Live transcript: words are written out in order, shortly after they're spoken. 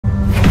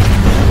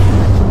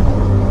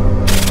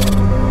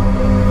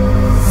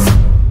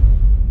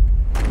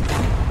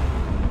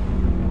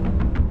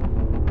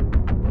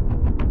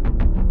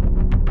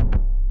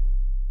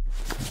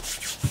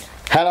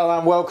Hello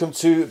and welcome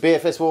to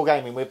BFS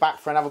Wargaming. We're back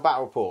for another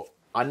battle report.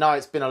 I know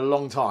it's been a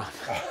long time.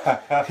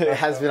 It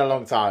has been a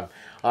long time.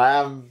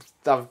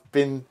 I've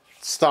been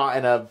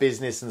starting a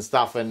business and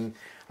stuff, and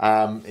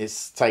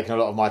it's taken a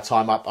lot of my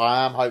time up.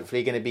 I am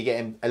hopefully going to be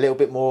getting a little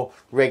bit more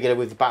regular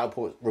with the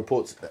battle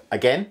reports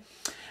again.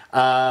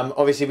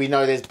 Obviously, we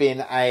know there's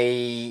been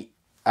a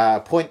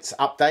points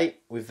update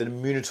with the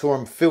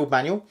Munitorum Field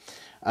Manual.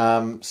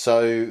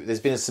 So there's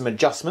been some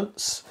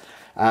adjustments.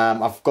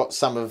 I've got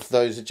some of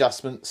those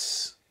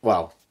adjustments.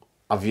 Well,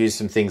 I've used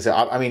some things that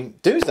I mean,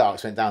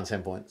 Doomsdarks went down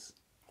 10 points.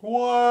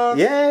 What?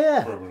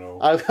 Yeah.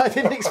 Criminal. I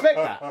didn't expect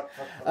that.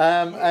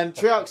 And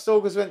Triarch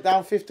Stalkers went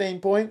down 15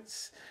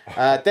 points.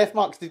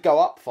 Deathmarks did go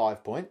up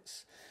 5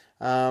 points.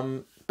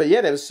 But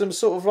yeah, there was some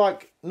sort of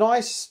like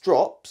nice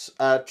drops.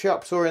 Triarch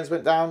Praetorians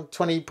went down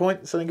 20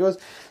 points, I think it was.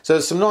 So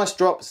there's some nice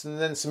drops and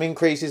then some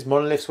increases.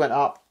 Monoliths went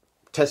up.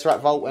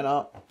 Tesseract Vault went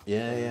up.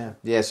 Yeah.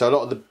 So a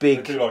lot of the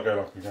big... They do like going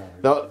up and down.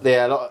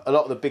 A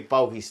lot of the big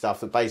bulky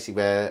stuff that basically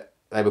where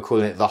they were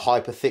calling it the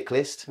hyper thick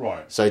list.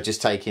 Right. So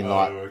just taking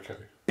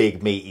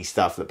big meaty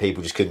stuff that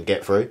people just couldn't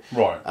get through.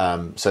 Right.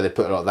 So they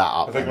put a lot of that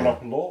up. Have they gone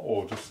up a lot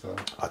or just...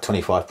 Like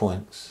 25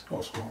 points.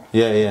 That's cool.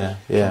 Yeah.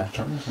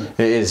 It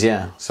is,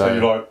 yeah. So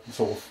you like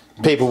sort of...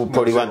 People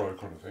probably won't...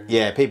 Kind of thing.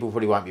 Yeah, people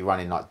probably won't be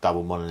running like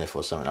double monolith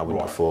or something, I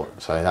wouldn't have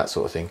thought. So that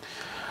sort of thing.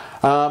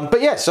 But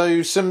yeah,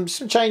 so some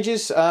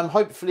changes.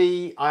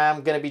 Hopefully I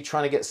am going to be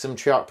trying to get some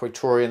Triarch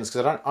Praetorians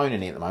because I don't own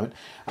any at the moment.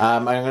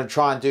 I'm going to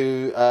try and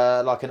do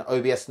like an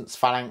Obedience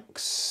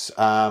Phalanx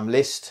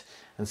list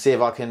and see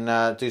if I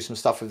can do some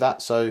stuff with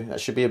that. So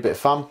that should be a bit of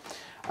fun.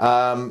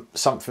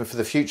 Something for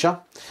the future.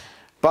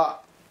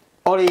 But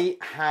Ollie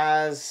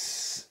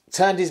has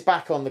turned his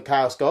back on the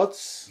Chaos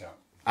Gods. Yeah.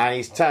 And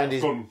he's turned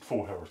his... gone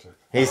full heretic.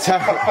 He's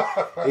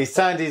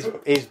turned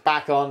his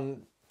back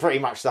on pretty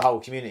much the whole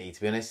community, to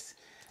be honest.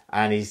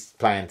 And he's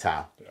playing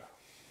Tau. Yeah.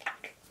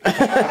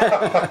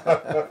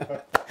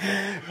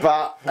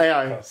 But, you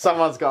know,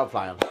 someone's got to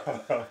play him.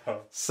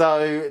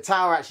 So,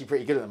 Tau are actually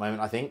pretty good at the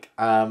moment, I think.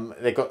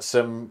 They've got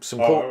some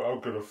I'm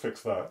going to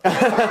fix that.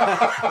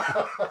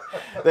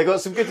 They've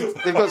got some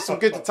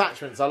good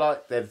detachments. I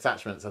like their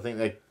detachments. I think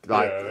they're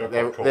like... Yeah,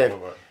 they're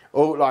cool,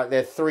 all like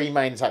their three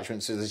main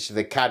attachments is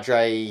the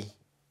Cadre,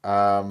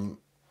 Fire,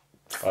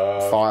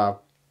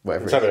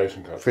 whatever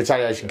Retaliation it is.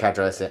 Retaliation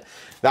Cadre, that's it.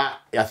 That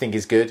I think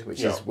is good,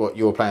 which is what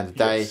you're playing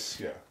today.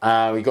 Yes,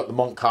 yeah. We got the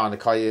Montcar and the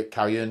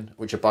Kalyun,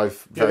 which are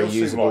both very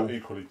usable. Seem like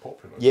equally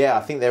popular. Yeah, I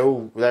think they're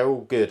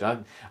all good.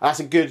 And that's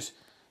a good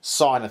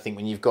sign, I think,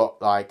 when you've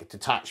got like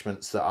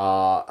detachments that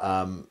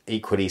are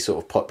equally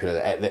sort of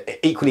popular,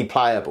 equally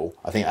playable.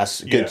 I think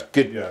that's good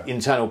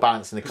internal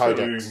balance in the codex.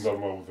 You've even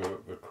done well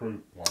with the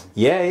Crew one.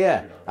 Yeah. You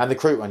know. And the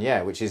Crew one,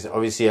 which is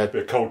obviously a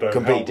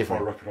completely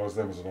different. I recognise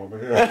them as an army.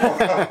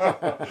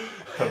 Yeah.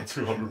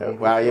 200.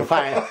 Well, you're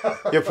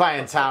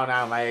playing Tau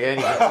now, mate.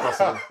 Anything's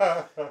possible.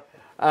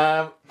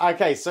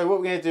 Okay, so what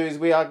we're going to do is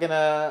we are going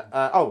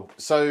to...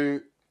 so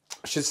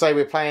I should say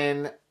we're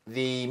playing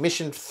the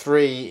Mission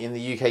 3 in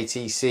the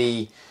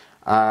UKTC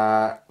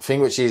thing,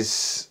 which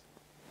is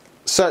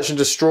Search and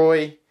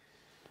Destroy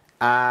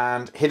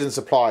and Hidden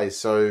Supplies.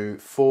 So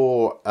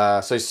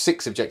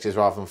 6 objectives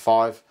rather than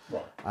 5.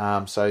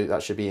 Right. So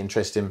that should be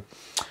interesting.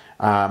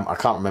 I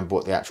can't remember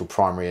what the actual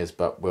primary is,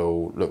 but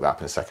we'll look that up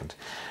in a second.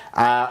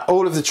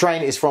 All of the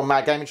terrain is from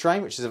Mad Gaming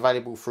Terrain, which is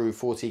available through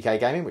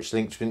 40k Gaming, which is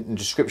linked in the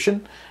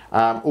description.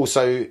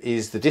 Also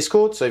is the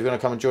Discord, so if you want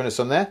to come and join us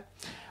on there.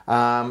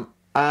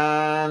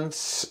 And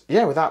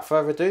yeah, without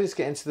further ado, let's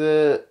get into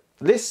the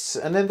lists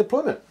and then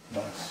deployment.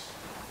 Nice.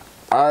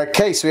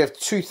 Okay, so we have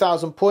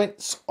 2,000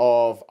 points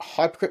of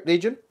Hypercrypt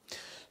Legion.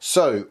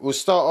 So we'll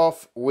start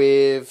off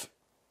with...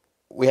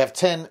 We have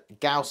 10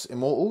 Gauss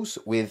Immortals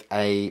with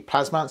a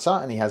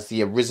Plasmancer, and he has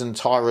the Arisen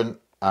Tyrant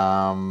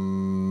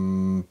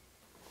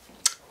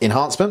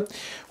enhancement,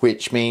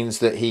 which means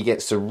that he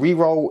gets to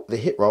re-roll the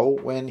hit roll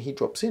when he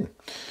drops in.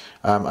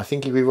 I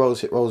think he re-rolls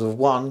hit rolls of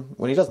 1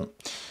 when he doesn't.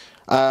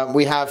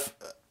 We have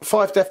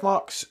 5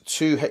 Deathmarks,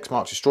 2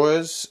 Hexmark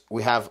Destroyers.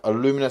 We have a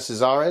Luminous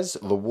Cesares,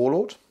 the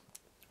Warlord.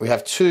 We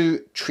have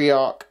 2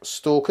 Triarch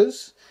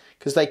Stalkers,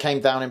 because they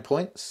came down in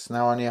points.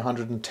 Now only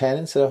 110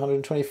 instead of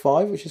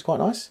 125, which is quite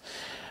nice.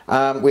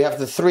 We have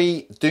the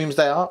 3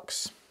 Doomsday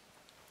Arcs,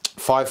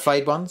 5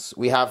 Flayed Ones.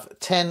 We have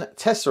 10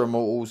 Tesseract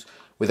Immortals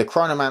with a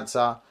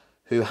Chronomancer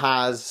who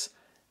has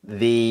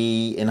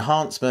the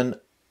enhancement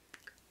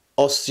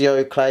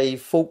Osteoclave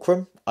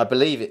Fulcrum, I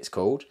believe it's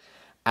called.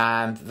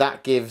 And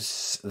that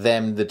gives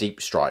them the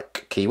Deep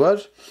Strike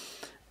keyword.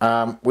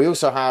 We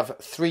also have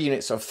 3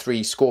 units of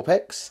 3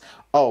 Scorpex.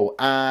 Oh,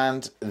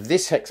 and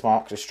this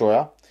Hexmark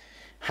Destroyer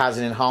has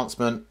an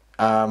enhancement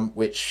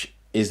which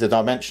is the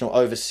Dimensional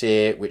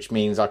Overseer, which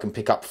means I can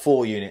pick up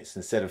 4 units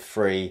instead of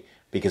 3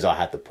 because I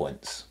had the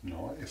points.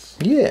 Nice.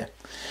 Yeah.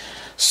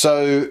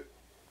 So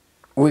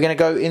we're going to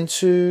go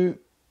into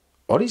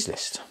Ollie's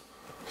list.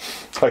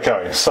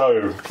 Okay,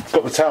 so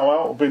got the tower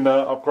out. I've been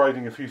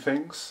upgrading a few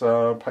things,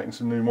 painting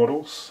some new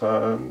models,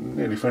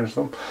 nearly finished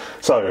them.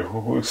 So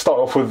we'll start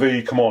off with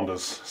the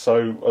commanders.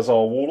 So as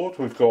our warlord,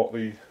 we've got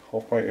the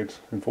half-painted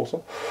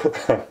enforcer.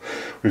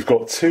 We've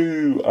got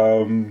two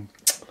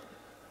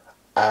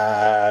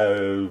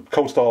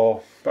Cold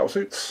Star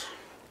battlesuits.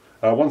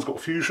 One's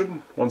got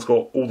fusion, one's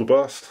got all the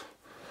burst.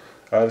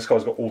 This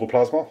guy's got all the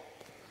plasma.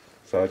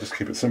 So just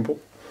keep it simple,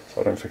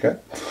 so I don't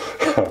forget.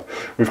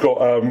 We've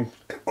got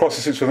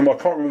crisis suits for them. I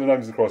can't remember the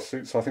names of the crisis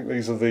suits. I think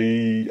these are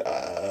the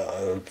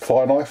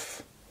fire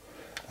knife.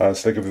 So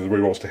they give you the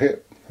rerolls to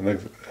hit. And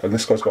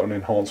this guy's got an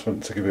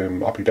enhancement to give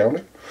him uppy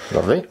downy.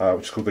 Lovely.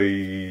 Which is called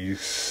the...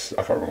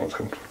 I can't remember what it's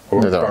called. I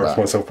won't embarrass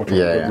myself by trying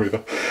to remember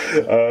either.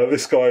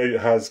 This guy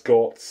has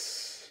got...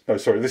 No,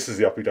 sorry, this is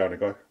the uppy downy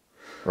guy.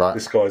 Right.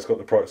 This guy's got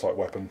the prototype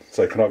weapon.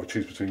 So you can either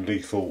choose between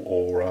lethal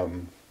or...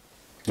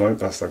 No,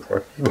 that's not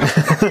correct.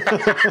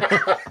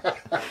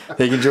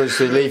 He can choose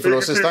between lethal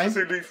or sustain?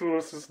 Lethal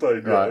or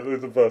sustain, yeah. Right.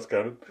 There's the burst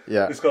cannon.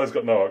 Yeah. This guy's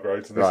got no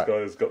upgrades, and this guy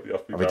has got the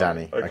uppy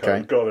downy.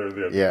 Okay, we got there in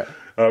the end. Yeah.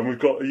 We've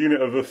got a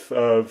unit of the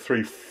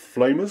 3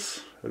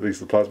 flamers.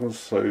 These are the plasmas,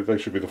 so they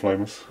should be the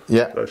flamers.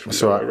 Yeah,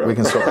 that's all right. We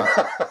can swap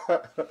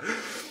that.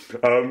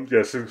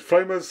 Yeah, so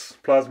flamers,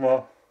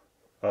 plasma,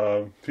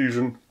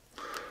 fusion,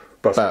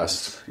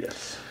 burst.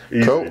 Yes.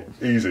 Easy. Cool.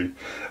 Easy.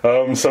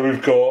 So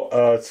we've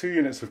got 2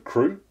 units of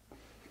crew.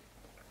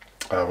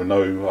 With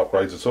no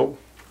upgrades at all.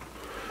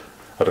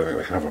 I don't think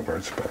they can have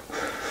upgrades, but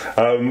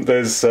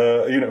there's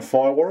a unit of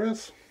fire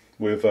warriors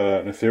with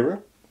an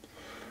ethereal.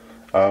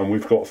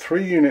 We've got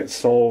 3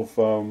 units of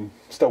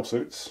stealth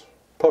suits,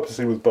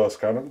 purposely with burst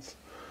cannons.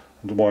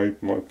 Under my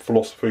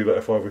philosophy that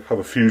if I have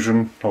a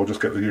fusion, I'll just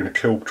get the unit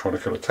killed trying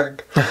to kill a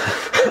tank.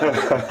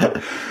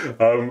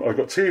 I've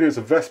got 2 units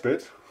of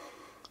Vespid,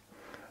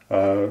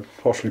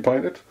 partially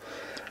painted.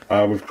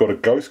 We've got a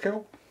ghost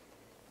kill.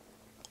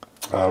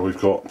 We've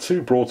got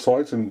 2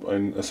 broadsides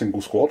in a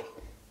single squad,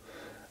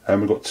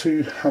 and we've got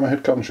 2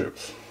 hammerhead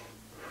gunships.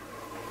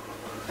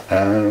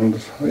 And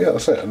yeah,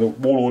 that's it. And the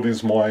warlord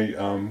is my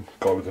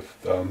guy with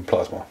the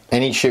plasma.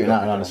 Any shooting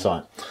out line of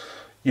sight?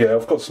 Yeah,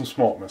 I've got some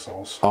smart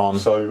missiles.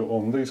 So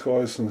on these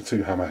guys and the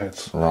 2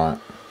 hammerheads. Right.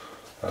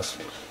 It's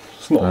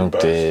not the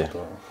best,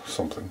 but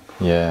something.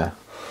 Yeah.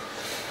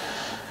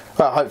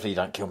 Well, hopefully you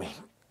don't kill me.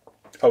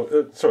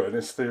 Oh, sorry, and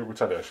it's the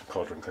retaliation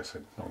card in case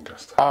no one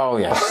guessed. Oh,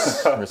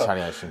 yes.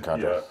 Retaliation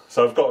card. Yeah,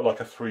 so I've got like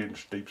a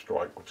 3-inch deep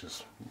strike, which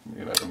is,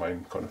 the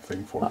main kind of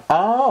thing for it.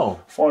 Oh!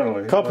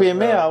 Finally. Copying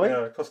me, are we?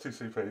 Yeah, it costs 2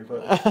 CP,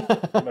 but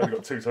I've only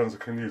got 2 turns I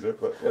can use it,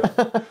 but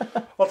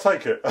yeah. I'll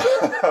take it.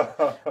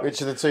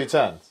 Which are the 2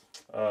 turns?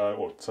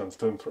 Well, turns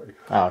 2 and 3.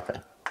 Oh,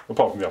 okay.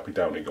 Apart from the uppy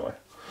downy guy.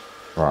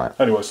 Right.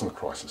 Anyway, it's on the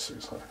crisis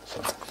suit, so.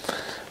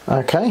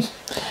 Okay.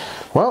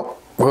 Well,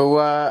 we'll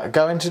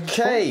go into...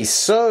 Okay,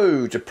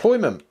 so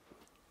deployment.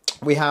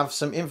 We have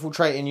some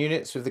infiltrating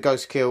units with the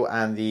Ghost Kill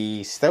and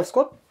the Stealth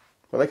Squad.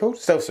 What are they called?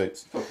 Stealth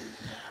suits.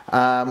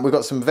 We've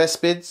got some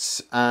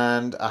Vespids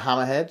and a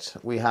Hammerhead.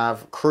 We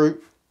have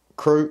Crew,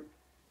 plus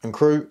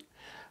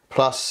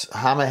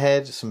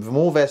Hammerhead, some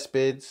more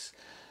Vespids,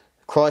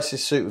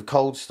 Crisis suit with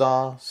Cold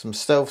Star, some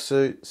Stealth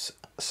suits,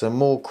 some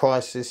more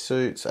Crisis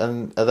suits,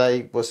 and are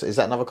they... is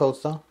that another Cold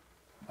Star?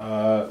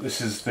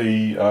 This is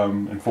the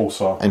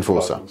Enforcer.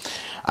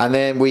 And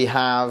then we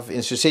have,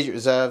 in Strategic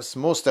Reserves,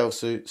 some more Stealth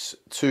suits,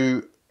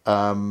 2... what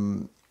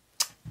are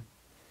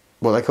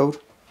they called?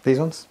 These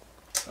ones?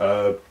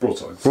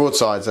 Broadsides.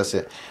 Broadsides, that's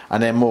it.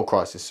 And then more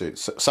Crisis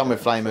suits. Some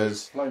with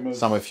Flamers,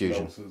 some with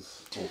Fusion.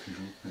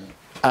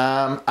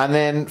 And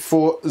then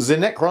for the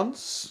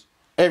Necrons,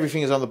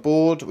 everything is on the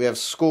board. We have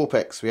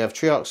Scorpex, we have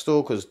Triarch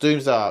Stalkers,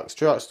 Doomsday Arcs,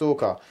 Triarch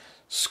Stalker,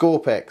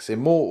 Scorpex,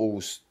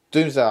 Immortals,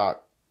 Doomsday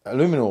Arc,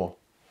 Illuminor,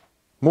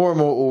 more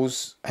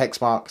Immortals,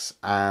 Hexmarks,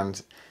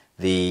 and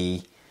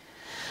the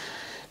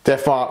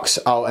Death Marks.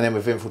 Oh, and then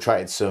we've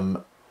infiltrated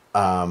some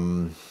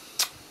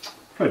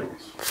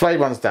Flayed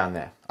ones down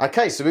there.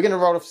 Okay, so we're going to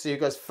roll off to see who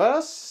goes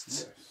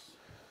first.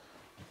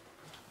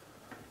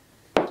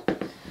 Yes.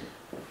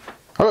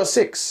 I got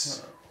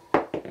 6.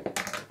 I've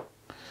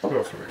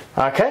got 3.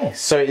 Okay,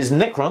 so it is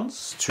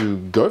Necrons to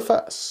go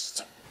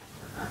first.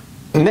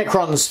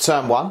 Necrons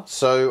turn 1,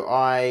 so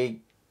I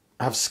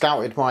have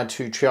scouted my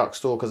 2 Triarch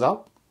Stalkers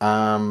up.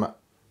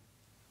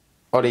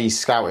 Ollie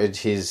scouted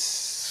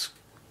his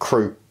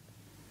crew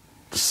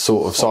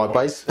sort of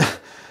sideways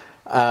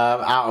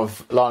out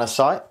of line of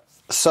sight.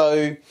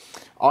 So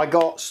I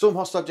got Storm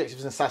Hostile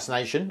Objectives and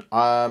Assassination.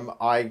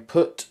 I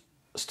put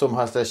Storm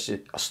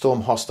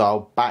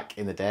Hostile back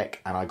in the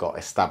deck, and I got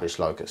Established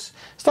Locus.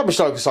 Established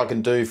Locus I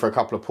can do for a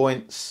couple of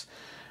points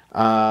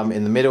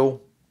in the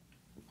middle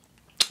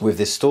with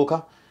this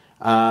Stalker.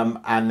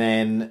 And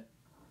then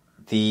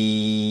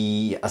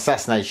the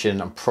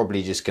Assassination I'm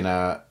probably just going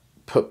to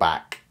put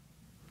back,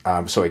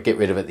 get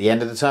rid of at the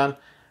end of the turn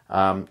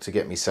to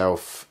get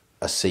myself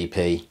a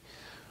CP.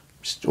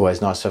 It's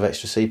always nice to have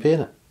extra CP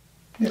in it.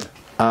 Yeah.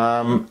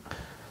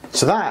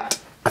 So that,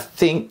 I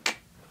think,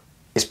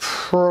 is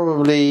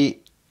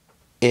probably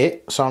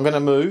it. So I'm going to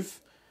move.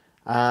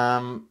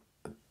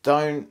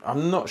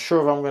 I'm not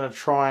sure if I'm going to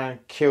try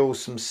and kill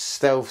some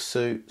stealth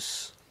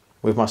suits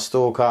with my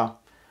Stalker.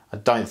 I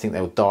don't think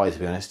they'll die, to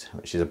be honest,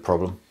 which is a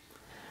problem.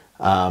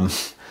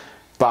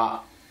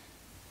 But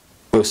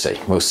we'll see.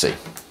 We'll see.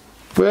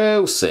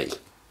 We'll see.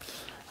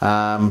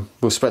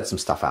 We'll spread some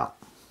stuff out.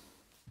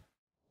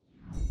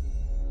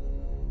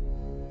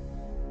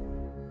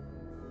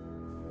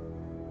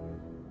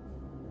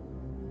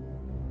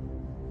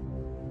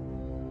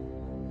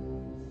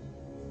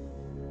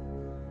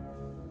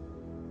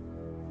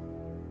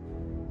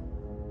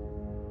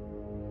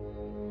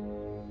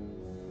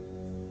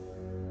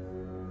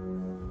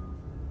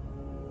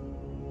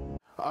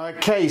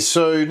 Okay,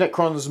 so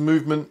Necrons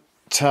movement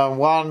turn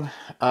 1.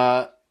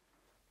 I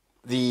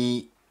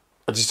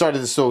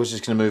decided the Stalker was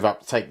just going to move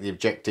up to take the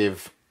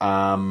objective,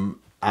 and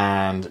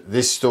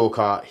this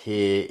Stalker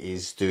here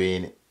is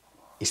doing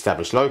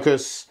establish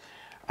locus,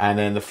 and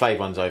then the flayed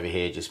ones over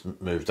here just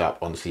moved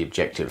up onto the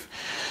objective.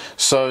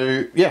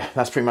 So yeah,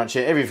 that's pretty much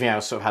it. Everything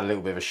else sort of had a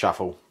little bit of a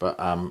shuffle, but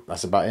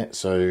that's about it.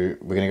 So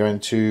we're going to go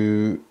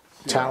into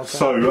town.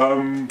 So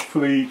for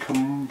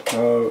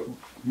the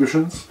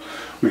missions,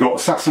 we got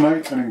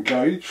assassinate and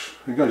engage.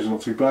 Engage is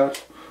not too bad.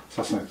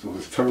 Assassinate is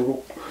always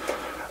terrible.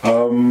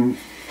 And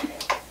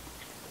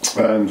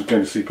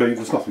again, CP,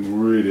 there's nothing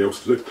really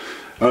else to do.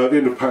 At the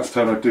end of Pat's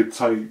turn, I did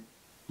take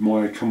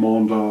my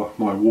commander,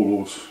 my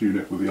warlords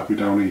unit with the uppy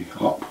downy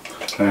up,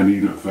 and a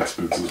unit of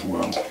Vespids as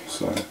well.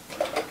 So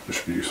this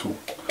should be useful.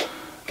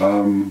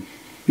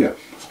 Yeah,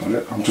 that's about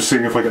it. I'm just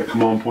seeing if I get a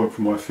command point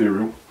from my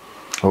ethereal.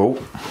 Oh.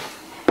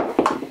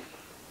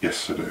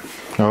 Yes, I do.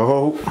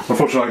 Oh.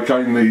 Unfortunately, I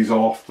gain these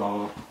after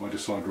I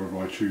decide whether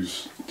I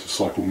choose to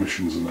cycle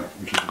missions and that,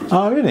 which is a bit.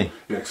 Oh, really?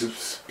 Yeah, because it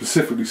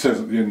specifically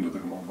says at the end of the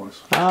command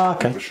points. Ah,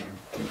 okay.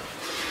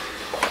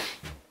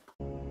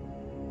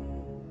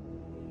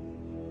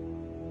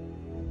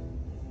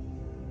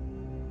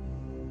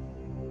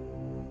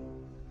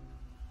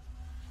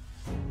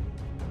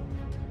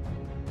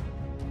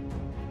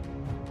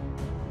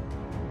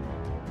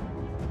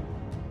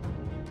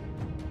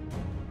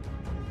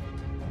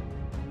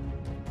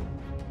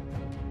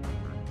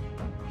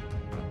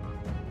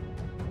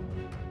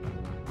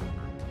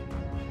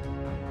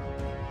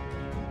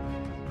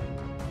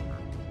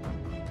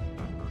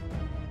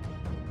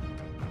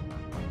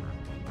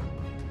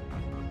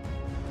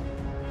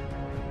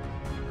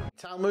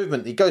 Town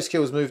movement. The ghost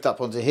kills moved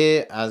up onto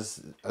here,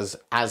 as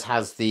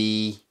has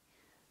the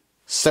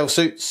stealth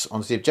suits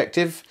onto the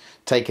objective,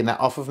 taking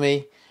that off of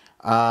me.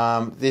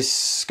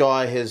 This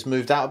guy has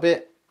moved out a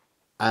bit,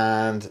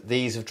 and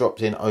these have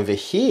dropped in over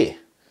here.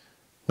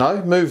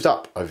 No, moved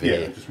up over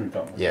here. Yeah, just moved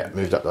up. Yeah,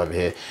 moved up over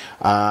here.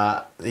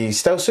 The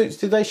stealth suits,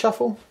 did they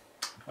shuffle?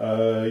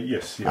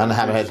 Yes. Yeah. And the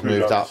hammerheads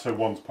moved up. So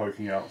one's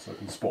poking out, so I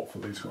can spot for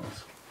these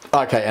guys.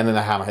 Okay, and then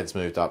the hammerhead's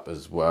moved up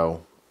as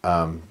well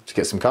to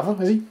get some cover.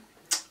 Is he?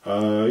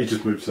 He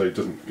just moved so he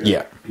doesn't get,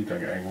 yeah. He don't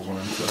get angles on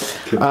him.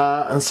 So.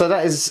 And so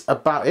that is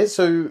about it.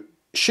 So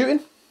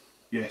shooting?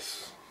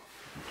 Yes.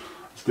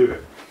 Let's do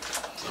it.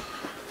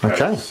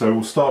 Okay. So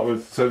we'll start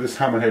with, so this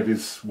hammerhead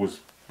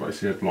was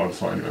basically a blind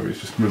sight anyway,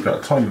 he's just moved out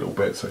a tiny little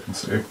bit so I can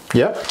see him.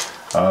 Yep.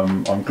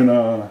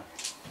 I'll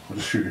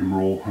just shoot him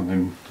raw and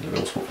then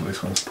they'll spot for these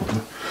guys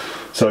probably.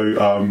 So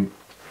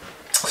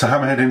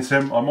hammerhead into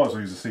him. I might as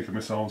well use the seeker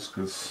missiles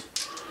because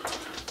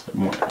it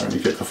might only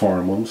get the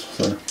firing ones.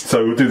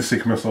 So we'll do the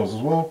seeker missiles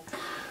as well.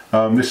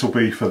 This will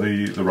be for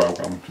the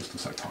railgun, just to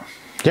save time.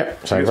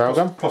 Yep, so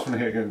railgun. Plus one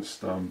hit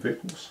against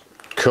vehicles.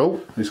 Cool.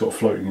 He's got a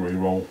floating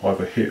reroll,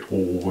 either hit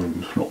or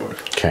wound, not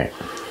both. Okay.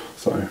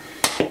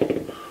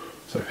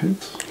 So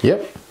hits.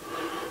 Yep.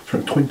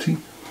 Strength 20.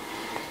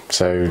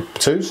 So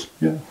 2s.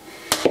 Yeah.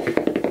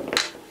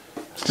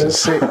 So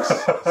 6.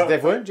 It's a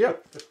death wound.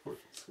 Yep.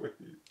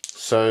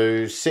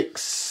 So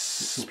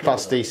 6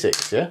 plus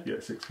D6. Yeah. Yeah,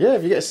 6. Yeah,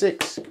 if you get a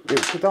 6, it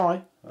could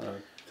die.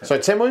 10. So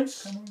 10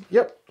 wounds. 10 wounds.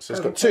 Yep. So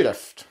it's got 2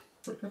 left.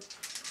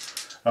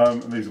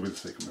 And these are with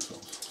seeker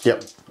missiles.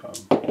 Yep. So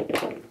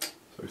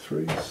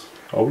 3s.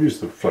 I'll use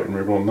the floating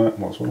river on that,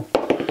 might as well.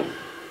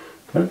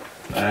 Okay.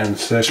 And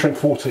strength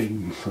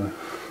 14. So.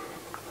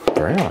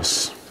 Very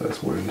nice. So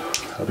that's wound.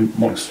 I'll do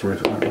 -3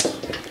 if it matters.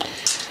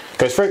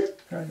 Goes through.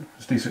 Okay.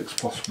 It's D6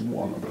 plus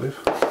 1, I believe.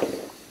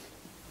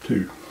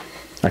 2.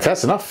 Okay,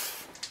 that's enough.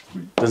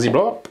 Does he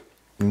blow up?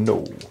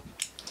 No.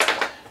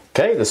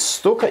 Okay, the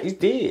stalker is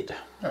dead.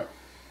 Yeah.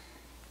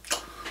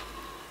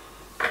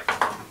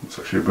 That's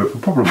actually a bit of a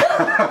problem.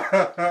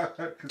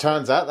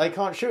 Turns out they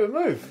can't shoot and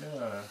move.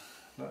 Yeah,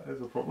 that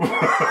is a problem.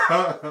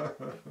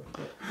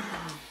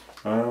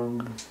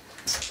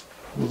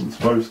 Wasn't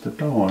supposed to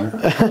die.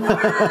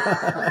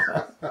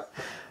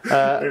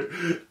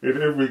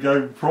 In every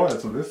game prior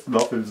to this,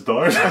 nothing's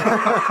died.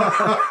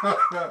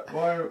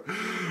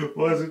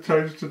 Why has it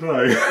changed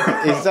today?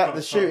 Is that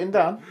the shooting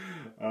done?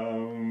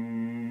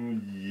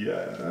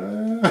 Yeah.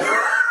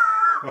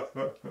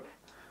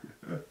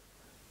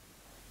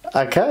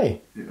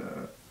 Okay.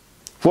 Yeah.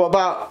 What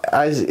about,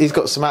 he's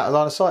got some out of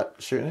line of sight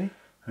shooting, he?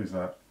 Who's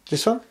that?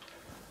 This one?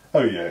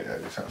 Oh yeah,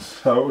 this has.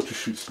 Oh, we'll just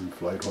shoot some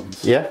flayed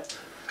ones. Yeah.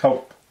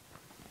 Oh,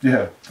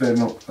 Yeah, they're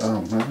not.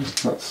 Oh no,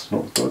 that's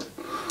not good.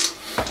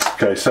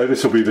 Okay, so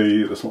this will be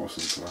the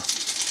smallest one.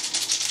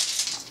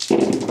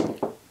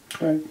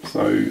 Okay,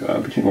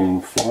 so beginning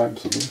on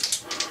 5s of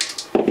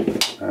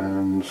this,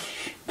 and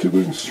 2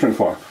 wounds, strength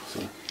 5.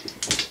 So.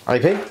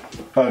 AP?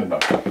 No.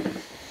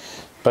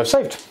 Both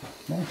saved.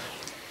 Nice.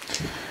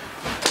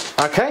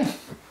 Okay,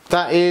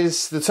 that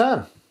is the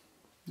turn.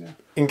 Yeah.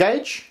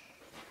 Engage?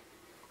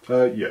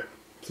 Yeah.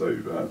 So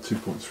 2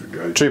 points for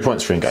engage. 2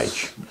 points for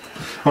engage.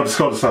 I'll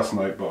discard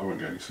assassinate, but I won't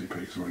get any CP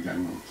because I'm already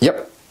getting one.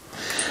 Yep.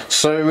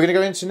 So we're going to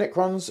go into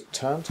Necron's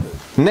turn 2.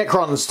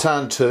 Necron's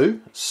turn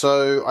 2.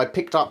 So I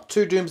picked up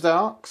 2 Doomsday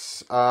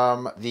Arcs,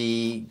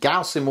 the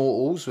Gauss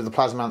Immortals with the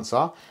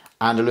Plasmancer,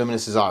 and a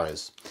Luminous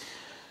Azares.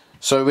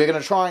 So we're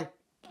going to try and...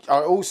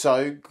 I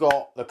also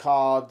got the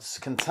cards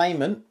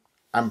Containment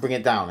and Bring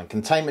It Down. And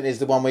Containment is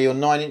the one where you're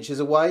 9 inches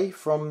away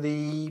from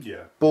the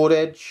board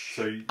edge,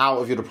 so out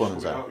of your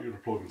deployment zone. Out of your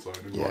deployment zone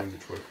and 9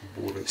 inches away from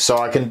the board edge. So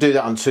I can do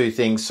that on 2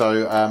 things.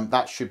 So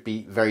that should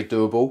be very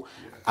doable.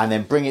 Yeah. And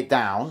then Bring It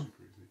Down.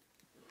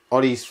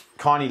 Ollie's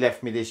kindly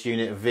left me this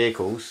unit of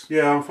vehicles.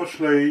 Yeah,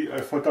 unfortunately,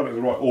 if I'd done it in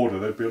the right order,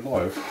 they'd be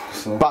alive.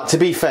 So. But to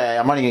be fair,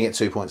 I'm only going to get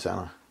 2 points,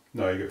 aren't I?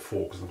 No, you get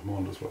 4 because the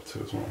commanders will have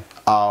 2 as well.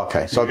 Oh,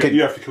 okay. So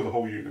you have to kill the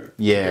whole unit.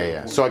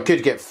 Yeah. So I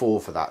could get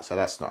 4 for that, so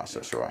that's nice.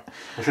 That's all right.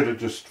 I should have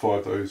just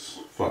fired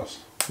those first.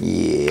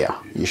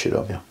 Yeah, you should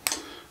have, yeah.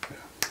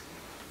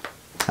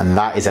 And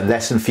that is a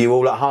lesson for you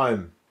all at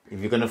home.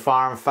 If you're going to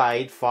fire and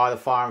fade, fire the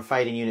fire and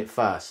fading unit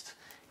first.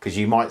 Because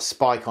you might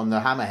spike on the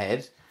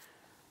hammerhead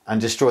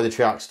and destroy the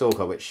Triarch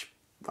Stalker, which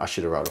I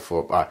should have rolled a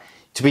 4. But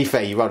to be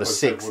fair, you rolled a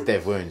 6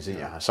 dev wounds, didn't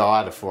you? So I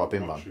had a 4 up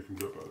in one.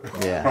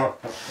 Yeah.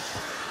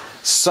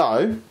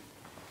 So,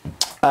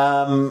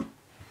 well,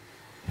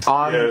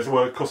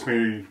 it cost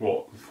me,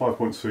 what, 5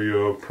 points for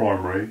your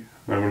primary.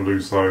 And I'm going to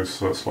lose those,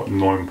 so that's like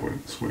 9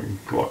 point swing,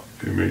 like,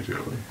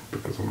 immediately,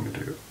 because I'm an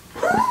idiot.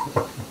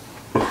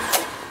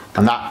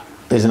 And that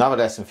is another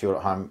lesson for you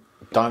at home.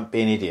 Don't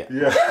be an idiot.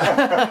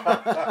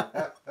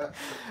 Yeah.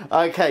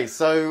 Okay,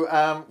 so,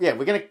 yeah,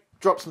 we're going to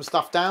drop some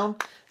stuff down,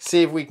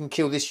 see if we can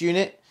kill this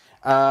unit.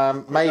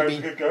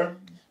 Maybe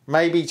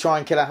try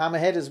and kill a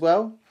hammerhead as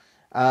well.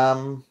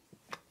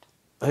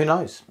 Who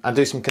knows? And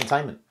do some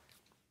containment.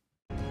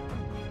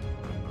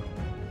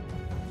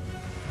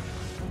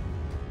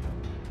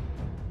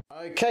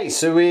 Okay,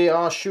 so we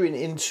are shooting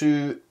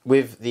into,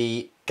 with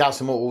the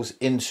Gauss Immortals,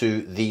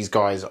 into these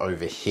guys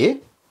over here.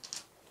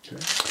 Okay.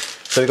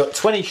 So we've got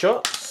 20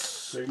 shots.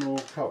 Signal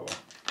cover?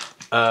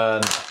 No.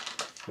 Are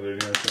they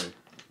any AP?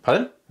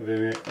 Pardon? Are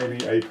they any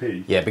AP?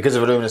 Yeah, because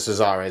of Luminous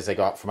Azares, they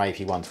go up from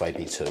AP1 to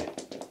AP2.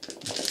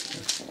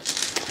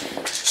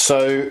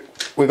 So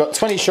we've got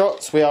 20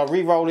 shots. We are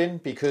re-rolling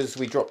because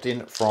we dropped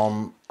in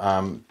from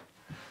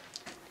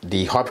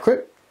the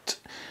Hypercrypt.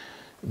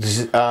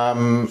 So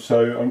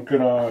I'm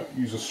going to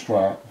use a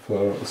strat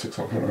for a 6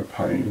 up no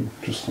pain,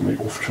 just on the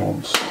off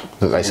chance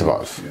that they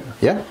survive.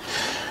 Yeah?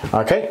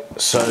 Okay,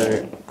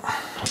 so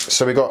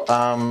we got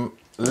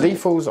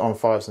lethals on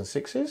 5s and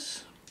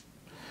 6s.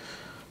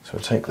 So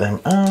we'll take them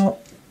out.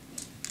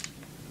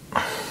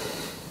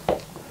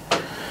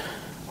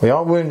 We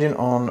are wounding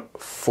on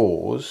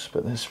 4s,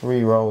 but let's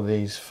re-roll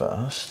these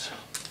first.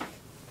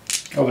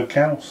 Oh, the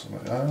cows.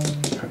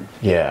 Okay.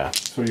 Yeah.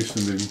 So you're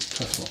sending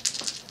Tesla?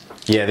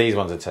 Yeah, these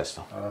ones are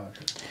Tesla.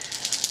 Okay.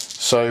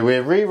 So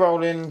we're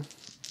re-rolling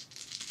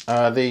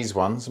these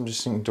ones. I'm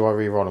just thinking, do I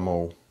re-roll them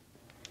all?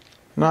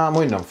 No, I'm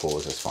wounding on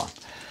 4s, that's fine.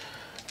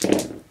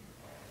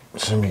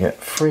 So we get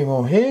 3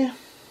 more here.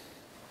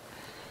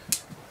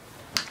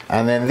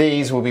 And then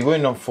these will be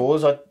wounded on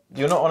 4s.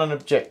 You're not on an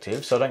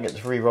objective, so I don't get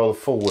to re-roll the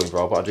full wound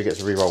roll, but I do get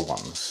to re-roll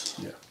 1s.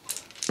 Yeah.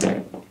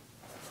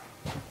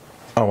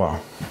 Oh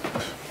well.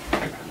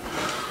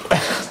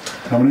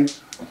 How many?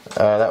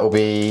 That will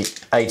be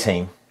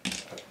 18.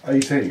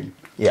 18?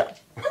 Yeah.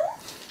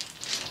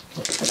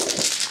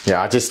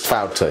 Yeah, I just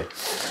failed 2.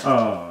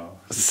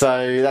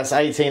 So that's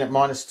 18 at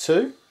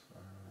 -2.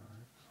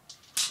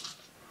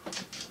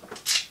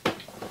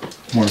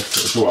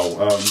 -2 as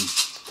well.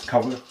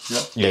 Cover,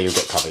 yeah? Yeah, you'll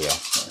get cover, yeah.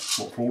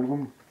 What, for all of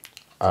them?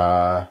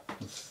 That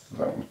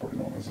one's probably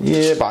not, is it?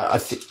 Yeah,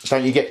 but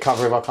don't you get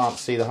cover if I can't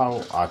see the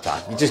whole? I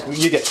don't.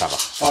 You get cover.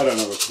 I don't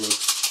know what it was.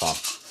 Fine.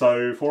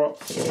 So 4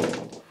 up.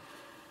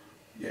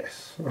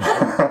 Yes.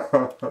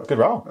 Good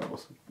roll. That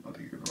was a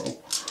bloody good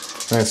roll.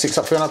 And then 6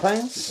 up 300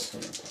 pains.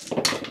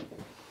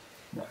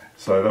 No.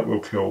 So that will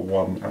kill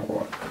 1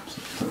 outright.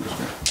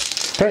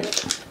 Okay.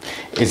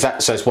 Is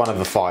that so? It's one of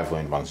the 5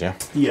 wound ones, yeah.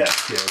 Yeah.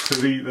 So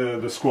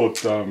the squad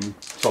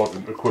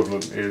sergeant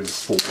equivalent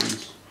is 4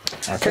 wounds.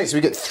 Okay, so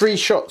we get 3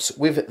 shots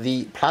with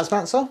the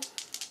Plasmancer.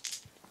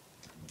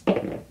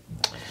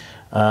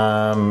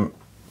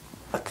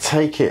 I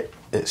take it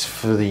it's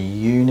for the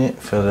unit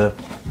for the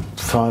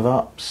 5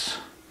 ups.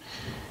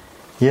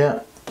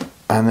 Yeah,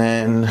 and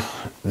then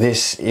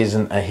this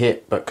isn't a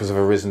hit, but because of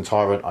a Risen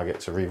Tyrant, I get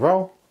to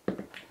re-roll,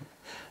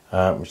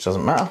 which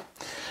doesn't matter.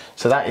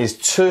 So that is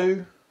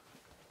 2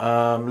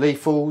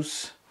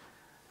 lethals,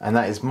 and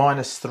that is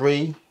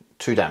 -3,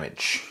 2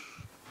 damage.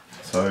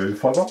 So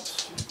 5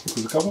 ups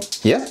with the cover.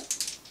 Yeah.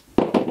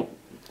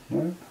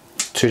 Right.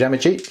 2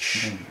 damage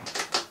each.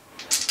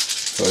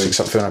 So 6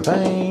 up 300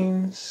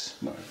 pains.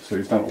 No, so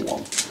he's down at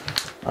 1.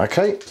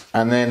 Okay,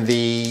 and then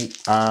the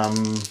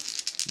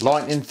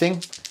lightning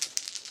thing.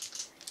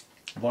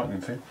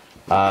 Lightning thing?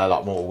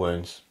 Like mortal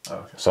wounds. Oh,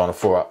 okay. So on a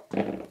 4 up.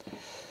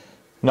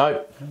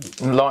 No,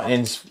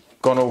 lightning's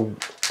gone all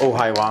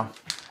haywire.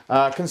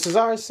 Can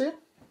Cesaris see it?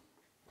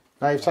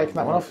 No, you've taken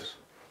that one off?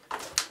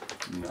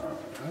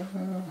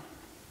 No.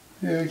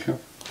 Yeah, you can.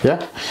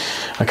 Yeah?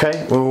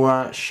 Okay,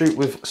 we'll shoot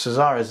with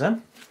Cesaris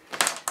then.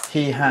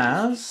 He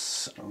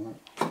has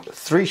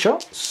 3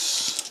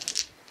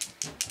 shots.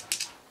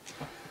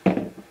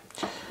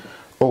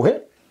 All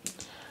hit.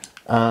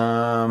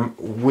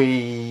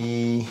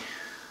 We...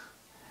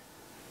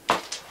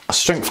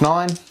 Strength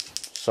 9,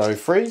 so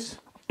freeze.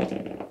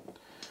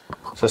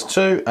 So that's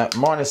 2 at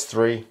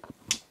 -3.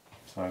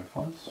 So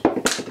 5.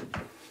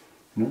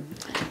 No.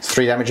 It's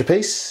 3 damage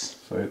apiece.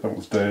 So that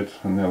one's dead,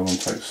 and the other one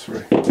takes 3.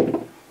 Right,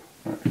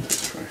 it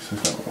takes 3, so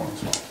that one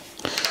as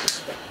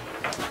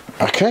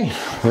well. Okay,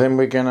 then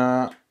we're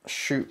gonna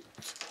shoot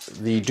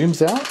the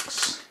Doomsday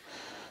Arcs.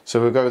 So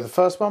we'll go with the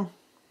first one.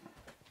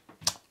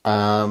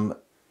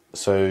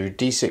 So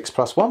D6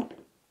 plus 1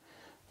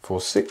 for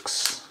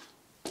 6.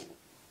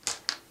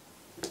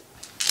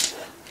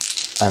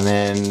 And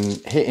then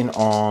hitting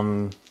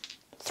on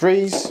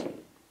 3s.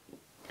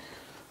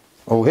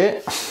 All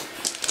hit.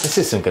 This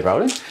is some good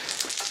rolling.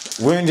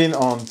 Wounding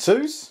on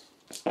 2s.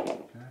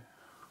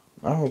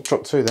 Oh, we'll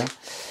drop 2 there.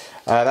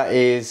 That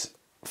is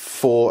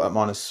 4 at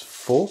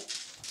 -4.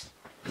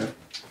 Okay.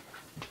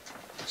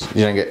 So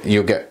you don't get.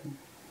 You'll get.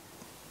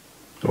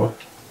 Do I?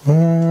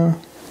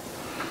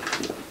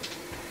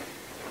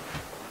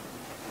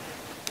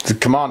 The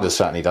commander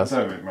certainly does.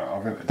 No, I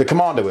think The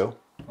commander will.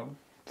 Pardon?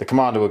 The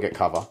commander will get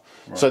cover.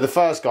 Right. So the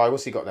first guy,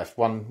 what's he got left?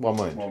 One wound.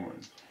 1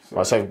 wound. So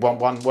Right. So one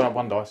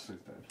dice. he's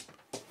dead.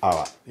 Oh,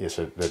 right. Yeah.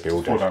 So they'll be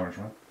all 4 dead. damage,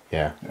 right?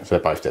 Yeah. So they're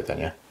both dead then.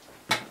 Yeah.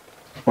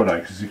 Well, no,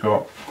 because you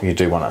got. You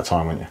do one at a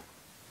time, wouldn't you?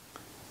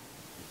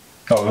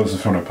 Oh, that was a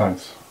 300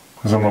 pounds.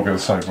 Because I'm not going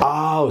to save. Right?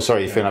 Oh,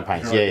 sorry. You're feeling no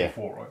pains. You're Yeah. at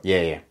 4, right?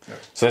 Yeah.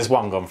 So there's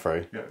 1 gone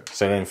through. Yeah.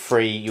 So then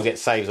 3, you get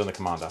saves on the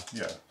commander.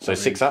 Yeah. So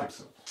 6 up.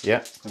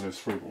 Yeah. And there's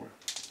 3 more.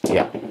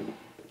 Yeah.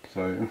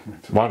 So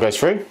 1 goes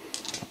through.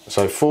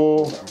 So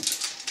 4.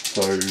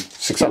 So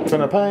 6 up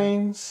 200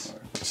 pains.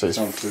 So it's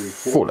down to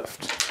 4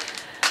 left.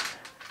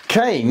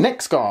 Okay,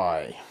 next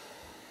guy.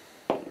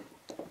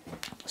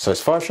 So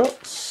it's 5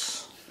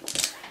 shots.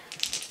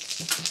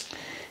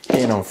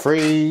 Hitting on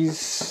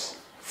 3s.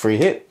 3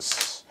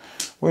 hits.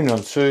 Wound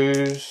on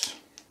 2s.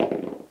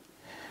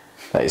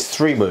 That is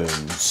 3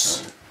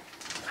 wounds.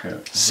 yeah,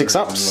 6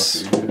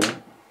 ups.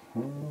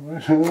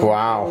 lucky, yeah.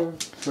 Wow.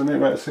 So I need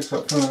about 6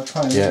 up 200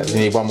 pains. Yeah, you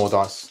need 1 more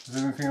dice. Is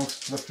there anything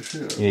else left to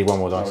shoot? You need 1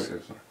 more dice. Oh, yeah,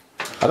 sorry.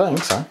 I don't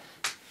think so.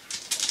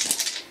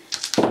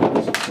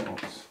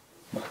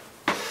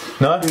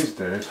 No? He's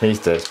dead. He's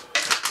dead.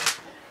 That's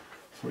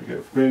what you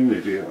get for being an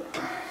idiot.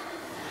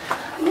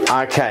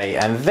 Okay,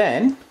 and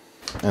then,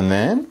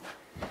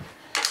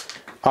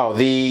 oh,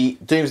 the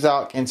Doomsday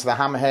Arc into the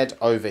Hammerhead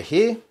over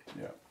here.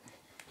 Yeah.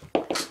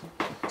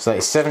 So that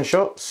is 7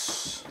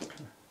 shots.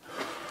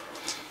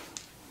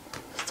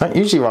 Don't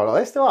usually roll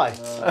like this, do I?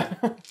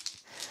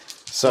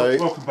 So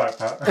welcome back,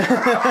 Pat.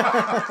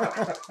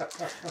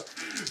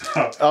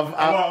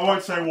 I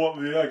won't say what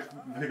the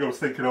thing I was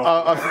thinking of.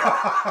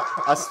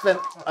 I spent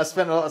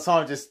a lot of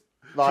time just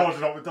like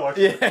Charging up the dice.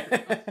 Yeah.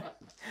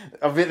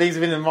 These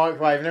have been in the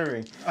microwave and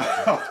everything.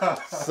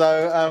 So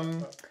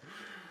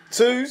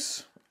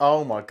 2s.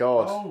 Oh my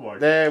god. Oh my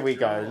there god. we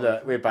go.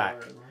 Look, we're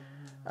back.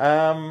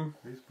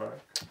 He's back.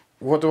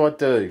 What do I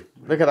do?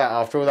 Look at that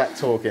after all that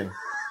talking.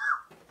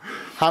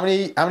 How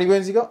many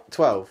wounds you got?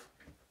 12.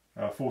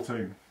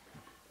 14.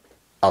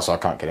 Oh, so I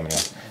can't kill him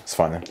anyway. It's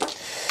fine then.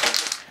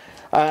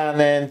 And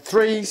then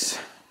 3s.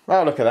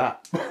 Oh, look at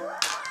that.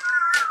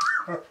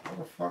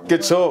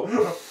 Good talk.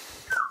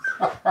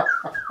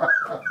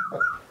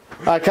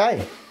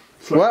 Okay.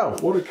 So, well.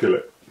 What to kill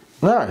it?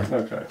 No.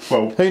 Okay.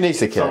 Well. Who needs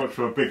to kill So it? much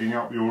for bigging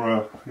up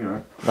your, you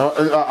know.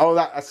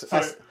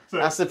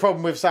 That's the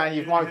problem with saying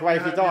you've microwaved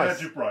your You had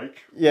dice. your break.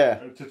 Yeah.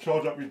 To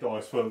charge up your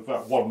dice for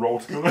that 1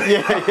 roll to kill it.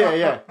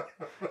 Yeah.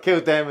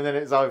 Killed them and then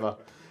it's over.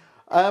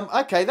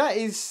 Okay, that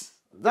is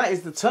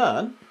the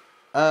turn.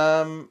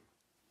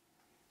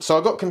 So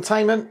I got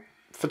containment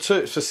for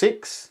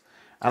 6,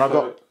 and I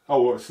got.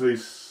 Oh, what's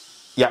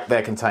these? Yep,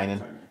 they're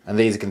containing, and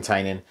these are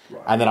containing,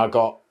 Right. and then I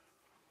got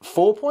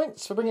 4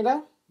 points for bringing it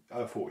down.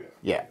 4, yeah.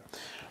 Yeah.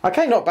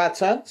 Okay, not bad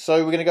turn.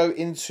 So we're going to go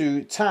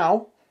into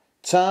Tau.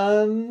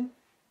 Turn.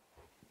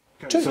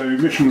 Okay, so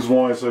missions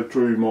wise, I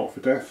drew Mark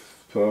for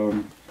Death.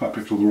 Pat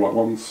picked all the right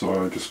ones,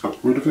 so I just got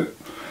rid of it.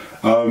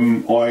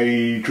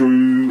 I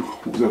drew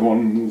what was the other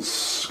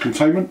ones?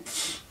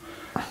 Containment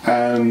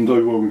and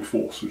Overwhelming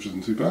Force, which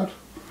isn't too bad.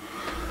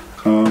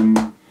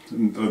 And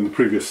the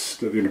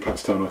previous, at the end of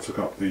Pat's turn, I took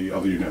up the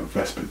other unit of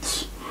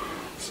Vespids,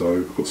 so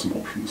I've got some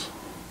options.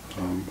 I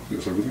think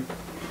that's everything.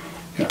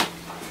 Yeah.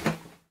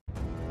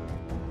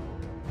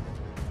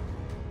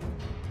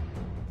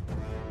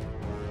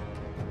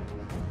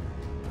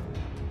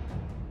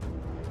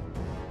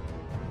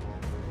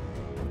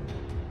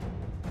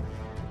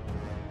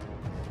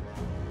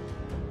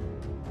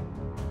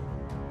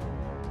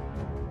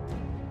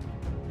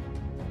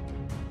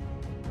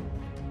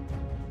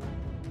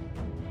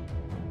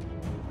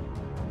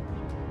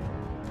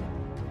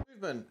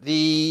 movement.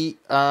 The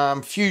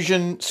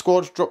fusion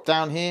squad dropped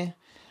down here.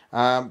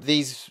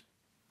 These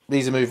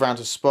are moved around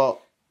to spot.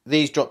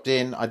 These dropped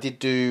in. I did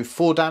do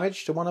 4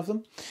 damage to one of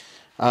them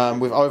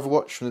with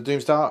Overwatch from the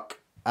Doomsdark,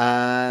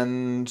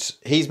 and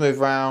he's moved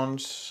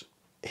around.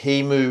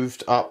 He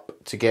moved up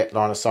to get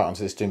line of sight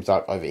onto this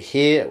Doomsdark over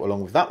here,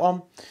 along with that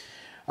one.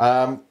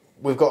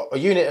 We've got a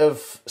unit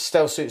of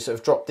stealth suits that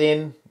have dropped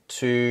in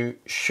to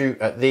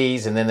shoot at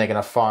these, and then they're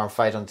going to fire and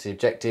fade onto the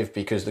objective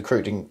because the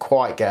crew didn't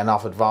quite get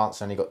enough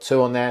advance, and he got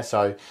 2 on there.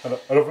 So I'd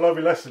have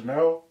lovely lesson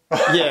now.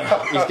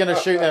 yeah, he's going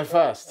to shoot them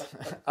first,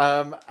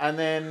 and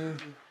then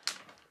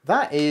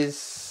that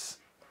is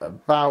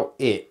about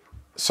it.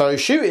 So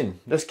shooting,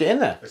 let's get in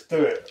there. Let's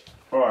do it.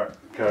 All right,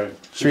 okay.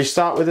 Should we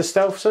start with the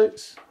stealth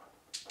suits?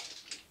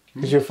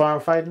 Because you're fire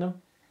and fading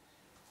them.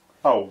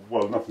 Oh,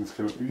 well, nothing's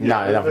killing me.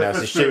 No, nothing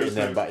else is shooting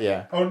them, but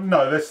yeah. Oh,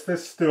 no,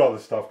 let's do other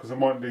stuff, because I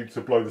might need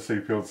to blow the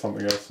CPU on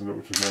something else,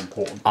 which is more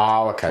important.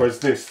 Oh, okay. Whereas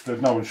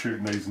there's no one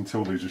shooting these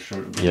until these are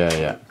shooting. Yeah,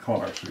 yeah.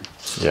 Can't actually.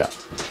 Yeah.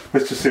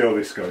 Let's just see how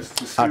this goes.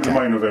 Let's do the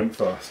main event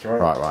first,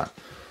 right? Right, right.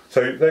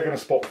 So they're going to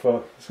spot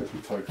for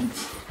assessment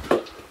tokens.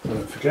 So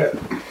don't forget,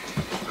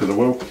 because I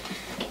will.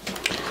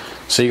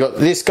 So you got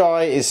this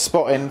guy is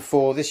spotting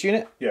for this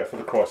unit? Yeah, for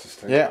the crisis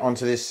team. Yeah,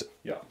 onto this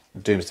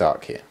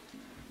Doomsdark here.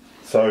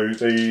 So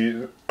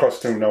the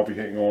crisis team will now be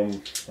hitting on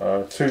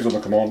 2s on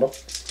the commander.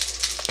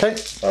 Okay.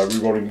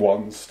 Rerolling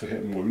 1s to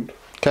hit and wound.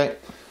 Okay.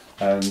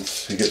 And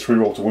he gets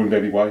reroll to wound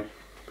anyway,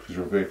 because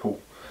you're a vehicle,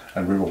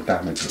 and reroll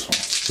damage as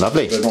well.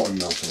 Lovely. They're not in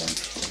melter range.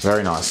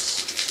 Very nice.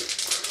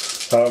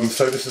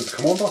 So this is the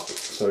commander,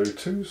 so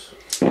 2s.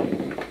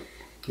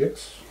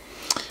 Yes.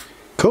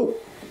 Cool.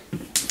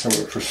 How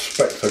much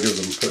respect I give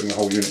them putting the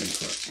whole unit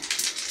into it.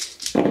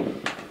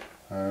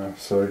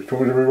 So do you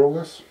want me to reroll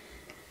this?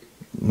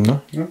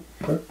 No. No?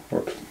 Okay.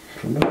 Right.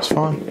 That's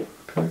fine.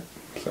 Okay.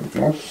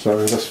 Something else.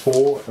 So that's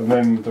 4, and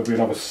then there'll be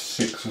another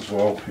 6 as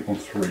well, hit on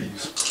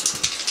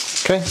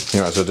 3s. Okay.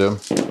 You might as well do them.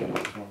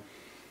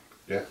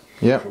 Yeah.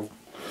 Yeah. Cool.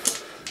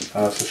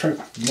 So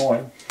strength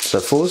 9. So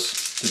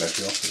 4s. Didn't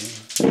actually ask it.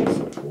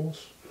 So 4s.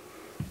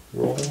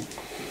 Rolling.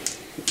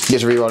 You get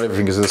to reroll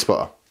everything because of the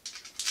spotter.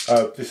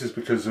 This is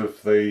because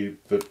of the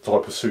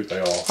type of suit they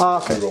are.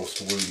 Ah, okay. Rolls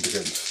to wound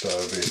against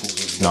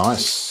vehicles and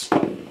Nice.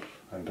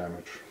 and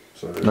damage.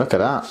 So Look at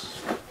that.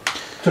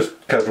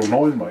 Just casual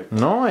 9, mate.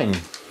 9.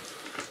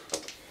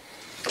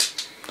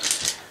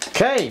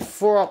 Okay,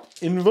 4 up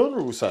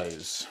invulnerable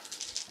saves.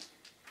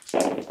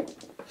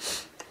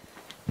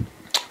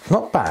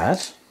 Not bad.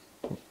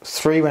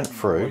 3 went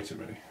through. Way too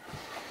many.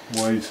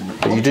 Way too many.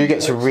 But you do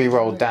get to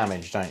re-roll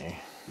damage, don't you?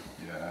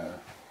 Yeah.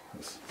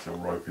 That's still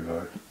ropey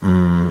though.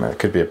 That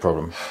could be a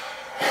problem.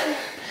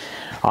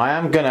 I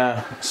am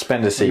gonna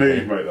spend a CP.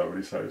 Need make that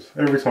many saves.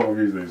 Every time I've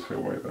used these,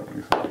 he'll make that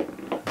many saves.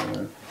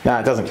 No,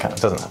 it doesn't count.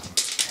 It doesn't happen.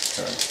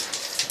 Okay.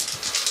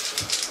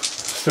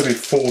 Still need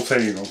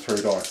 14 on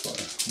 3 dice though,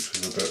 which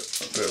is a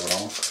bit of an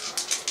ask.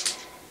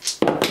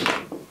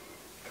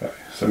 Okay,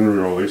 so I'm gonna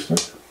reroll these two.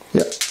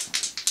 Yep.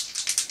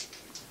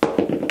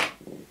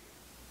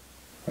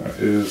 That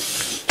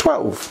is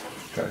 12.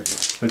 okay.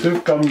 They do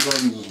have gun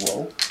zones as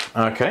well.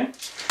 Okay.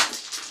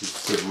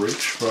 It's a bit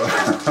rich, but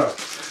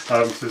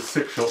so there's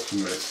 6 shots from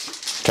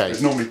this. Okay.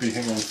 It'd normally be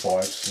hitting on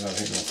 5s, now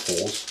hitting on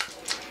 4s.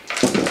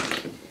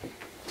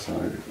 So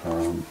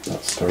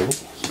that's terrible.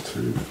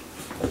 So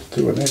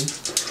 2 and in.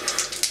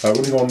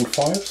 Winning on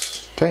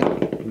 5s. Okay.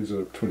 These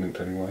are twin linked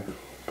anyway.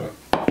 But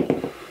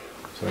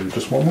so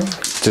just one more.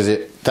 Does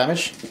it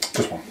damage?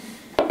 Just one.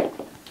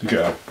 You get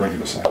a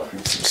regular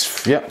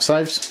save. Yep,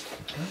 saves.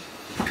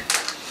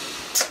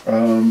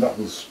 That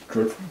was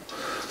dreadful.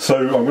 So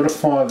I'm going to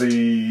fire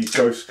the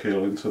ghost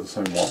kill into the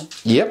same one.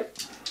 Yep.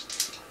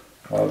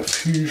 The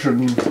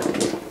fusion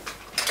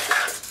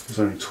is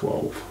only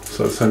 12,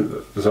 so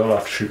I'll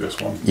have to shoot this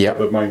one. Yep.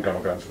 The main gun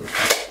will go into this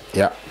one.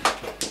 Yep.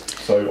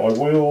 So I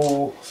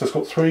will. So it's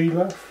got 3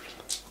 left.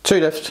 2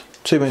 left.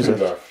 2 moves 2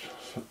 left. left.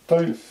 So I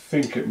don't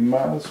think it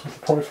matters with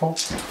the profile.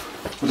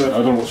 I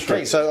don't know what's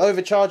Okay, so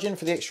overcharging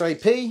for the extra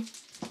AP.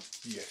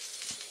 Yes.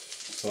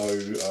 So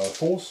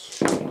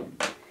 4s.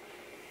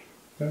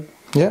 Yeah.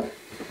 Yeah.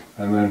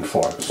 And then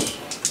 5s.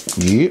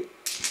 Yep.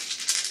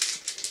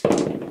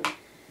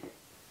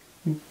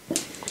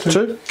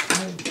 2.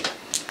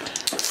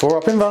 4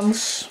 up in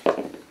runs.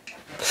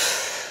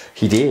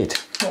 He did.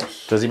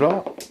 Nice. Does he blow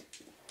up?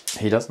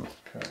 He doesn't.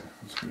 Okay,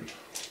 that's good.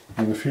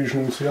 And the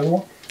fusion into the other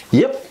one.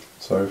 Yep.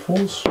 So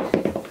 4s.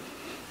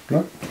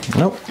 No.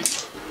 Nope.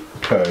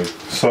 Okay.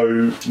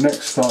 So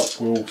next up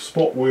we'll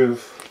spot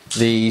with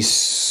The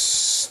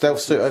stealth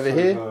suit over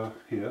here.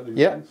 Here. These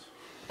Yep. ones.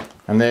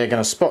 And they're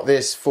going to spot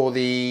this for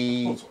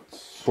the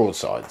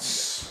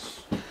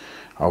broadsides.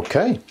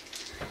 Okay.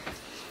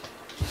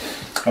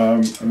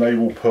 And they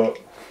will put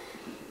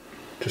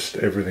just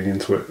everything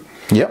into it.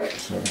 Yep.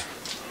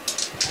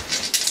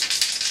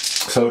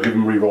 So they'll give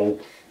them reroll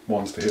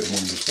 1s to hit and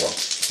wound as well.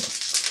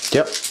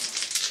 Yep.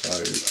 So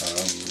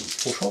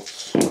 4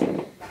 shots.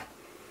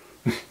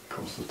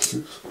 Cost the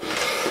 2s.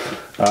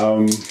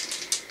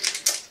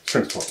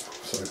 Strength 12.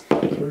 So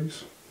 3s.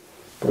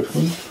 Both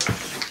wound.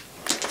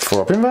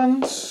 4 up in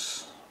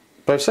vans.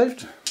 Both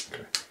saved.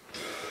 Okay.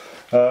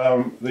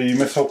 The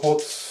missile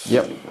pods.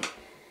 Yep.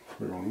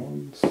 3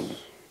 on 1s.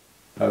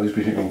 These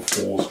be hitting on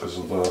 4s because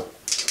of the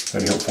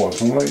only hit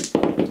 5s normally.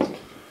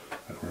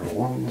 And we're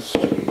on 1s.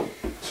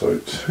 So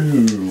 2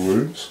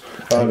 wounds.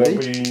 There'll be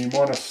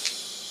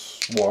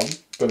 -1,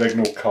 but they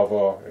ignore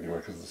cover anyway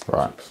because the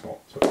right. Not.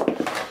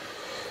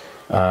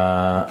 So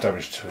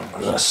damage 2.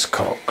 That's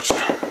cocked.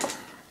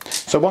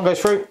 So 1 goes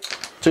through.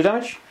 2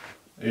 damage.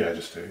 Yeah,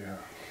 just 2. Yeah.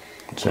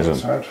 So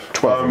That's sad.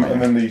 12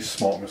 and then the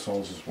smart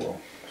missiles as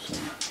well. So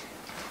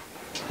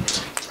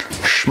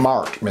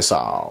smart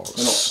missiles.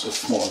 they're not as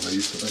smart as they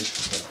used to be.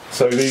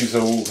 So these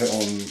are all hit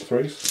on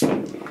 3s.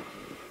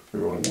 3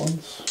 rolling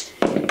 1s.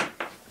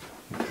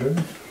 Okay,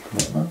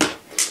 like that.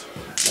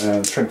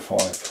 And strength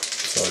 5.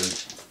 So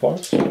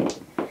 5s. 3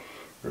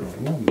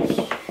 rolling 1s.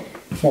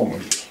 1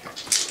 wound.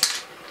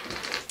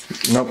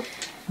 Nope.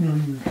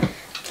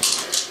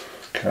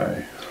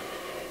 Okay.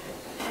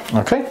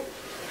 Okay.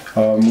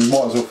 We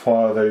might as well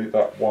fire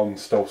that one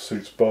stealth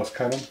suit's burst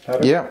cannon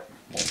at it. Yeah.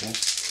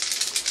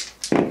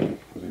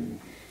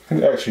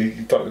 Actually,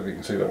 you don't think you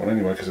can see that one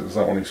anyway because it was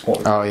that one he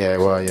spotted. Oh yeah,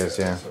 well yes,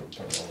 yeah. So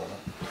don't worry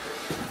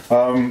about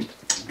that.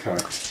 Okay.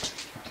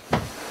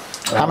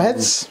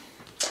 Hammerheads.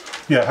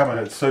 Yeah,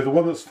 hammerheads. So the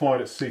one that's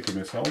fired at seeker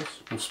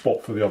missiles will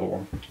spot for the other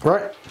one.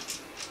 Right.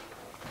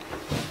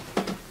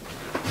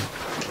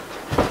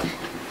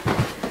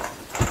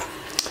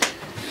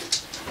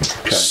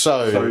 Okay.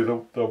 So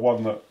the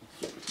one that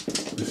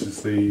this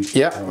is the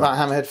that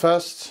hammerhead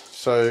first.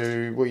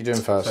 So what are you doing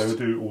first? So we'll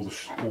do all the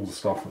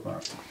stuff with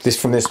that. This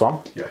from this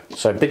one. Yeah.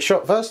 So big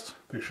shot first.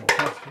 Big shot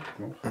first.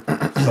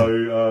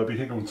 So be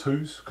hitting on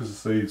 2s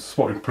because the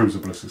spot improves the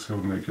ballistic skill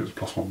and it gives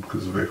 +1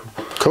 because of the vehicle.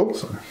 Cool.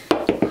 So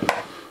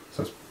it's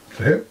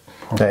a hit.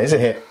 That is a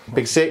hit.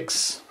 Big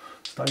 6.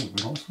 Stay would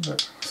be nice,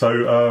 wouldn't it?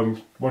 So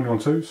when you're on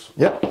 2s.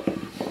 Yep.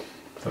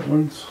 8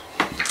 wounds.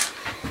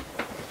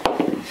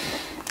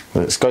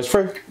 This goes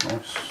through.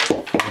 Nice.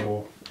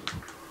 4.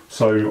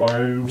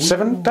 So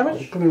 7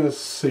 damage? I'm going to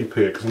CP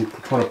it because I'm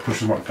trying to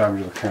push as much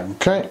damage as I can.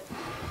 Okay.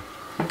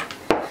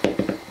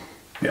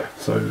 Yeah,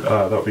 so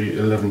that'll be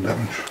 11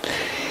 damage.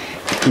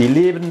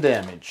 11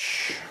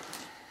 damage.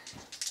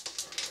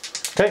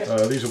 Okay.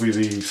 These will be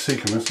the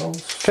Seeker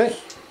missiles. Okay.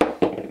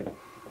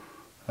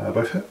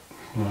 Both hit.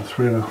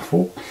 3 and a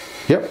 4.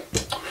 Yep.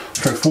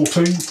 Okay,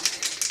 14.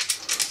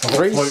 I've got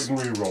Threes. floating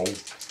reroll,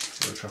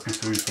 which I can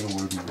still use for the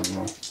wound as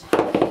well.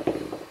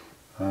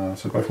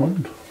 So both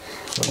wound.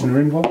 So on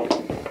your invuln.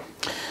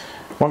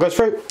 1 goes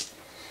through.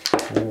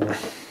 4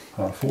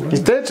 He's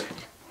damage. dead.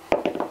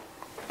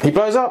 He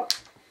blows up.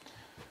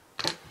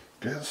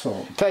 Get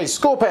some. Okay,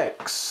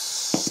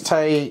 Scorpex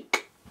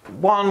take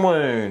 1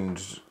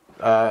 wound.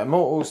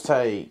 Immortals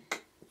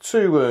take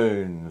 2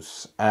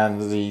 wounds.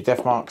 And the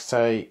Deathmarks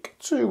take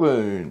 2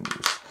 wounds.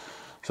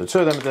 So 2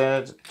 of them are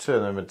dead, 2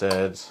 of them are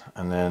dead.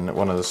 And then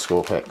one of the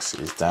Scorpex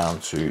is down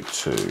to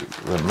 2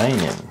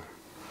 remaining.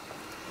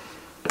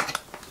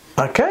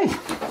 Okay.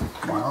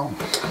 Wow.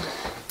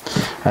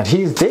 And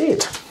he's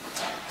dead.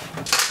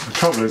 The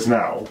trouble is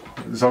now,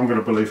 is I'm going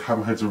to believe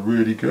hammerheads are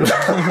really good.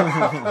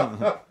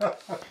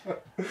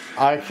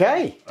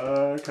 Okay.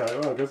 Okay,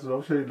 well I guess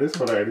I'm shooting this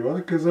one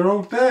anyway, because they're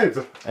all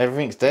dead.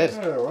 Everything's dead.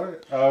 Yeah,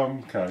 right.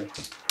 Okay.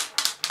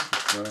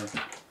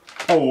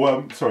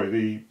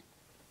 Sorry,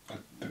 I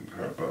didn't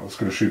hear it, but I was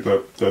going to shoot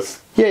the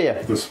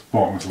Yeah.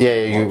 smart missiles.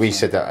 Yeah, we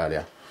said that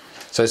earlier.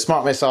 So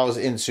smart missiles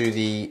into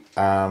the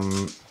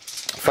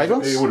fade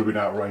ones? It would have been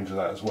out of range of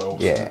that as well.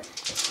 Yeah.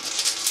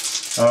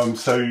 So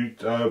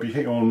be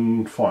hitting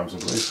on 5s, I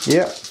believe.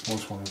 Yeah.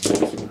 One of these.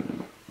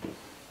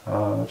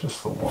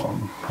 Just the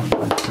one.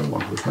 Kill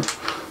one with it.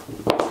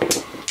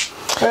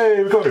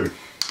 Hey, we got him.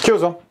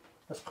 Kills on.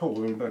 That's cool.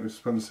 We don't need to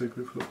spend the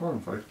secret for the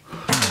firing phase.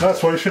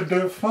 That's why you should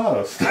do it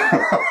first.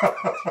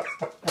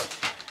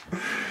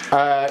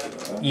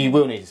 You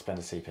will need to spend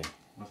a CP.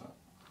 What's that?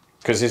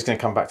 Because it's going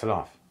to come back to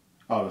life.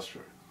 Oh, that's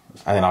true.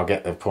 And then I'll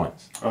get the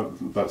points.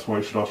 That's why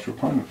you should ask your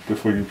opponent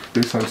before you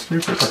do something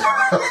stupid.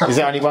 Is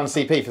there only 1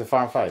 CP for the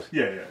fire and fade?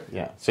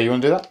 Yeah. So you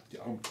want to do that?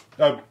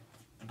 Yeah,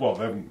 well,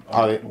 they haven't.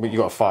 You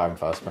got to fire them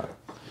first, but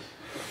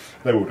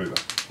They will do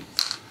that.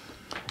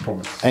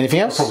 Promise. anything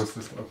else? I promise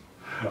this time.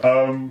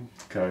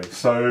 Okay,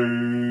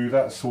 so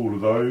that's all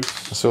of those.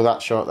 So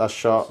that's shot. That's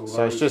shot. That's all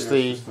So it's those, just yeah,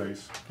 the.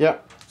 these. Yeah.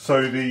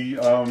 So the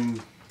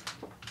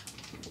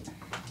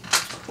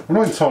I'm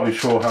not entirely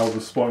sure how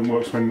the spotting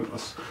works when.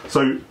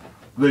 So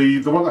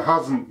the one that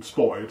hasn't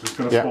spotted is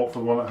going to spot for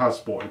the one that has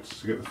spotted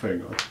to get the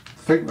thing. I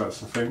think that's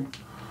the thing.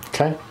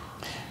 Okay.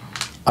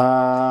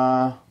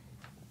 I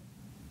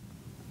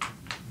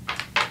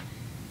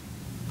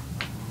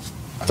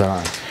don't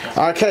know.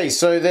 Okay,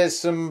 so there's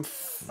some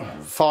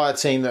fire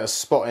team that are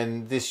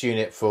spotting this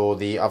unit for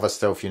the other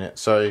stealth unit.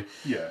 So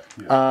yeah.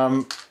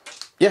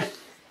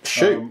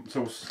 Shoot.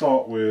 So we'll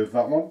start with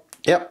that one.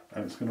 Yep.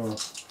 And it's going to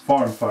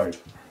fire and fade.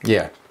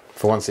 Yeah,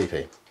 for 1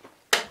 CP.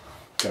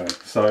 Okay,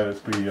 so it'll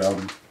be.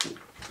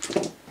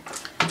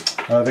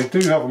 They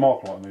do have a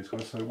marker on these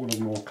guys, so it will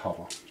ignore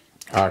cover.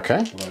 Okay.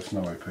 Although it's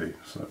no AP,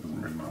 so that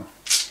doesn't really matter.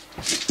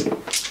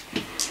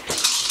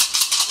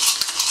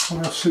 Oh,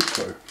 that's 6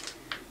 though.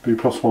 Be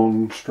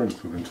 +1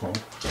 strength within 12.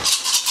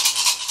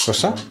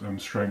 What's that?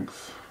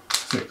 Strength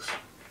 6.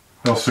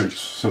 They're suits,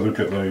 so they'll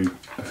get the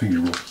thingy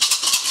roll.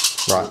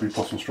 Right. It'll be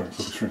 +1 strength,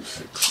 so it'll be strength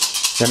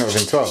 6. They're not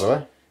within 12, are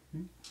they?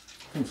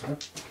 I think so.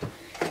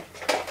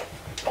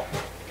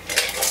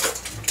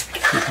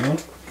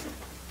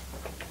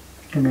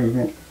 No,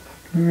 they're not.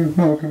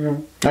 No, okay, yeah.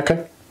 Okay.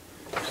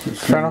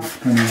 Fair enough.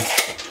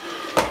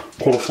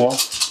 Qualifier.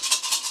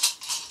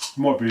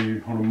 Might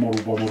be on a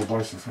model by model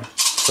basis. Though.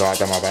 It's alright,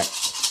 don't worry about it.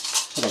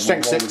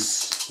 Strength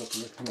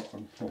 6.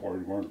 I'm not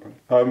worried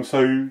about it.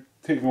 So,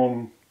 taking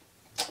on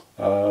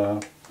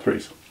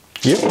 3s.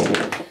 Yep.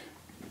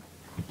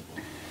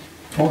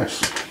 Nice.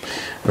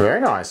 Very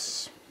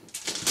nice.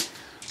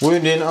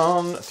 Wounding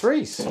on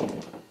 3s.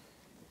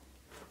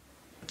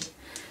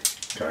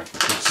 Okay.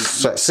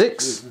 So that's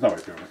 6. No,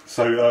 wait,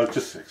 so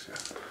just 6, yeah.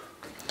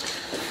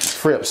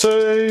 3 up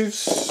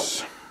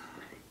saves.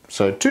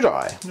 So 2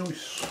 die.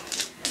 Nice.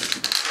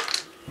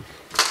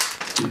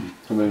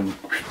 And then.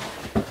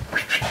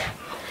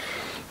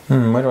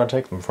 Where do I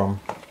take them from?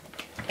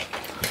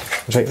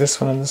 I take this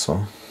one and this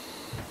one.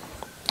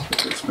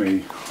 It's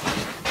me.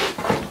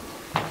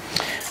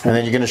 And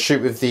then you're going to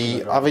shoot with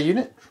the other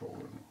unit?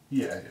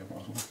 Yeah,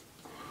 might as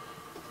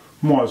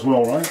well. Might as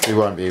well, right? It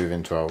won't be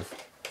within 12.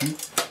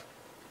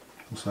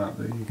 What's that?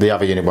 The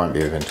other unit won't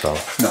be within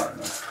 12.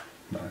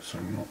 No,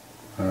 certainly not.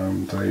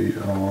 They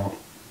are.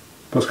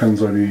 Plus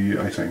cannon's only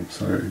 18,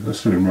 so they're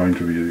still in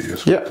range of your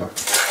sculptor. Yep.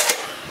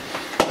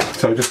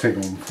 So just take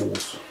on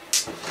 4s.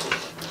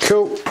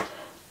 Cool.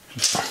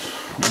 Just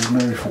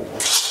ordinary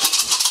 4s.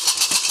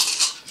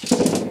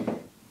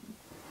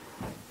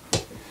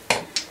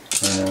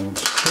 And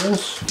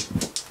 4s.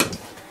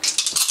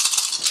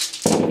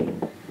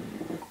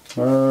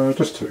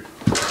 Just 2.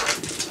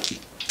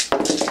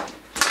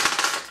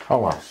 Oh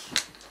wow.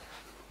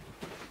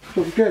 That's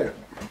what you get.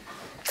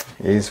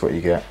 It is what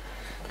you get.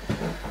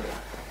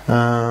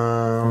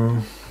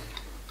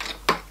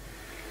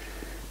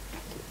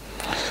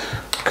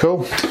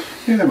 Cool.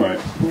 Yeah, mate.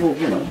 Well,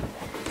 you know,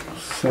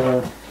 it's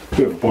a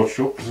bit of a bod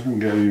shot because I didn't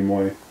get any of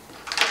my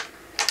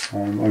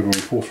overall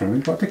force or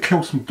anything, but I did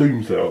kill some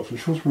Doomsday elves,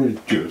 which was really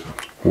good.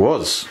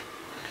 Was.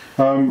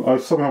 I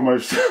somehow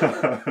managed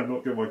to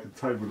not get my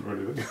containment or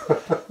anything.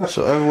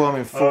 So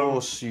overwhelming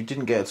force you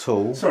didn't get at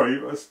all. Sorry.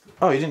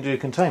 Oh, you didn't do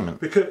containment.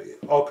 Because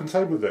I'll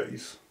contain with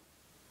these.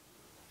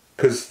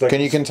 Because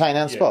Can you contain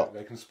and spot?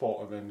 Yeah, they can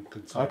spot and then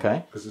contain.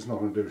 Okay. Because it's not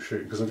going to do with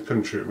shooting. Because I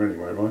couldn't shoot them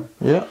anyway, right?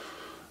 Yeah.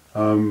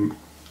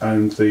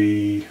 And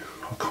I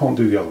can't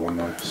do the other one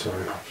though. So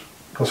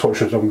that's what I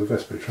should have done with the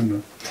Vestige,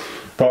 shouldn't I?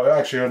 But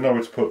actually, I know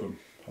where to put them.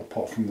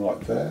 Apart from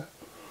like there.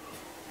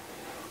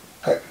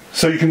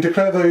 So you can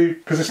declare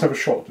because this never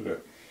shot, did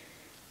it?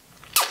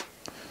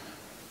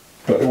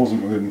 But it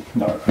wasn't within.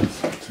 No,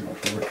 that's too much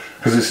for it.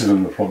 Because this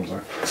isn't the problem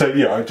zone. So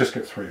yeah, I just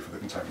get 3 for the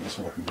containment. That's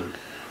all I can do.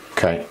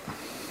 Okay.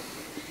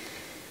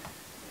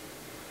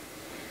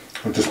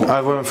 I just want.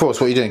 Overwhelming force.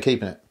 What are you doing?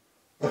 Keeping it?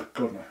 Oh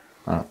God no.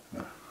 Oh.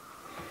 No.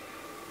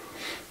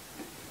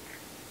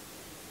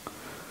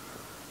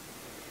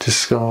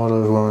 Discard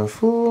overwhelming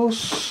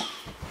force.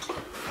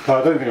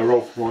 I don't think I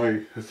roll for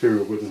my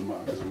ethereal, but it doesn't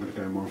matter because I'm going to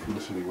gain 1 from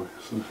this anyway.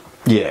 So.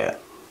 Yeah.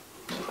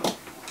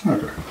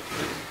 Okay.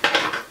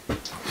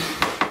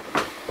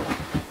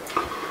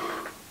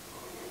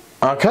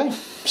 Okay.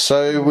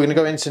 So we're going to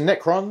go into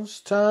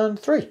Necrons turn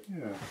 3.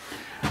 Yeah.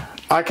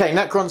 Okay,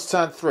 Necrons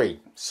turn 3.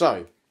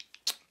 So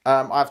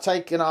I've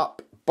taken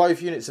up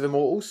both units of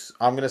Immortals.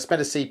 I'm going to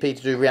spend a CP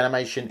to do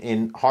reanimation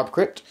in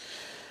Hypercrypt.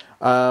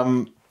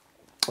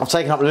 I've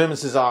taken up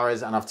Luminous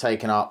Azares and I've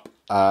taken up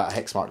a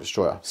Hexmark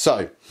Destroyer.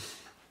 So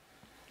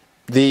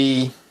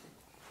the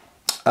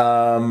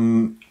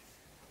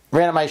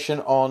reanimation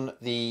on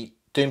the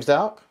Doomsday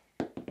Ark,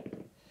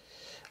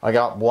 I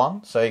go up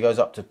 1, so he goes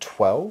up to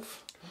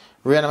 12.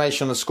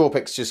 Reanimation on the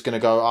Scorpix just going to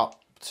go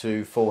up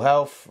to full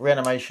health.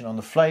 Reanimation on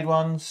the Flayed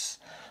ones,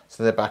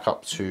 so they're back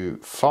up to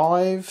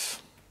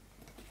 5.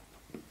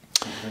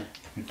 Okay.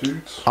 You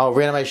dudes. Oh,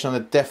 reanimation on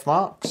the Death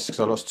Marks, because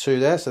I lost 2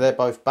 there, so they're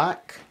both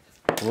back.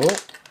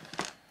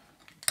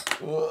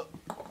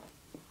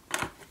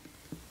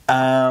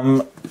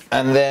 And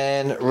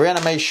then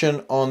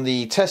reanimation on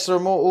the Tesla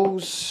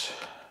Immortals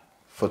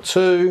for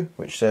 2,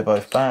 which they're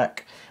both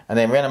back. And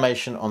then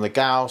reanimation on the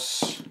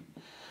Gauss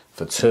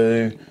for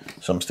 2.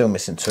 So I'm still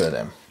missing 2 of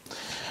them.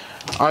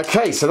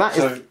 Okay, so that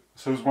is...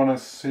 So was one a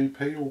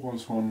CP or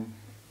was one...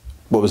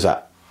 What was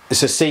that?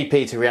 It's a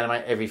CP to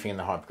reanimate everything in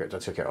the Hypercrypt. I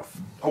took it off.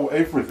 Oh,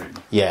 everything?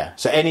 Yeah.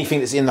 So anything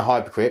that's in the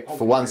Hypercrypt,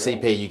 for 1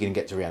 CP, you can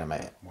get to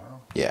reanimate it.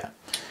 Wow. Yeah.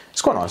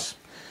 It's quite nice.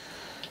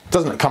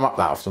 Doesn't come up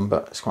that often,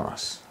 but it's quite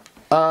nice.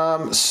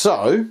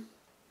 So,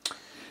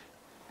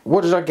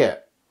 what did I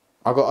get?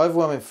 I got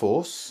Overwhelming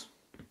Force,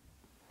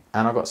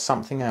 and I got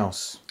something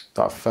else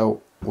that I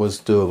felt was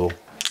doable.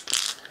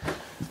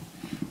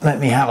 Let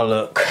me have a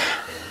look.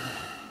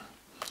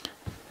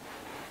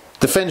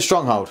 Defend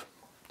Stronghold.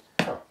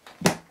 Oh.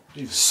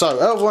 So,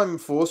 overwhelming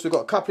force, we've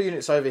got a couple of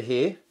units over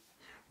here.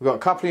 We've got a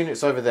couple of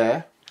units over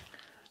there.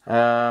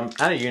 And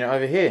a unit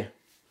over here.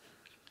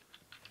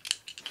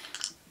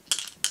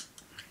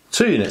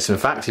 2 units, in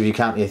fact, if you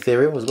count the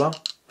ethereal as well.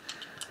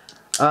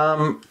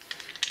 Yeah,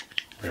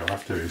 I'll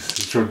have to. He's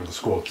joining the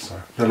squad, so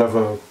they'll have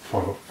a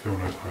 5-up field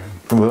note.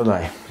 Will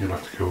they? You'll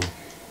have to kill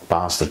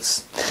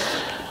bastards.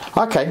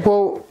 Okay,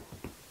 well,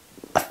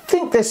 I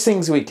think there's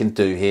things we can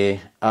do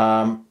here.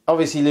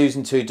 Obviously,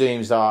 losing 2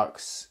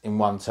 Doomsdarks in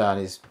 1 turn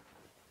is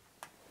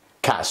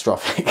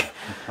catastrophic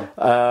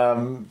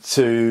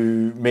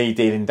to me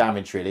dealing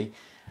damage, really.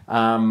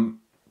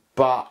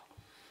 But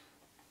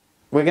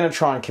we're going to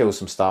try and kill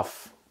some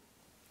stuff.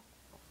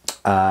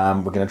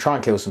 We're going to try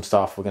and kill some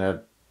stuff. We're going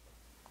to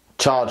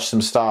charge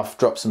some stuff,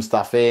 drop some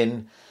stuff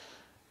in.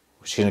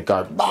 We're just going to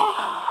go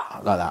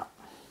like that.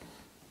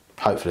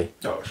 Hopefully.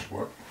 Oh, it should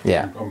work.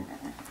 Yeah. I'm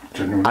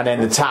genuinely. And then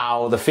the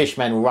Tau, the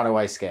fishmen will run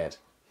away scared.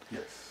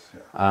 Yes.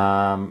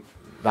 Yeah.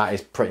 That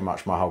is pretty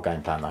much my whole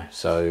game plan, though.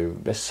 So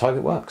let's hope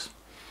it works.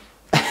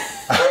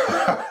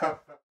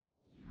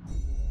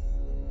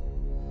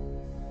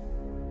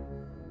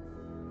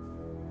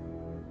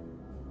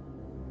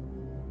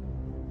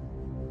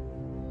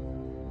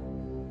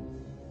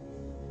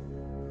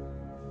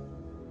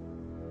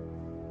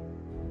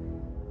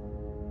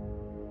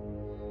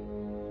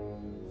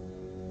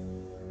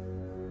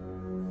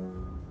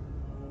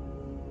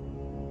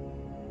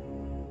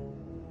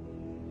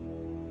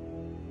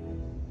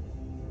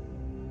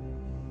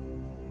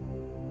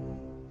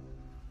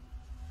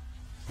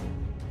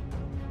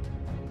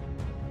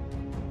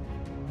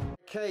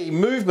 Okay,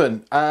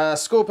 movement.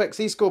 Scorpex,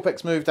 these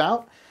Scorpex moved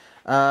out.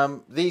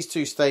 These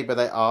 2 stayed where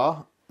they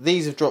are.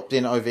 These have dropped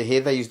in over here.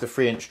 They used the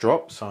 3-inch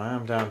drop, so I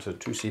am down to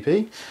 2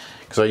 CP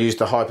because I used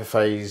the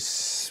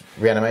hyperphase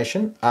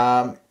reanimation.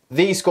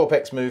 These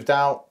Scorpex moved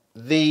out.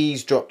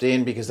 These dropped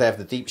in because they have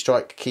the deep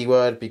strike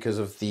keyword because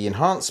of the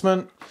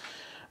enhancement.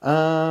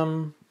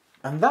 And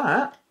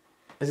that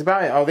is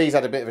about it. Oh, these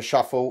had a bit of a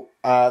shuffle.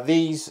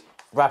 These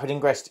rapid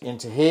ingress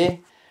into here.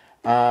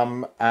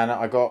 And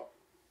I got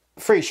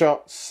 3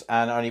 shots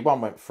and only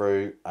 1 went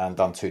through and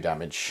done 2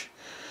 damage.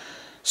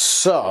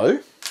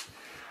 So,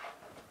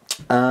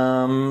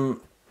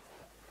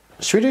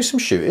 should we do some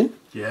shooting?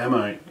 Yeah,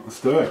 mate. Let's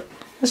do it.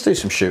 Let's do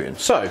some shooting.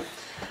 So,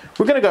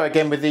 we're going to go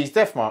again with these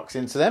death marks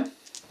into them.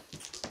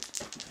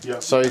 Yeah.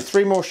 So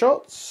 3 more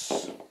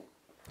shots.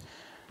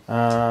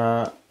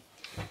 2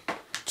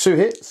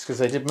 hits because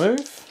they did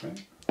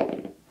move.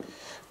 Okay.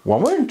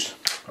 1 wound.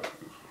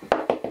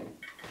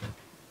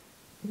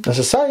 That's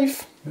a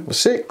save. With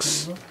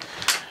 6.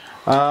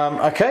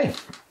 Okay.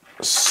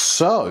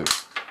 So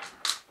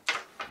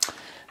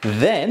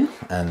then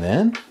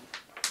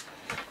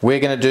we're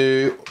going to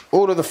do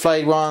all of the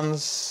flayed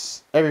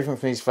ones, everything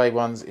from these flayed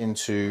ones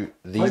into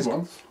these. Flayed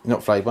ones?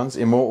 Not flayed ones,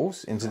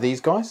 immortals into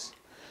these guys,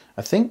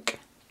 I think.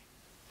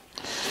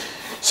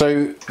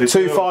 So 2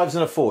 5s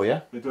and a 4,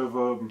 yeah? They do have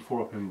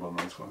 4-up in on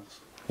those guys.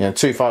 Yeah,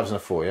 2 5s and a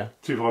 4, yeah?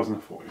 2 5s and a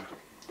 4, yeah.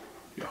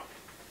 Yeah.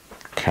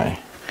 Okay.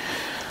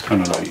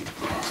 And an 8.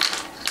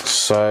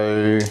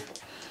 So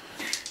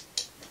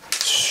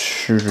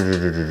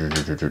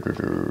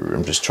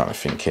I'm just trying to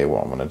think here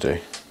what I want to do.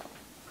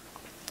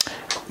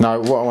 No,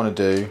 what I want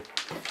to do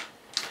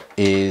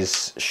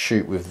is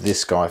shoot with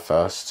this guy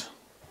first.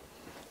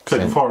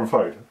 Click fire and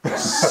fade.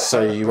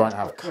 So you won't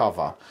have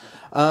cover.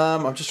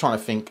 I'm just trying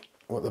to think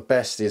what the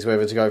best is,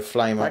 whether to go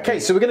flamer. Okay,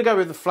 so we're going to go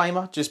with the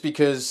flamer just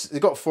because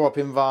they've got 4-up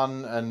in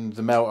Van and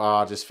the melter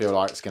I just feel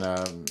like it's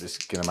gonna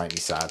make me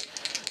sad.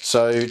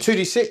 So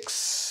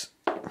 2d6.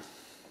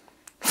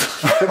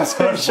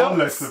 One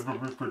less than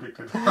we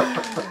predicted.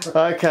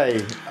 Okay,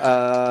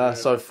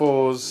 so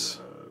 4's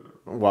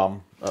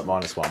 1 at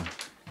 -1.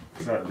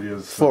 Exactly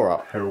as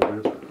 4-up.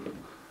 heralded.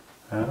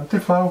 I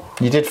did fail.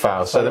 You did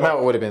fail, so the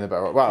melter would have been the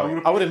better. Well,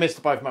 So I would have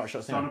missed both melter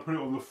shots. I'm going to put it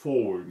on the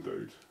 4 wound,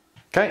 dude.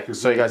 Okay,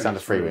 so he goes down to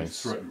 3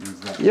 wounds.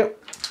 That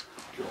Yep.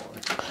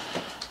 guy.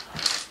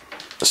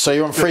 So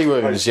you're on 3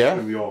 wounds, yeah?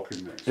 In the arc,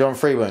 isn't it? You're on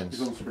 3 wounds.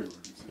 He's on 3 wounds.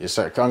 Yes,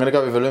 sir. I'm going to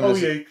go with Oh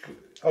Illuminous. yeah,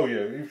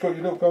 you've got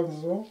your little guns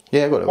as well?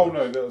 Yeah, I've got it. Oh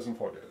no, that doesn't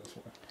fight it, that's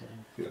fine.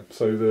 Yeah,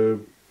 so I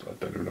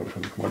don't even know which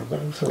one's the command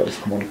though, so that's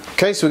the command.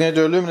 Okay, so we're going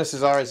to do Illuminous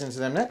Azaris into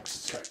them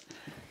next. Okay.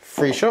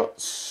 3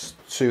 shots,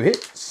 2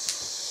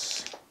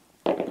 hits,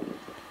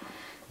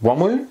 1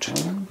 wound,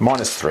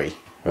 -3.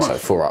 So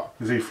 4-up.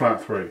 Is he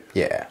flat 3?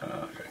 Yeah.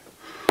 Okay.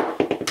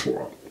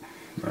 4-up.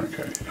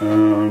 Okay.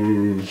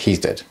 He's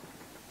dead.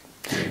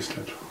 Yeah, he's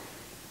dead.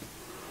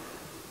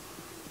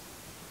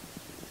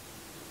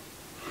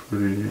 3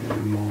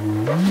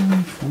 more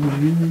for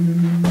you.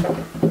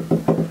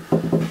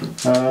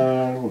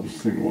 What was the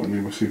thing? What I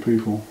need my CP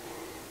for?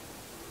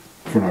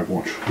 For an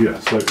Overwatch. Yeah,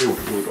 so it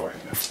will die.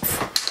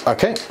 Yeah.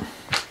 Okay.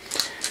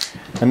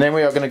 And then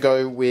we are going to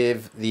go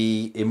with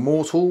the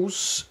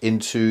Immortals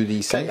into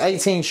the same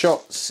 18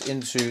 shots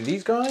into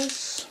these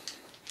guys.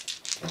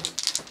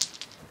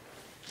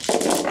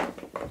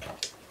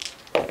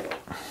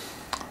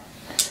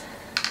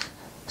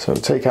 So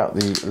take out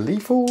the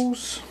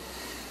lethals.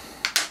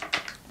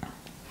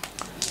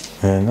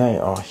 And they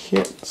are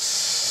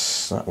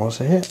hits. That was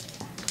a hit.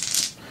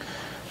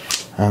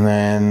 And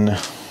then...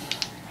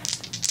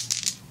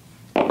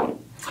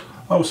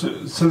 Oh, so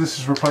this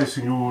is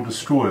replacing your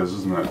destroyers,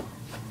 isn't it?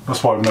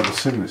 That's why I've never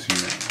seen this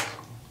unit.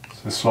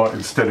 So it's like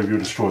instead of your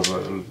destroyers,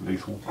 like a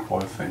lethal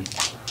fire thing.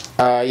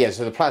 Yeah,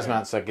 so the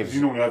Plasmancer gives...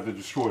 You normally have the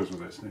destroyers with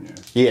this, don't you?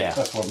 Yeah.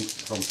 That's why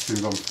I'm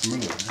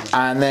familiar.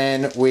 Yeah. And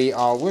then we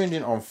are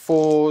wounding on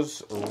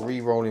 4s,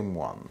 re-rolling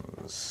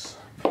 1s.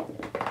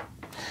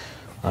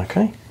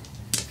 Okay.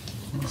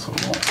 That's a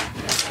lot.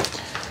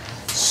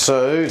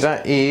 So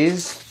that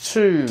is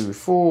 2,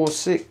 4,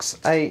 6,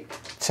 8,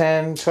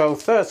 10,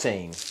 12,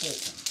 13.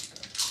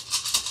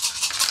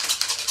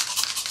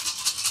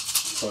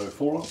 So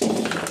 4 ups.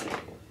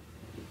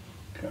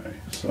 Okay,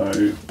 so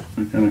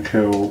we're going to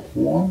kill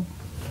 1,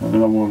 and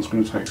another one's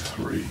going to take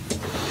 3.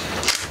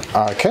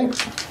 Okay.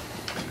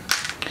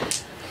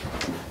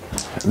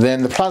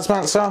 Then the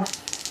Plasmancer.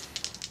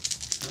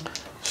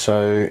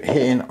 So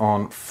hitting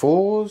on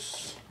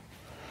 4s,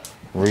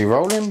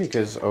 re-rolling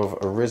because of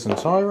a Risen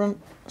Tyrant.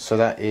 So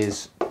that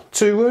is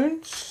 2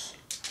 wounds.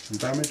 And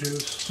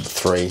damages?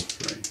 3.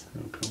 3.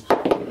 Oh, cool.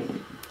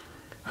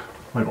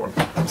 Wait one.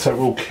 So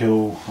we'll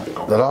kill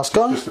The last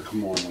guy? Just the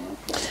commander now.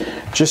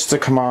 Just the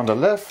commander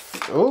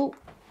left. Oh.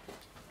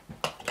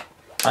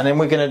 And then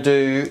we're going to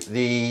do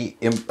the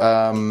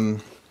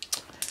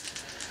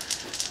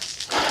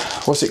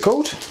what's it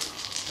called?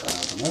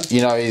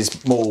 You know,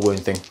 his mortal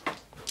wound thing.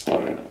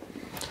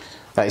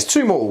 That is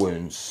 2 mortal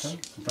wounds.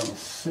 Okay, so down to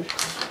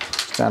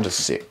 6. Down to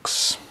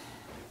 6.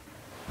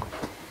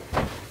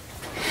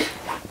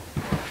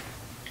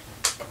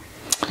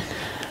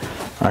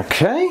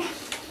 Okay.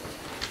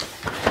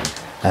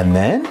 And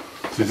then.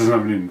 So it doesn't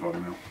have an invite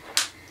now.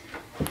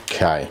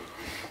 Okay.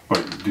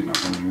 Well, it didn't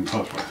have one in the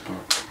first place,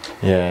 but.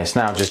 Yeah, it's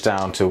now just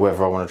down to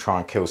whether I want to try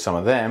and kill some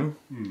of them,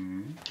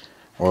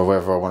 or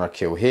whether I want to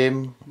kill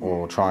him,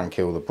 or try and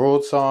kill the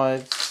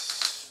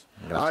broadsides.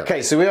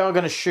 Okay, so we are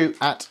going to shoot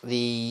at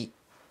the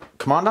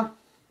commander.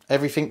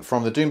 Everything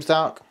from the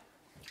Doomsdark.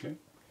 Okay.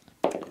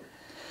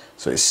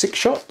 So it's 6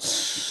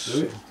 shots.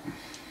 Do it.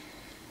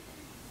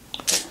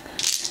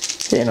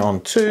 Hitting on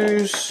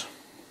 2s.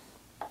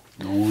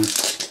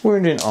 Nice.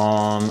 Wounding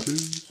on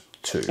 2s.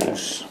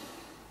 2s.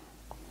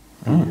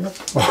 Yep.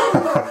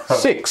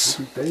 6.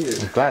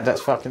 I'm glad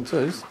that's fucking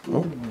 2s.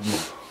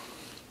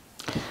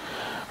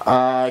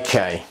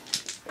 Okay.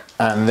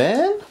 And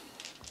then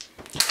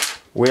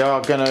we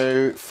are going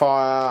to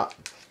fire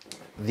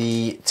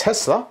the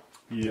Tesla.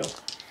 Yep.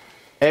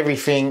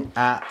 Everything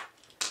at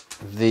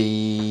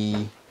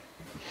the...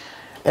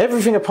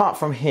 Everything apart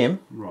from him,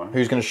 Right.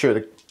 who's going to shoot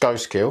at the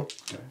ghost kill.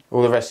 Okay.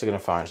 All the rest are going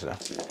to fire into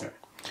that. Okay.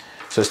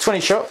 So it's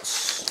 20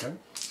 shots. Okay.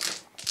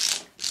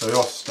 So they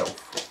are stealth.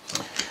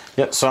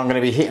 Yep, so I'm going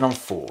to be hitting on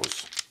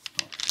 4s.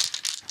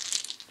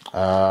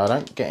 I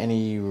don't get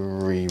any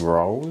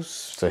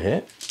re-rolls to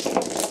hit.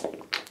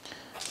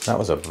 That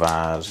was a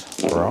bad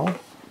roll.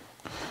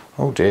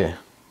 Oh dear.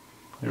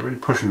 You're really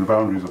pushing the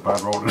boundaries of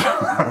bad rolling.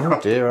 Oh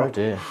dear, oh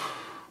dear.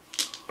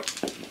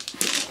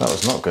 That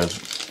was not good.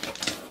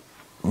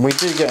 We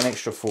do get an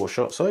extra 4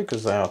 shots though,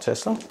 because they are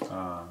Tesla.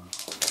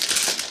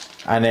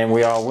 And then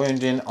we are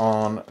wounding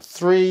on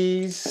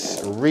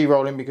 3s,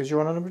 re-rolling because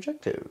you're on an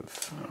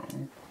objective.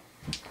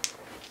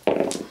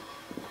 Oh.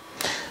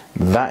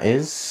 That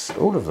is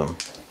all of them.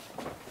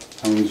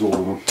 How many's all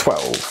of them?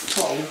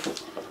 12.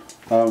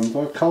 12.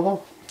 Do I cover?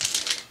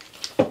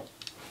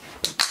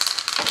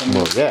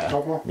 Well, yeah.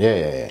 Cover?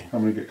 Yeah. How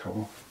many get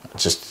cover?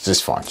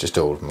 Just fine. Just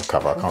all of them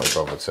cover. I can't be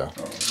bothered to.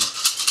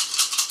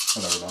 I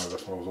never know,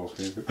 that's what I was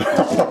asking.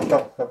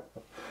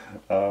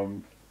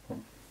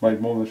 Made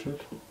more than they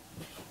should.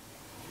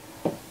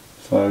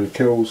 So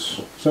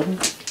kills 7.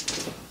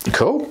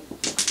 Cool.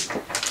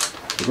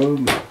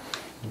 Boom.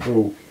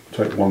 We'll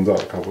take the ones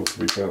out of cover to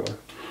be fair though.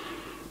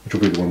 Which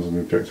will be the ones on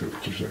the objective.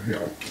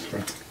 Yeah, it's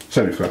fair. It's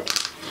only fair.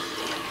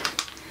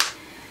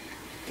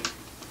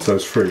 So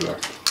there's 3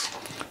 left.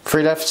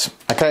 3 left.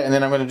 Okay, and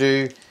then I'm going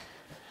to do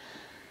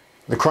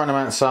the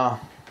Chronomancer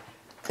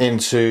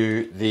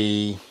into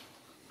the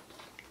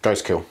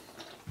Ghost Kill.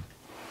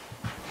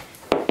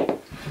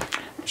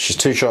 Which is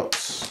 2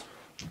 shots.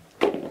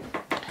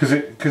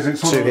 Because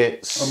it's 2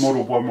 hits. a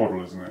model by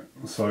model, isn't it?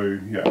 So,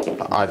 yeah.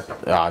 I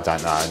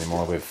don't know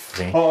anymore with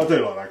the... Oh, I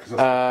do like that.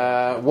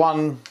 Cause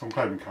one I'm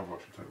claiming cover, I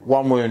should take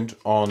 1 wound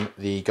on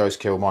the Ghost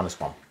Kill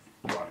 -1.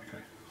 Right,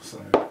 okay.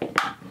 So,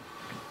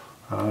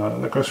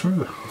 that goes through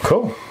there.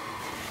 Cool.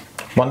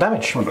 1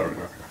 damage. Oh, there we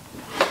go.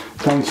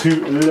 Down to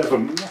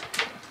 11.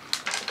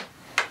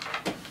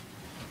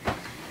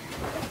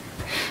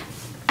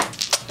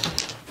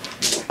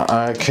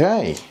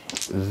 Okay,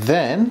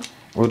 then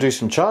we'll do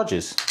some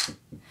charges.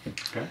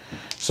 Okay.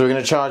 So we're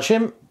going to charge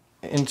him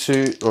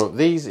into, or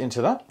these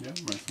into that. Yeah,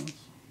 makes sense.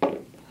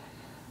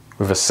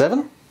 With a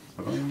 7.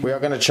 We are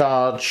going to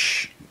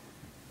charge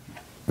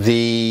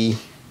the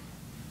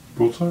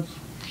Broadsides?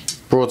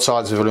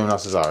 broadsides with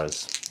Illuminus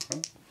Azares.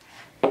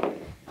 Okay.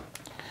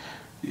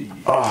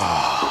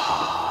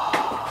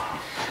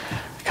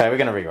 Okay, we're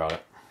going to reroll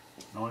it.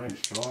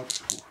 9-inch charge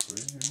for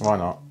free. Why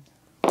not?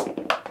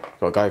 Got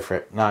to go for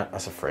it. No,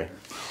 that's a free.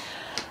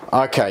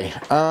 Okay.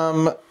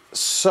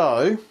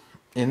 So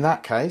in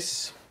that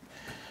case,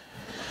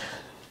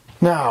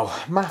 now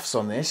maths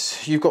on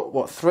this. You've got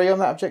what, 3 on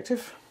that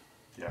objective?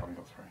 Yeah, I've only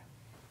got 3.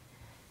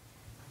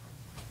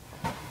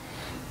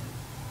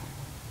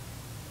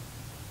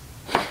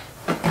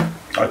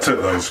 I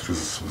took those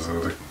because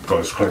the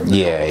guys claimed.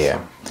 Yeah,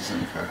 yeah. So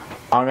okay.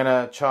 I'm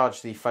gonna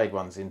charge the fade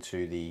ones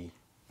into them.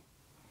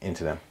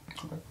 Okay.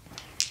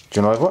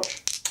 Do you want to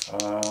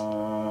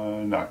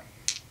overwatch? No.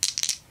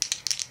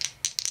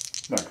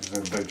 No,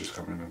 because they just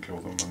come in and kill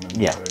them, and then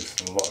Yeah. they're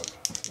still alive.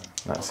 So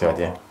That's the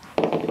idea.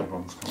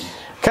 Everyone's coming.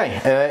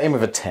 Okay, in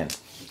with a 10.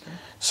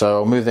 So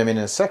I'll move them in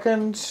a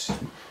second. Is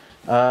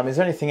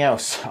there anything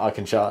else I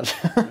can charge?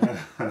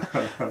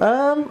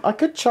 I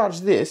could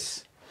charge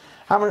this.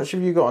 How much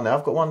have you got on there?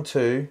 I've got 1,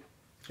 2.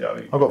 Yeah, I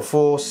think I've got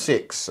 4,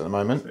 6 at the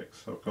moment.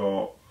 6. I've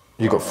got.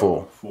 You've got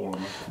 4. 4 on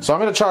that. So I'm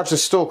going to charge the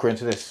stalker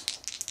into this.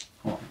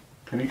 What?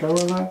 Can he go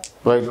in there?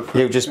 Well,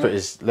 he'll just put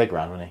his leg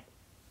around, won't he?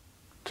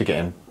 To get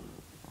him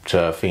to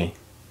thingy.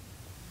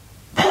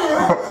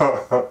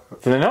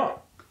 Did they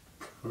not?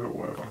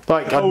 Whatever.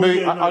 Like,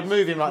 I'd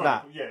move him like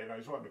that. Yeah, no,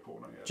 he's right in the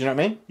corner. Yeah. Do you know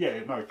what I mean? Yeah,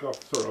 no, God,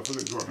 sorry, I thought he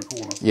was right in the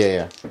corner.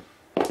 Yeah,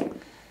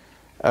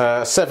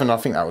 yeah. 7, I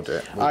think that will do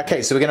it.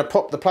 Okay, so we're going to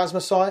pop the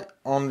plasma sight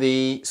on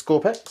the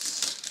Scorpex.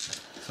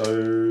 So,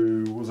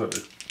 what was that?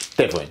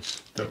 Dead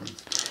wounds.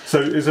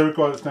 So, is there a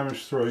guy that's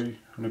damaged 3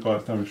 and a guy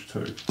that's damaged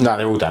 2? No,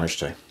 they're all damaged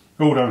too.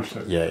 All damaged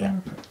 2? Yeah, yeah.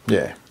 Okay.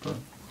 Yeah. But,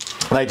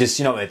 They just,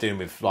 you know what they're doing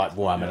with like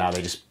Warhammer now,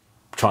 they're just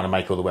trying to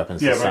make all the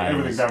weapons yeah, the but same.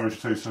 everything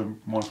damaged 2, so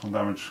 -1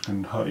 damage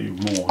can hurt you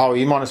more. Oh,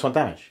 you -1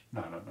 damage?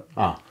 No.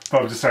 Oh.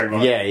 But I'm just saying,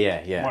 like,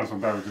 Yeah.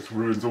 -1 damage just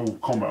ruins all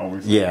combat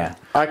always. Yeah.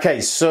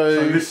 Okay,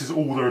 So this is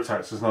all their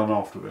attacks, there's none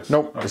after this?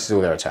 Nope, Okay. this is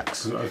all their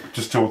attacks.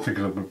 Just still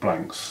thinking of the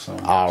blanks. So,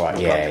 Oh, right,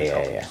 so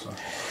yeah. So.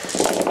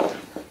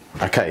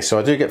 Okay, so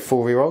I do get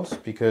 4 rerolls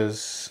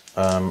because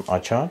I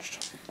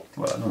charged.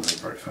 Well, that doesn't seem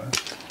very fair.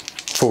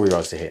 4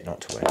 rerolls to hit, not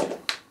to win.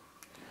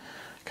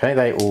 Okay,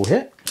 they all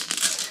hit.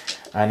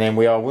 And then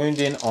we are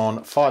wounding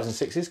on 5s and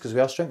 6s because we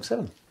are strength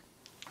 7.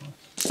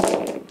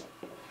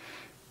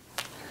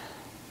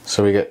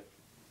 So we get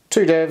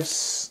 2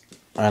 devs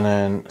and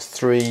then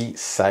 3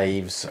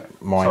 saves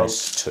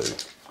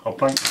 -2. I'll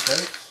blank the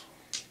devs.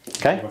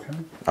 Okay, If I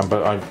can.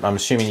 but I'm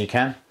assuming you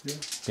can. Yeah.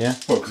 Yeah,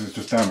 Well, because it's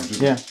just damage,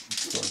 isn't Yeah. it?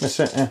 So, that's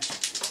it. Yeah,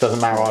 doesn't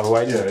matter either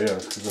way. Does yeah,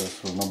 it? because that's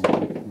the number.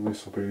 And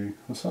this will be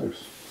the saves.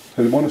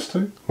 So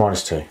 -2.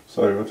 -2.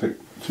 So I take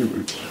 2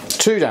 wounds.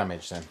 2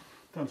 damage then.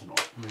 Down to 9.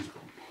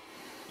 Musical.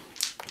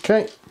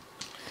 Okay,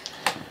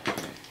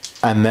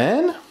 and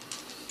then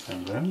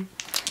And then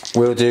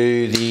we'll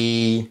do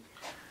the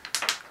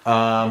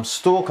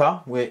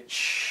Stalker,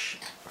 which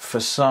for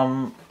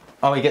some...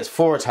 Oh, he gets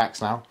 4 attacks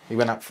now. He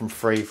went up from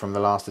 3 from the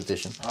last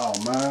edition. oh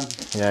man,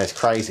 Yeah, it's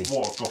crazy.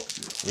 what a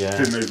gotcha. Yeah.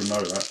 Didn't even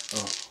know that.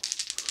 Oh.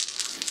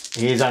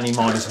 He is only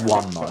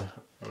 -1 though,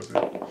 Oh,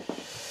 dear.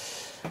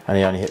 and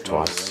he only hit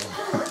twice.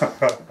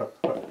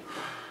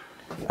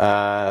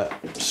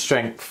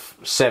 Strength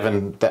 7,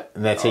 and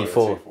they're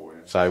T4, T4,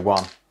 yeah. so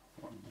 1.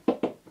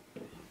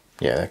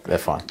 Yeah, they're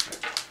fine.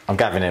 I'm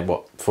gathering it,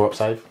 what, 4 up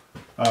save?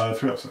 3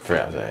 up. 3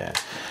 up save, yeah.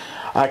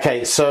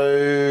 Okay,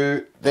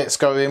 so let's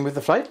go in with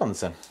the flayed ones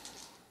then.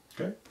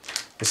 Okay.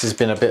 This has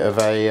been a bit of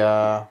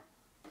a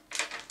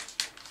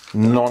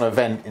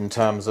non-event in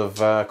terms of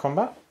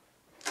combat.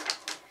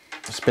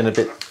 It's been a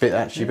bit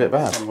actually a bit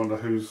bad. I wonder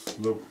who's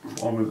the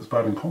army that's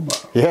bad in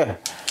combat. Yeah,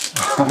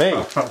 me.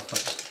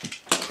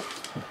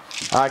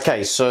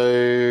 Okay,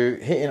 so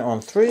hitting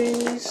on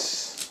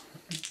 3s.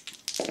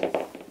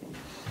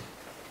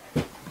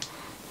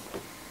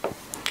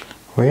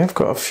 We have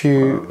got a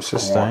few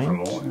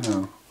sustained. Quite a lot, yeah.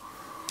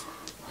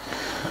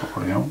 That'll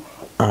probably help.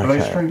 Are they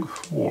strength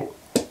 4?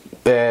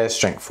 They're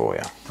strength 4,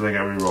 yeah. Do they get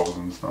re-rolls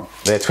and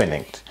stuff? They're twin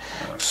linked.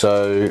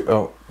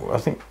 So, I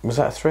think, was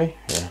that a 3?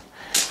 Yeah.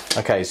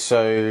 Okay,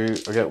 so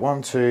I get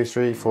 1, 2,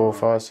 3, 4,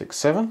 5, 6,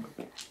 7.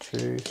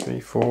 2, 3,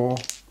 4,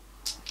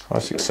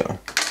 5, 6, 7.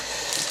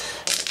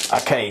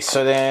 Okay,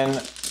 so then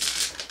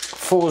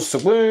 4s to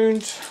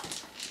wound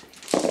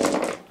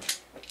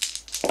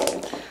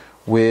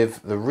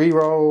with the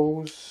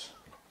re-rolls.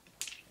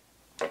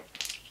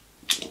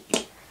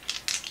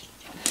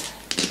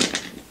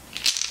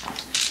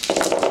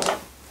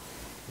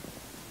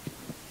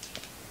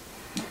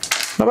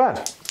 Not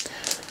bad.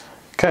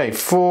 Okay,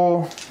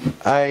 4,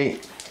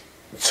 8,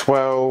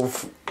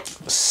 12,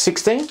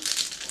 16.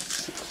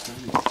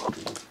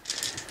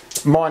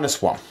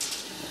 -1.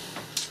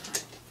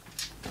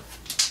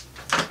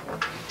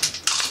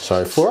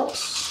 So 4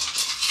 ups.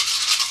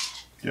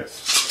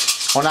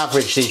 Yes. On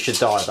average, these should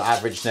die, but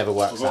average never I've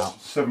works got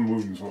out. 7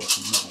 wounds worth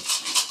of metal.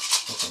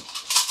 Okay.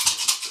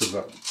 Because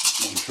that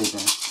one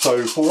shotgun.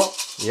 So 4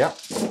 ups? Yep.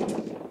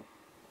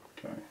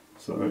 Okay.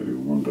 So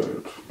 1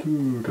 dead,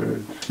 2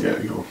 dead. Yeah,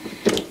 you got.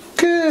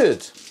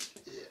 Good.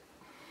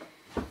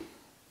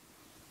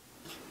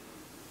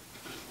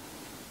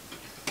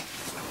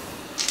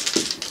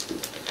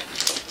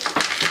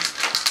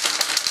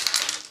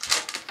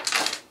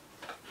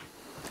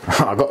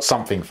 I got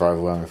something for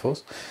overwhelming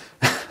force.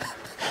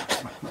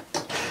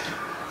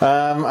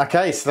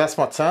 Okay, so that's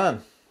my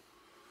turn.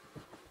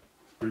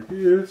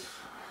 Years.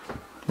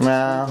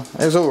 Well,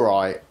 it was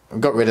alright. I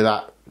got rid of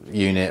that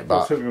unit,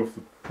 but... Took me off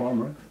the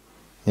primary.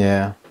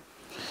 Yeah.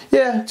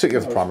 Yeah, took you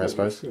off the primary, I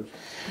suppose.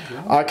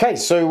 Okay,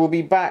 so we'll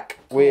be back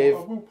with... I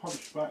will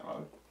punch back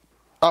though.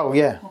 Oh,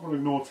 yeah. I'm going to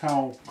ignore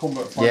Tau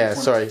Combat. Yeah,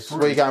 sorry. So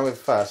what are you going with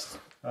first?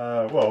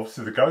 Well,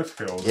 obviously the ghost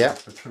kill. Yeah.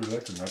 The true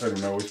legend. I don't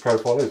even know what his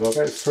profile is. I bet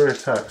it's 3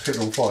 attacks, hit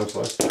on 5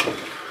 though.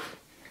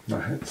 No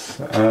hits.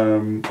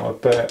 I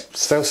bet...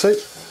 Stealth suit?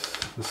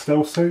 The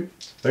stealth suit.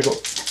 They got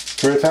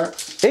 3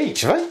 attacks.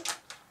 Each, have they?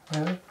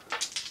 Yeah.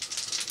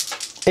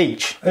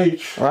 Each?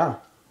 Each.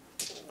 Wow.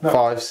 No,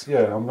 5s.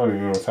 Yeah, I'm only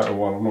going to attack with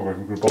 1. I'm not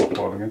going to bother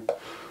piling in.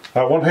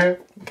 1 hit.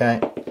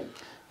 Okay.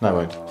 No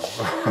wound.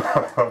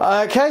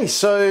 Okay,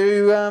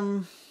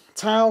 so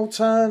Tau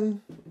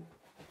turn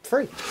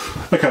 3.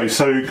 Okay,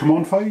 so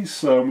command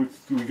phase.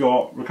 We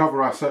got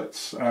recover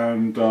assets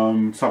and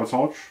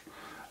sabotage.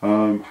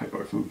 Hate both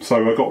of them.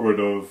 So I got rid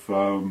of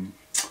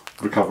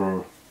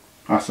recover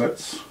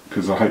assets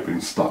because I hate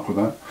being stuck with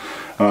that.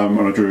 And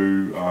I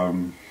drew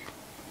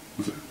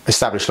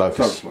Established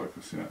locus. established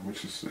locus, yeah,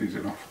 which is easy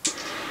enough.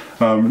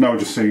 Now we're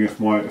just seeing if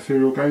my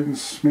ethereal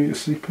gains meet a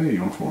CP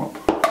on 4-up.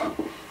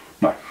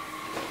 No.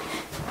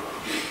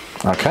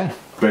 Okay.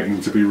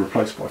 Begging to be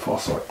replaced by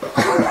Farsight.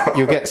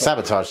 You'll get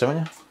sabotage, don't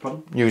you?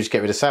 Pardon? You'll just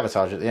get rid of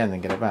sabotage at the end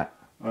and get it back.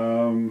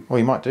 Well,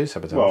 you might do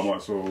sabotage. Well, I might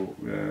as well,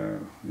 yeah,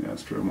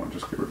 that's true. I might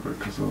just get rid of it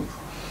because I'll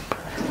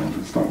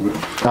start with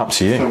it. Up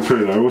to you. So,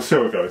 true though, we'll see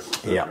how it goes.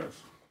 Yeah.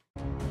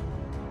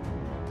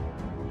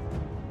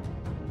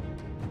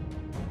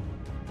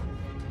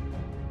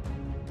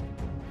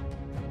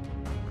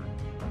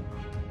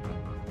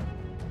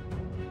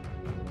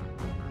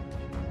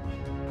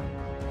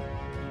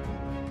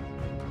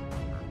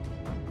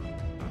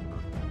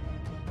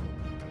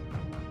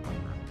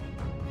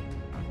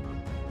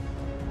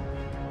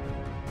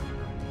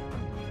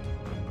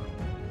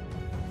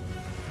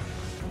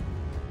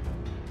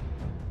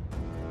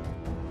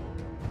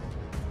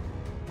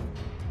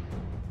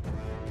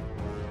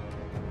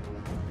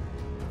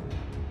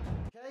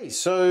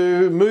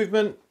 So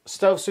movement,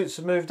 stealth suits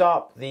have moved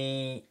up.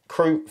 The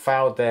crew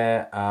failed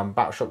their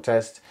battle shock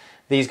test.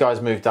 These guys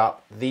moved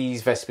up.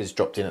 These Vespers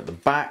dropped in at the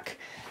back.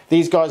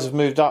 These guys have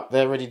moved up.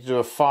 They're ready to do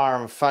a fire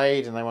and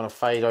fade, and they want to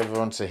fade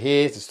over onto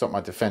here to stop my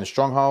defend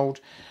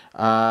stronghold.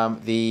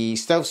 The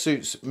stealth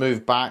suits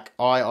moved back.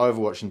 I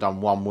overwatched and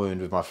done 1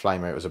 wound with my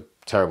flamer. It was a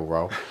terrible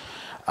roll.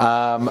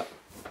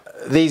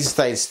 These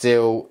stayed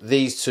still.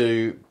 These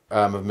 2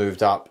 have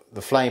moved up.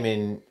 The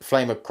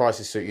flamer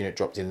crisis suit unit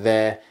dropped in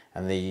there.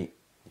 And the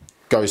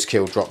ghost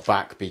kill dropped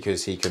back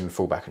because he can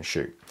fall back and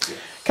shoot. Yes.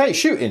 Okay,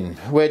 shooting.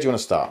 Where do you want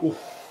to start? Ooh,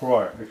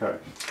 right, okay.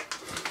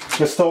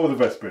 Let's start with the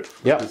best bit.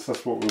 Yep. Because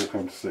that's what we all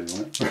came to see,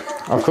 wasn't it?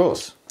 Of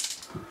course.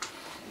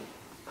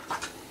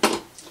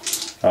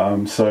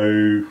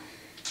 So,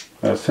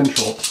 10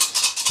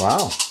 shots.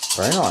 Wow,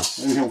 very nice.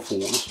 Anything on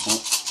 4s,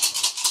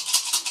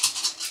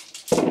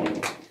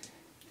 right?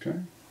 Okay,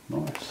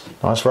 nice.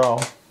 Nice roll.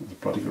 That's a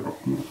bloody good roll.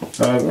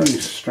 Only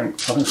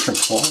strength, I think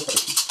strength 5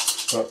 actually.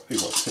 But he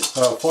got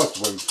 5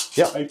 to wound.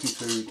 Yep.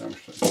 82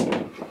 damage to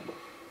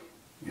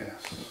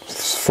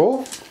yes.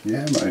 4?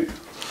 Yeah, mate.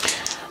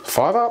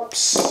 5 ups.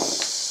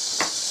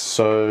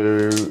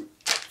 So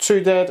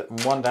 2 dead,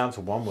 1 down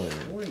to 1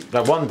 wound.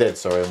 No, 1 dead,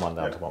 sorry, and 1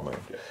 down to 1 wound.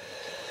 Yeah.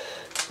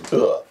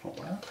 Not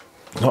bad.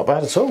 Not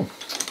bad at all.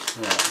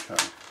 Right,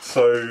 okay.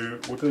 So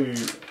we'll do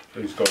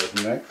these guys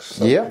next.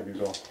 So yeah. These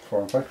are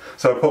fire and fire.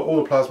 So put all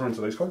the plasma into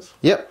these guys.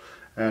 Yep.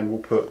 And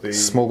we'll put the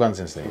small guns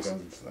into these.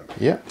 Guns into them.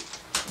 Yep.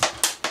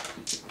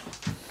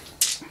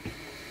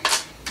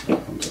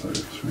 1, 2,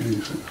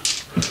 3,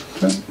 6,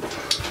 10.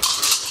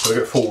 So I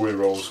get 4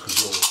 re-rolls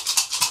because you're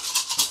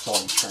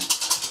silent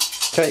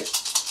strength. Okay.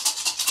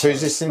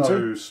 Who's this into?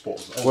 No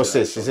spots. Oh, what's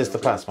this? Is this the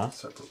plasma?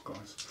 Separate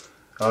guys.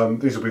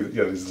 These will be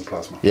these are the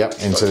plasma. Yep,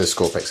 into the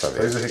Scorpex over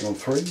here. These are hitting on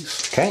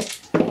 3s. Okay.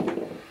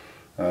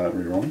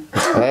 Re-rolling.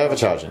 Are they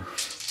overcharging?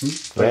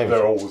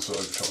 They're always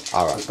overcharged.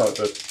 Alright.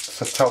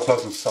 The Tau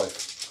Plasma's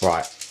safe.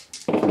 Right.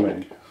 For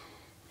me.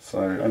 So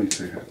only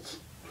 2 hits.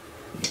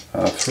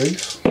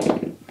 3s.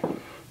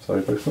 So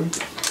both of them.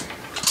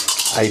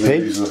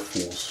 AP? These are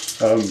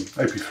 4s.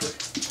 AP 3.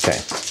 Okay.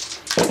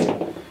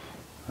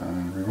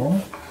 Reroll.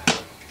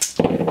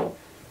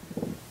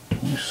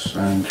 Nice.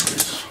 And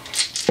 3s.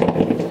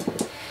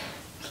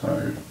 So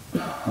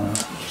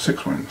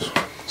 6 wounds.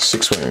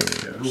 6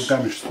 wounds. Yeah, all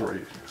damage 3.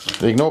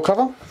 So. Ignore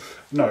cover?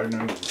 No,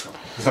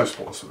 there's no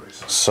spots for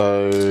these.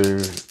 So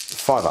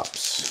 5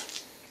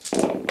 ups.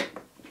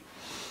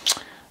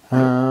 3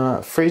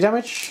 damage. 3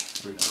 damage.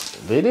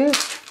 It is.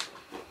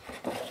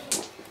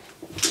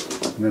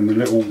 And then the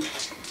little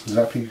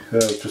zappy,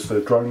 just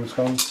the drones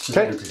gun.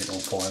 Okay. If you hit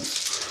on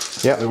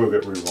points. Yep. They will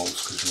get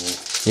re-rolls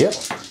because you're. Yep.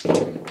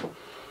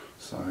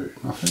 So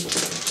nothing.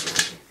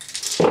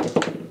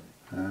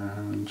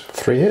 And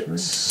 3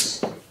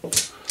 hits.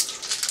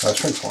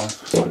 Strength 5,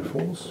 so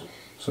 4s.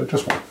 So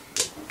just 1.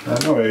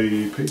 No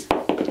AP.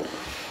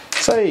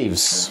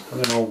 Saves.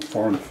 And then I'll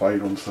fire and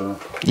fade onto...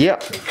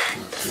 Yep.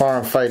 Fire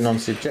and fade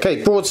onto the...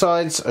 Okay,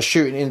 broadsides are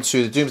shooting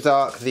into the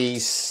Doomsdark. The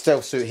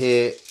stealth suit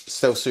here,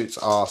 stealth suits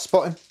are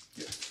spotting.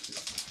 Yeah.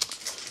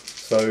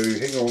 So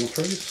hitting on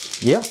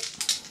 3s. Yep.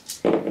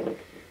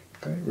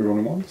 Okay, we're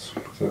rolling 1s.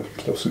 So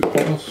stealth suit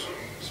spotters.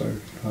 So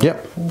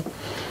Yep. 4.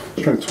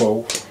 Strength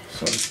 12.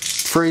 So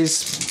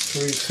 3s.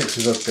 3,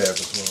 6s are dev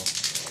as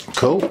well.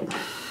 Cool.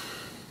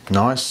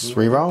 Nice.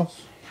 Reroll.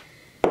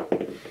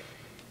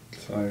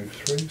 So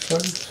 3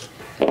 saves.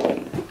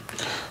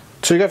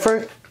 2 go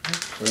through.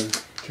 So,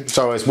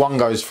 So it's 1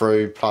 goes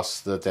through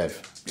plus the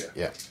dev.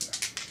 Yeah.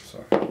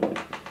 So,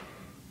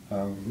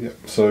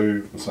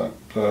 so what's that?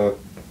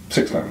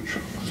 6 damage.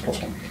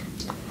 Plus 1.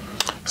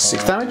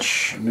 6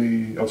 damage. And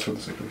the, I'll split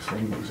the sickly, so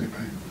I'm not ZP.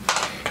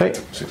 Okay.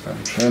 6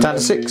 damage. And Down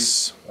to then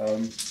 6.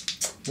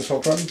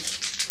 Missile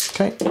drones.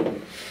 Okay.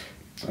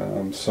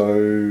 So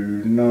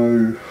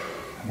no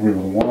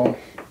reroll 1.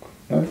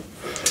 No.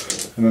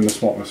 And then the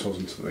smart missiles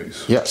into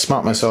these. Yeah,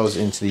 smart missiles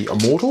into the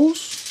Immortals.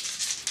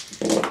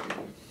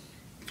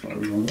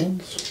 Reroll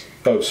 1s.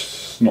 Oh,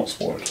 it's not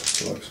spoiled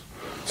for those.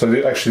 So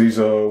actually these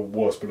are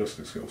worse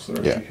ballistic skills. They're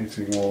actually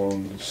hitting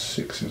on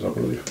 6s, I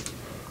believe.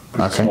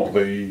 Okay. It's not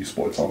the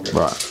spotted target.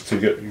 Right. So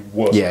you get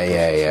worse.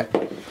 Yeah.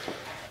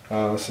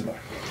 So no.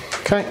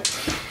 Okay.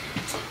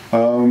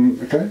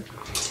 Okay.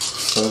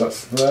 So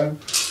that's them.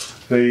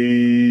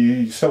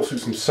 The stealth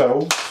suits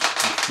themselves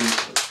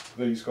shoot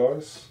these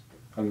guys,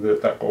 and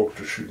that guy will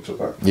just shoot into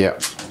that. Yeah.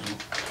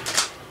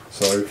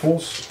 So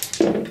 4s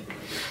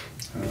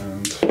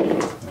and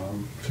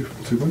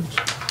 2 wounds.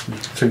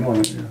 2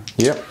 9,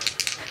 yeah. Yep.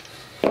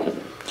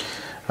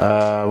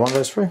 1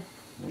 goes through.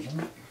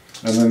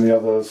 And then the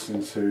others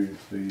into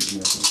the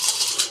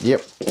Necrons.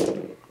 Yep.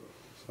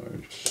 So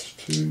just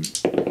 2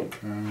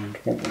 and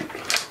 1 wound.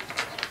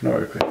 No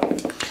OP.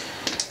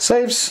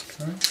 Saves.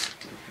 Okay.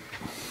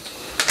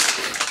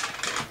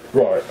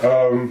 Right,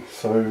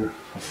 so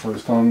that's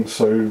those done.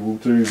 So we'll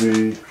do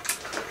the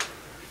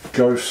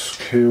ghost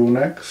kill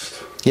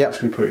next. Yep.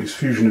 Just going to put his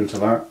fusion into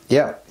that.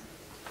 Yep.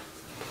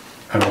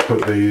 And I'll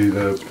put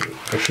the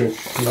shield,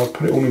 and I'll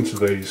put it all into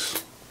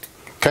these.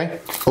 Okay.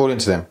 All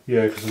into them.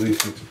 Yeah, because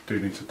these do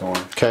need to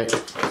die. Okay.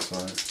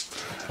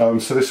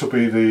 So this will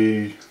be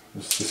the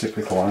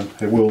cyclic line.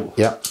 It will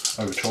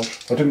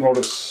overcharge. I didn't roll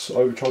its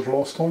overcharge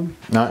last time.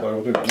 No. So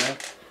I'll do that now.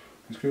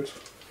 It's good.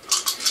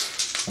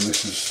 And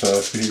this is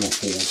speeding on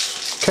 4s.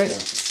 Okay.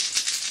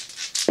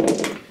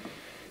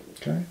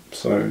 Okay,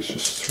 so it's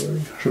just 3. I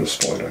should have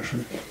spotted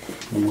actually.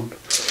 Never mind.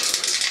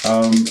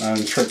 And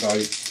strength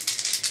 8.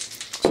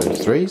 So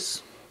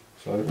 3s.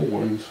 So all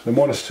wounds. They're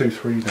 -2,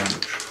 3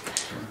 damage.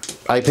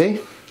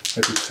 AP.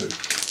 Every 2.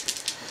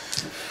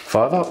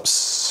 5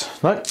 ups.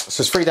 No,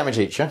 so it's 3 damage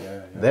each, yeah?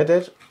 Yeah. They're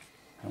dead.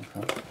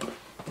 Okay.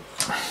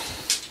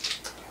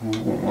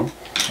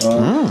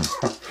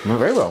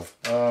 Very well.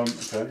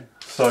 Okay.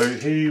 So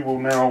he will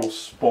now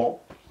spot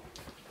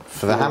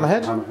For the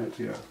hammerhead? Hammerhead,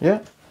 yeah.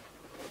 Yeah.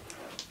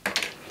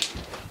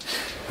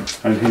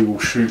 And he will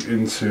shoot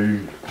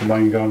into the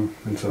main gun,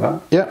 into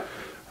that. Yeah.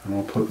 And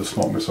I'll put the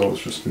smart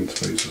missiles just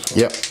into these as well.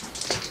 Yep.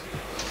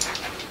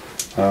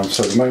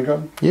 So the main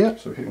gun. Yeah.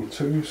 So hit on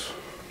 2s.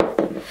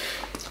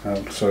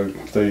 So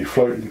the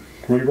floating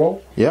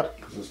reroll. Yep.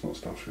 Because it's not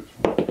stealth shoot.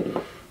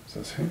 So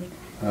that's hit.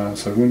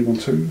 So winning on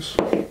 2s.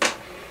 So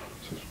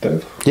it's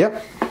dead.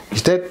 Yep.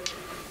 He's dead.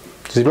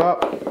 Does he blow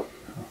up?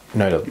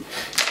 No, he doesn't.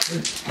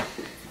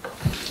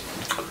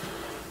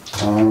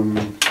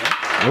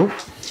 Oh.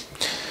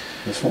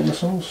 The smart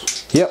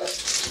missiles. Yep.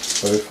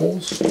 So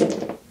 4s.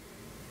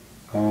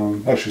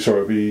 Actually, sorry,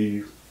 it'd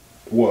be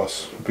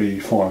worse. It'd be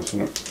 5s,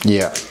 wouldn't it?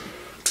 Yeah.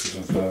 Because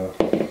of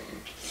the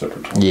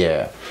separate time.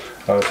 Yeah.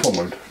 1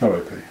 wound, no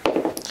AP.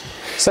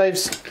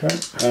 Saves. Okay.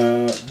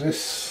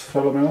 This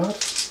fellow my lad,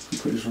 he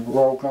put his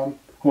rail gun.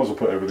 I might as well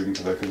put everything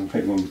into there because I'm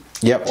hitting on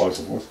Yep. 5s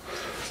otherwise.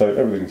 So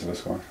everything into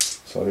this guy.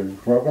 So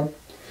rail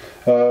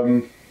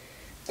gun.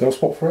 They'll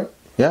spot for it.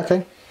 Yeah,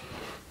 okay.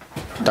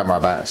 Don't worry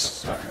about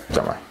it.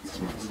 Don't worry.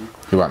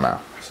 It won't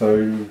matter. So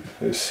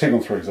it's hitting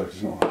on 3s though,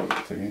 because it's not a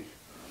thingy.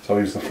 So I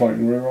use the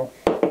floating reroll.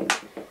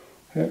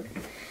 Hit.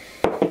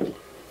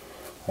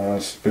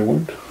 It's a big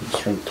wound.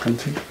 Strength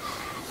 20.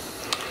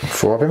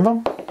 4 up in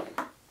one.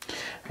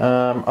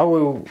 I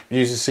will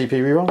use the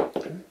CP reroll.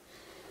 Okay.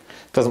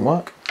 Doesn't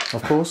work,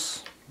 of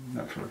course.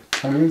 Naturally.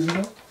 How many wounds is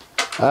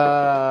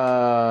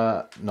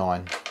that?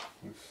 9.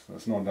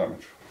 That's 9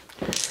 damage.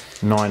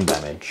 9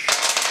 damage.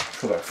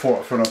 For that 4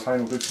 up for enough pain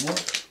will do some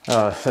work.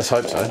 Let's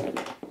hope so.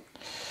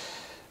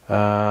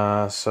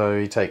 So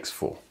he takes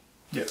 4.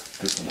 Yeah,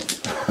 do some work.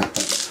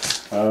 It's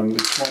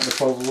smart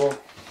missiles as well.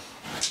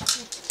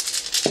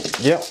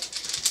 Yep.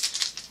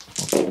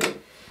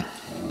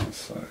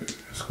 So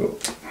it's got.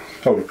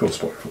 Oh, we've got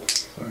spot 4.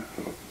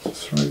 So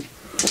 3,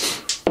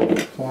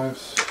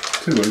 5s,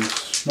 2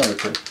 wounds, no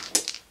AP.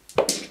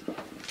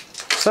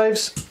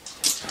 Saves.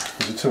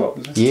 Is it 2 up,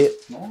 is it? Yeah.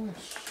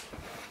 Nice.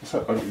 I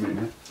don't mean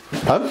it.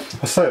 Huh?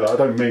 I say that, I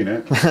don't mean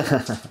it. 2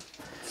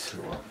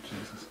 up,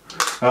 Jesus.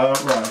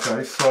 Right,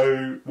 okay,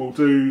 so we'll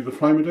do the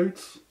Flamer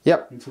Dudes.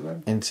 Yep. Into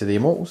them. Into the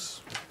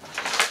Immortals.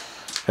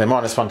 They're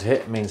 -1 to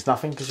hit means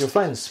nothing because you're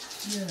flames.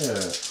 Yeah.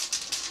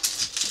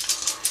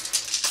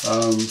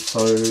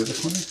 So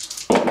this one,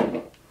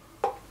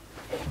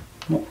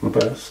 not the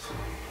best.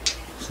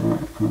 So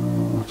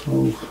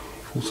 12,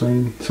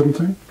 14,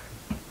 17.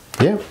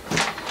 Yeah.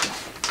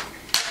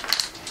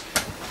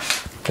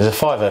 There's a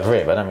 5 over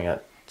here, but I don't think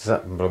that does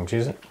that belong to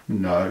you, is it?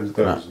 No,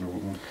 that was another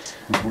one,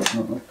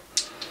 unfortunately.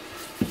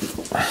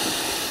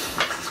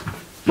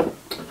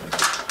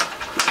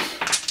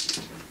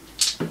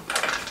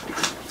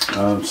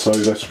 So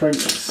they're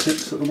strength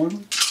 6 at the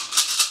moment.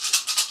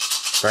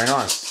 Very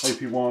nice.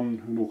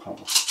 AP1 and all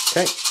cover.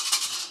 Okay.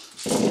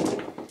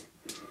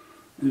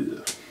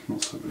 Yeah,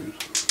 not so good.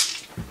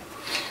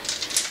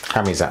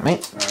 How many's that,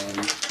 mate?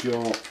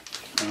 Got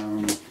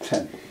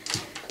 10.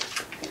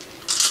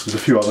 There's a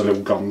few other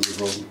little guns as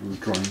well, and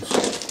drones.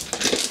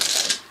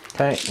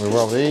 Okay, we'll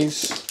roll these.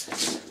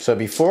 So it'll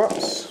be 4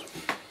 ups.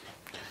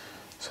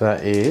 So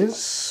that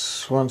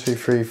is 1, 2,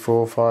 3,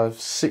 4, 5,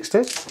 6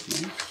 dead.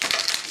 Nice.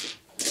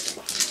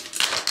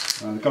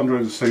 The gun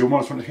drones, so you're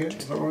 -1 to hit,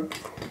 is that right?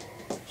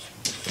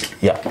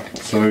 Yeah.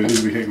 So these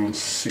will be hitting on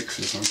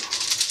 6s then.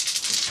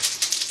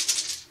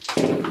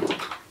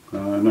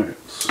 No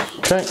hits.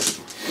 Okay.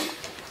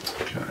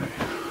 Okay.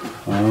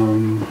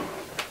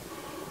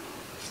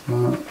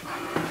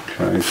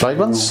 Okay. Flayed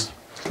ones?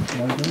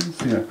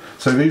 Yeah.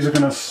 So these are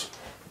going to.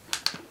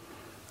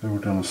 They were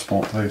done a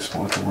spot. They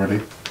spotted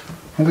already.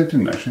 Oh, they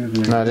didn't actually.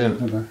 Did they? No, they didn't.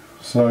 Did they?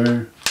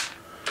 So.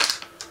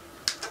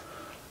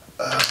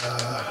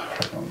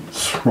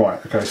 Right.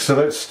 Okay. So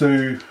let's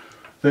do.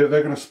 They're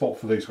going to spot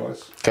for these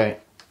guys. Okay.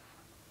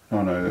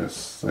 Oh no,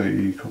 there's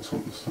the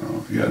consultants.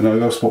 Oh, yeah, no,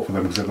 they'll spot for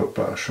them because they've got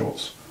better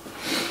shots.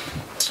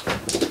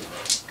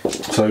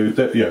 So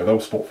yeah,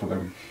 they'll spot for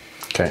them.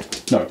 Okay.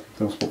 No,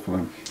 they'll spot for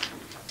them.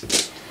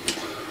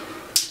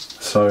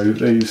 So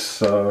these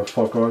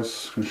 5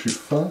 guys can shoot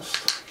first.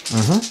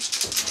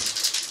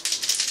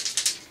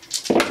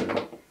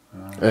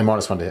 They're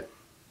 -1 to hit.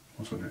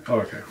 What's that? Oh,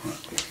 okay,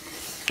 right.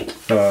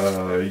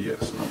 Yes,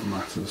 that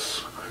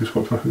matters. Who's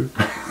spot for who?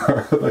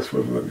 They spot for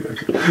them. Yeah,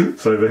 okay.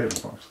 So they hit the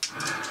 5s.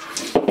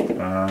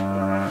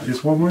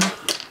 Is 1 win?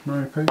 No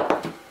AP.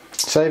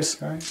 Saves.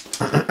 Okay.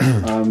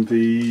 And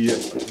the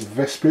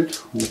Vespid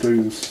will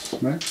do this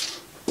next.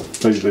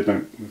 They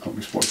can't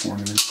be spotted for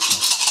anything.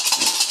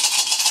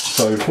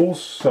 So 4s,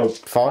 so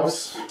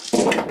 5s.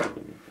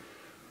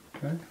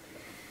 Okay.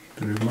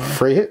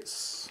 3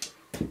 hits.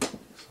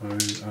 So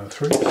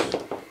 3s.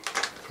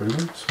 3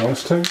 wins.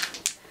 -2.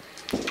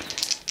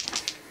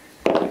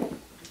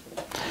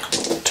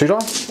 2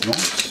 die.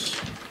 Nice.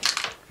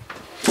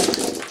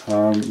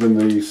 Then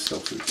the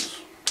stealth suits.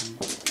 1,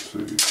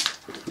 2,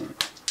 3.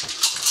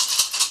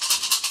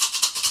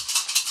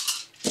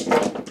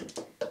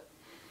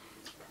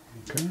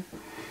 Okay.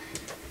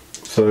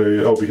 So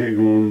I'll be hitting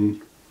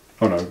on.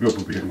 Oh no,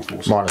 you'll be hitting on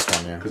 4s.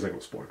 -1, yeah. Because they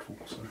got spotted for.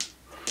 So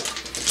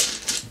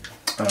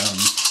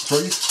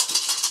 3s.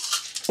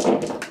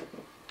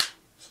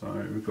 So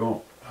we've got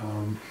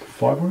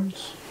 5 wounds.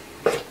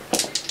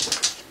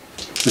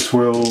 This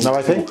will No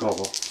AP? will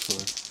cover. So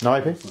No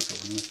AP?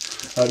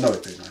 no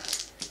AP, no.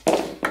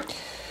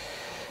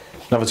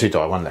 Another 2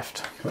 die, 1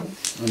 left. Okay.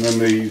 And then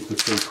the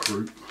 3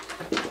 crew.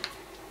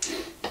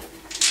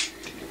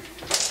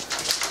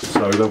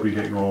 So they'll be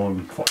hitting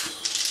on 5s.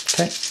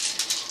 Okay.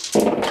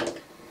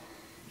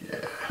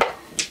 Yeah.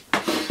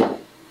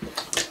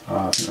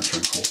 I think that's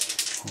strength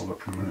 4. I'll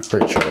look in a minute.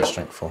 Pretty sure they're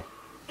strength 4.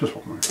 Just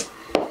 1 minute.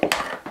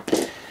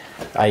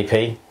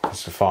 AP,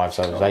 it's a 5,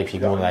 so it's AP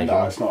more than AP.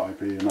 No, it's not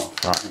AP enough.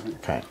 Right,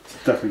 okay.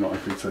 It's definitely not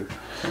AP 2.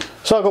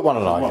 So I've got 1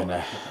 alive One. in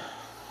there.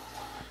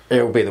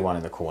 It'll be the one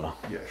in the corner.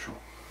 Yeah, sure.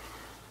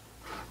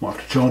 Might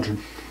have to charge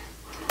him.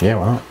 Yeah,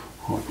 why not?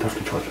 I'll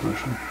definitely charge him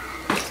actually.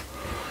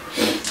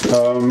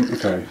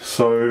 Okay,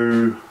 so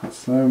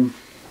that's them.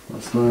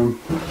 That's them.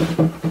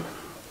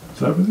 Is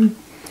that everything?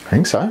 I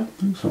think so. I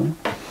think so.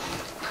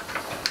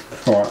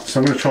 Alright, so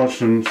I'm going to charge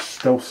some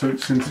stealth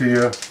suits into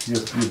your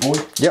boy.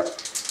 Yep.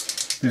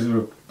 These are the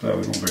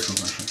more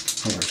vehicles actually.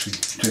 I'll actually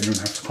genuinely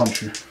have to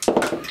punch you.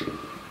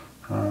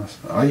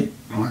 8,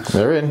 nice.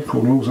 They're in.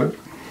 Cool rules out.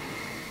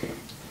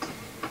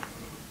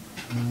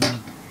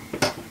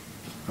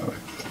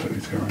 Don't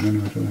need to go around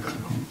anyway, do they? 'Cause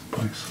they can't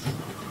place.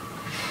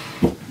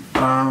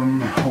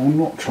 I will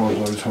not charge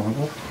those,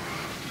 however.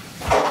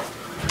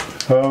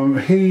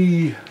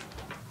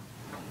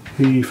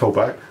 He fell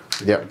back.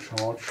 Yep.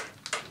 Charge.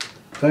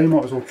 They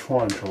might as well try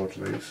and charge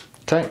these.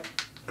 Okay.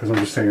 Because I'm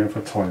just thinking if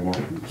a tiny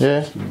one.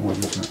 Yeah. It's annoying,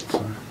 isn't it? So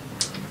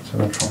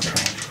they'll try and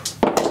charge.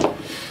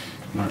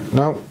 No.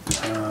 No.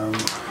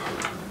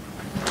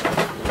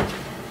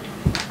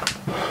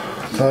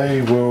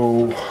 They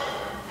will.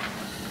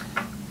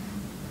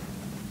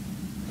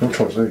 They'll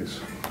charge these.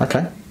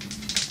 Okay.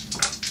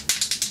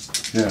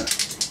 Yeah.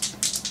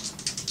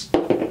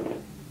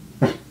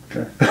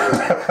 Okay.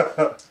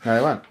 No,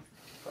 they won't.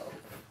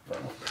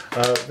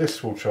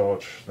 This will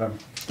charge them.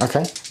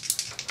 Okay.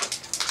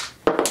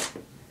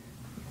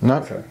 No.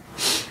 Okay.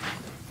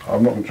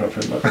 I'm not going to try to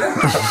fit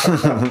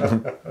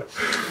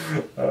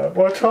that.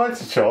 Well, I tried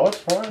to charge,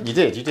 right? You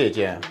did,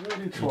 yeah.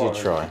 Really You did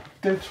try.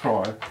 Did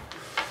try.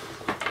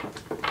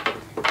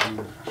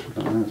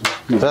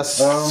 That's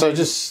so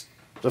just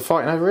the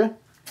fighting over here?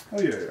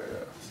 Oh yeah.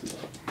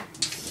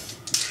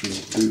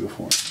 Should do the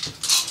fight.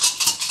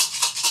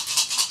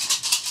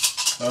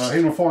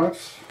 Healing on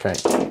fives. Okay.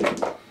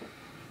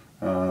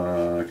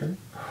 Okay.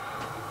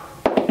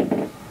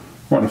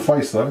 Right in the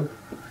face though.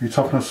 You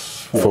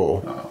toughness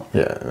 4. Oh.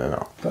 Yeah, they're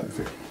not. Don't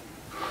think.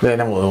 They're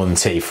not more than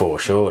T4,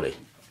 surely.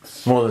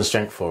 More than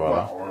strength 4,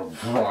 are Well,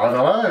 I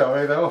don't know. I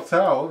mean, they'll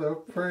tell. They're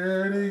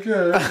pretty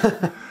good.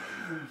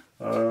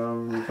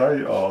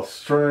 They are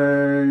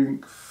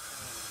strength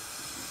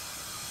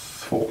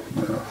 4.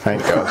 Yeah.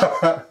 Thank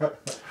God.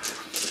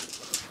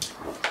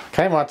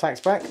 Okay, my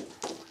attack's back. Yeah.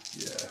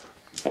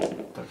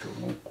 Don't feel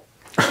annoyed.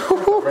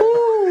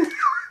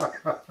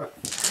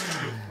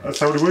 That's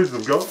how many wounds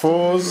I've got.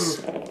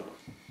 4s.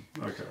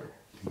 Okay.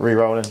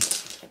 Re-rolling.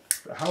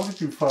 How did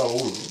you fail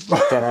all of them?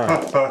 Don't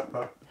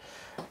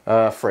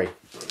know. 3.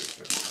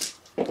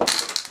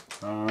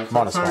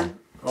 Minus so 1.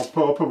 I'll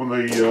put them on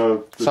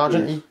the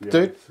Sergeant, dude. you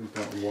dude? So he's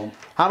down to 1.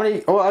 How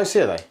many? Oh, OC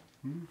are they?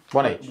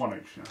 1 each. 1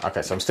 each. Yeah.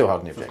 Okay, so I'm still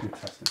holding the That's objective.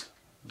 contested,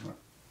 isn't it?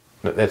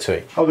 Look, they're 2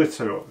 each. Oh, they're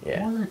 2.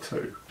 Yeah. Why are they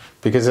 2?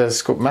 Because they're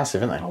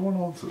massive, aren't I they? want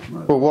answers. No.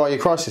 Well, what are your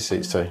crisis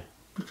suits 2?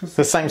 Because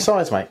The same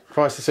size, mate.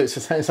 Crisis suits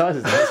the same size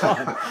as them. It's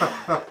fine.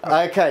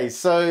 Okay,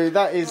 so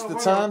that is the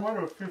turn. Mine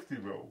are 50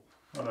 mil.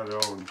 I know they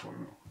are only 40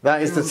 mil.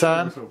 That is the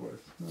turn.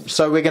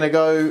 So we're going to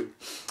go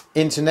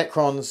into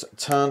Necron's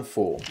turn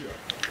 4.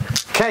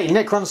 Okay,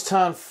 Necron's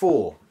turn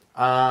 4.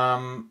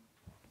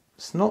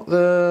 It's not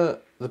the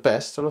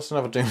best. I lost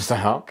another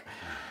Doomsday Arc.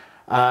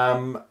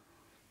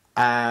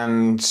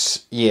 And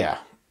yeah,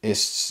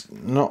 it's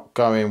not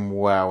going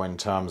well in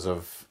terms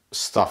of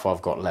stuff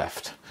I've got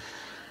left.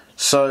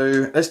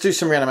 So let's do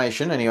some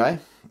reanimation anyway.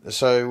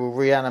 So we'll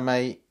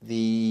reanimate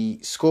the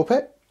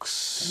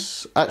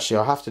Scorpex. Actually,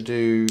 I'll have to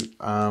do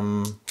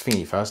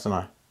thingy first, don't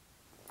I?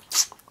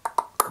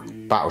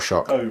 Battle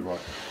Shock. Oh, right.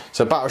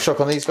 So Battle Shock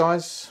on these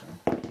guys.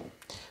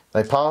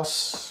 They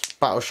pass.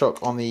 Battle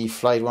Shock on the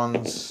flayed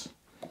ones.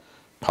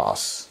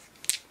 Pass.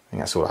 I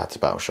think that's all I had to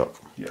Battle Shock.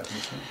 Yeah.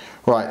 Okay.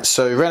 Right,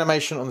 so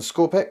reanimation on the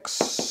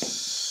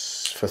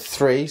Scorpex for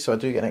 3, so I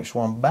do get an extra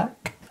 1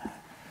 back.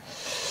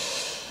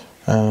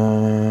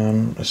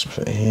 Let's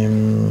put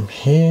him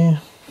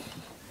here.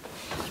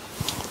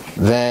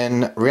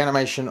 Then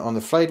reanimation on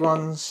the flayed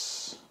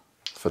ones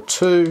for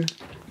 2.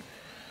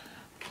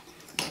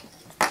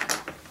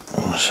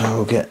 So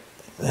we'll get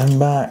them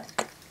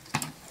back.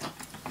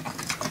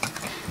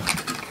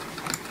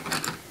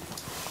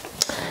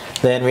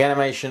 Then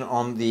reanimation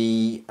on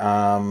the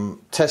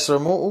Tesla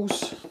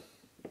Immortals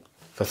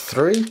for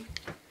 3.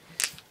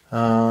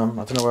 I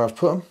don't know where I've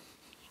put them.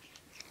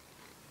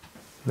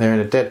 They're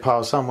in a dead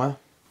pile somewhere.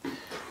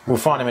 We'll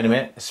find them in a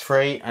minute. It's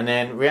 3. And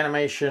then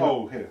reanimation.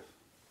 Oh, here.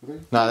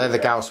 No, they're the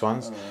Gauss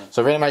ones.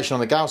 So reanimation on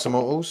the Gauss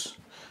Immortals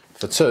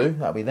for 2.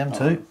 That'll be them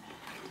 2.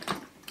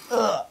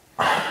 So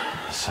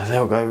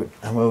they'll go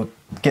and we'll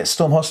get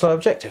Storm Hostile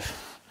objective.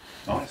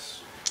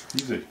 Nice.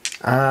 Easy.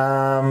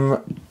 I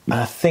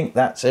think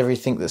that's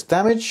everything that's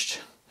damaged.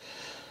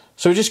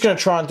 So we're just going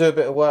to try and do a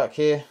bit of work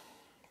here.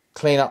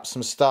 Clean up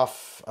some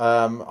stuff.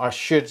 I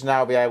should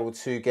now be able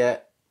to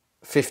get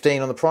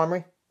 15 on the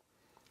primary.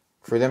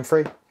 Through them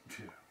 3. Yeah.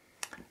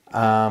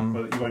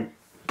 But you won't...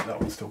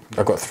 That one's still...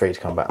 I've got 3 to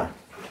come back now.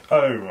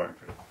 Oh, right.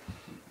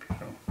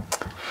 Okay.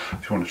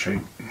 If you want to cheat.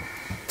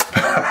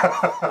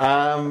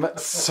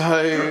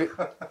 So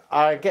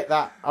I get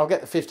that. I'll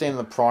get the 15 on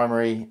the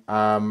primary,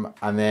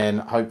 and then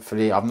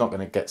hopefully I'm not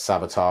going to get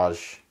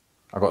sabotage.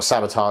 I got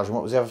sabotage, and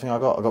what was the other thing I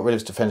got? I got rid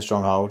of defense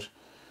stronghold.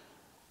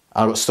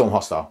 I got storm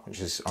hostile,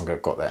 which is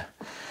got there.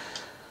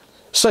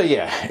 So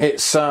yeah,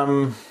 it's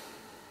it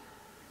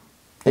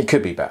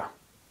could be better.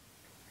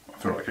 I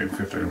feel like getting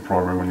 15 in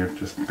primary when you've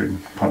just been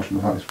punched in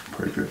the face,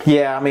 pretty good.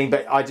 Yeah, I mean,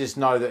 but I just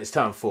know that it's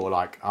turn 4.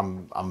 Like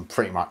I'm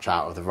pretty much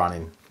out of the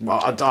running.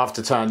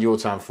 After your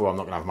turn 4, I'm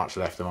not going to have much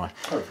left, am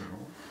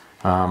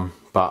I?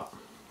 But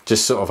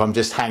just sort of, I'm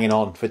just hanging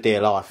on for dear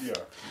life. Yeah.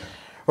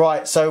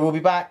 Right, so we'll be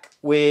back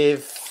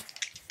with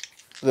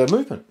the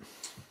movement.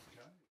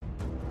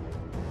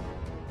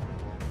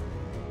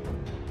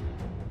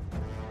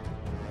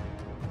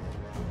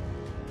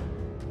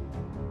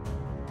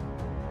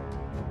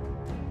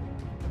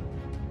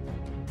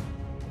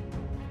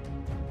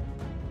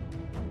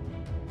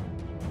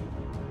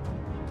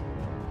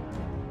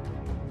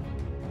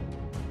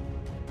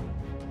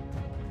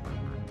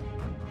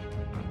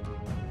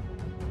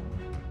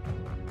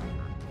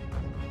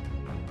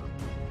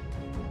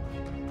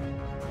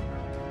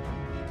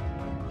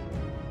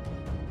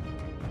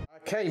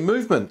 Okay,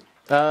 movement.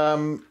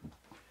 Chart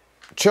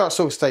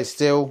Sorg stays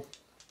still.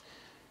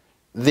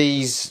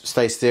 These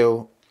stay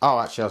still. Oh,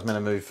 actually, I was meant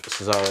to move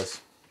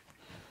Cesare's.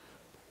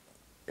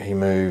 He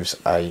moves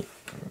 8,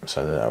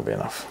 so that'll be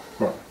enough.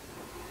 Right.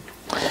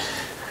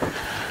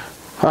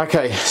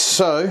 Okay,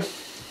 so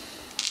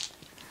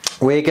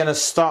we're going to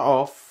start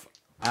off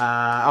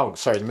Oh,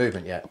 sorry, the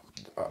movement, yeah.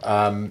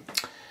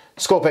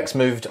 Scorpex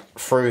moved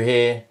through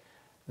here.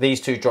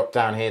 These two dropped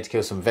down here to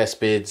kill some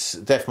Vespids.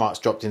 Deathmark's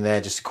dropped in there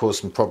just to cause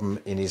some problem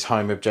in his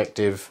home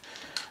objective.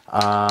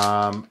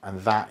 And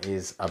that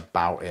is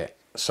about it.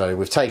 So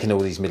we've taken all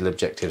these middle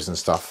objectives and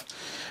stuff,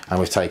 and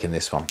we've taken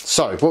this one.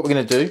 So what we're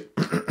going to do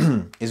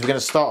is we're going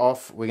to start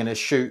off, we're going to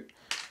shoot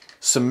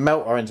some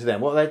melter into them.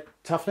 What are they,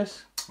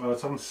 toughness?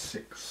 It's on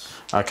 6.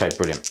 Okay,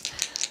 brilliant.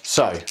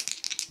 So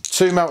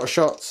 2 melter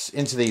shots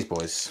into these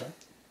boys.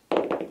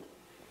 Okay.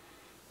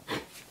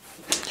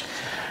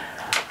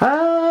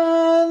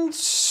 And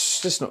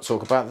let's not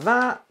talk about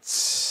that.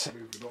 So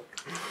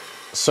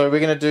we're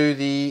going to do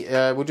the,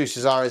 we'll do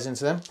Cesares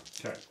into them.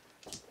 Okay.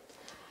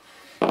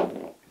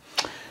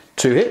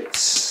 2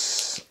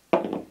 hits,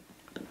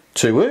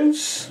 2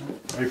 wounds,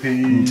 AP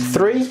 3.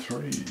 3,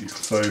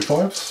 so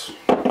 5s.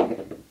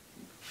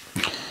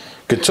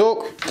 Good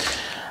talk.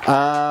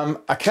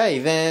 Okay,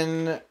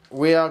 then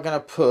we are going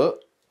to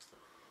put,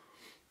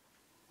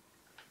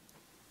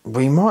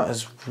 we might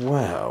as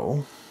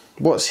well,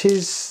 what's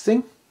his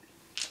thing?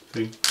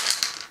 See?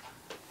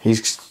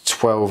 He's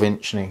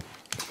 12-inch, isn't he?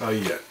 Oh,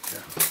 yeah.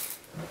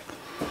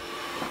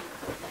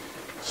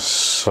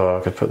 So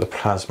I could put the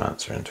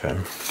Plasmancer into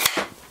him.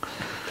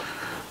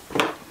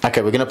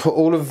 Okay, we're going to put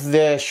all of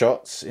their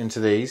shots into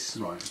these.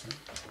 Right.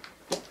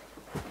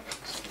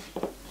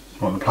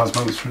 Right, the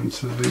Plasmancer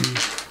into the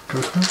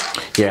Ghost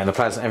Skill? Yeah, and the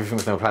everything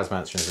with the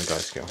Plasmancer into the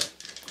Ghost Skill.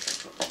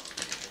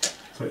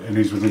 So, and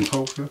he's within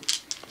 12,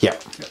 Yeah.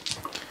 Yeah.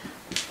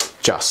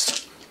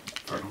 Just.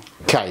 Fair enough.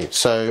 Okay,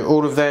 so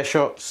all of their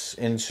shots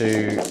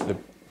into the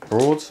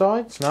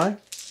broadsides? No?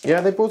 Yeah,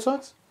 are they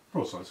broadsides?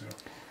 Broadsides, yeah.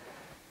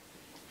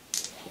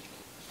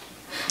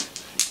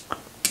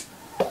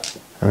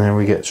 And then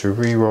we get to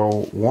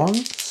re-roll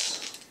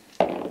once.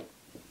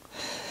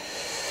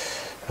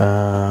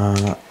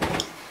 And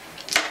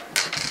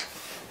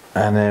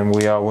then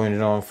we are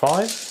wounded on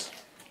 5s.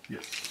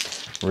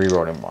 Yes.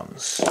 Re-rolling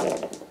once.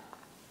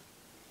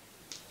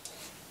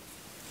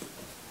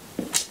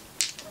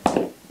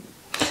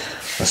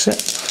 That's it.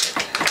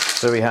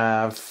 So we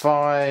have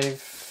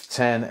 5,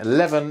 10,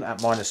 11 at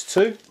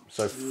 -2.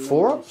 So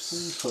 4 ups.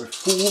 So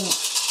 4.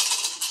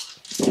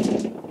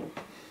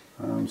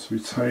 So we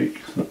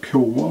take,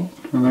 kill 1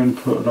 and then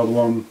put another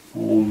one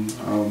on,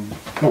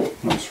 oh,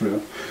 that's 3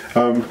 there.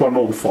 1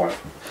 on 5.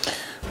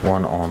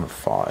 1 on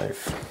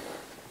 5.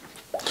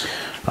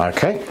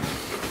 Okay.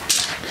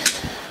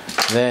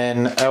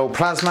 Then El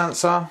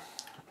Plasmancer.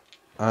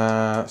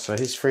 So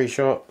his 3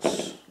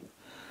 shots.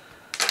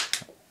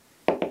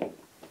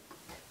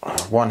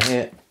 1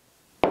 hit.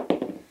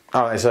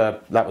 Oh,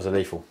 that was a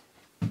lethal.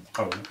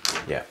 Oh,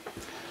 Yeah.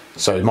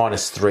 So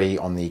 -3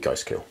 on the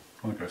Ghost Kill.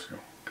 on the Ghost Skill.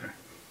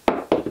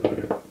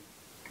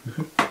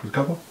 Is it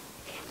cover?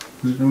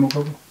 Is it normal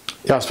cover?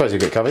 Yeah, I suppose you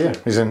get cover. Yeah,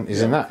 he's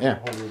in that. Yeah.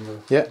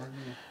 Yeah.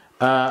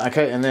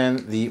 Okay, and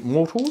then the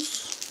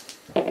mortals.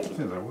 I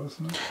think that was,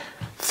 isn't it?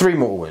 3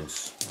 mortal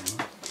wounds.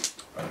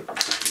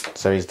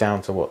 So he's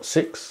down to what,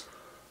 6?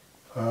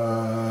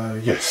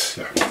 Yes,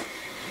 yeah.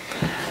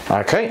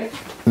 Okay,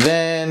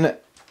 then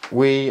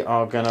we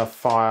are gonna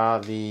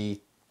fire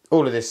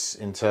all of this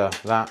into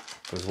that,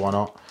 because why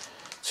not?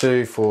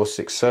 2, 4,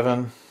 6,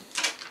 7.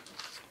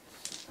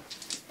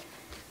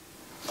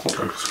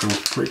 Ghost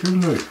Skill's pretty good,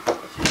 isn't it?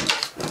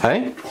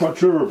 Hey? Quite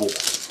durable.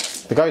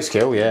 The Ghost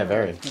Kill, yeah,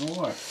 very.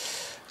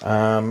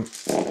 Alright.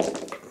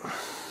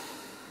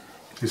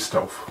 His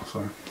stealth,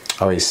 so.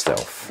 Oh, he's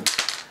stealth.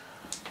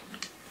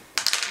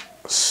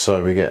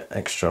 So we get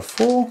extra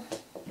 4.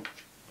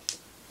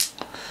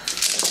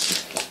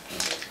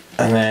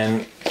 And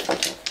then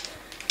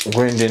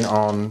wounding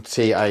on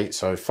T8,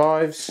 so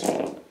 5s.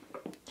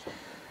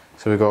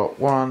 So we've got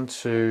 1,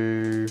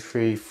 2,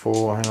 3,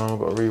 4. Hang on, I've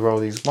got to re-roll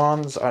these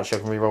ones. Actually,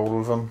 I can re-roll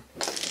all of them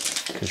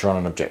because you're on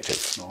an objective.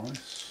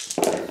 Nice.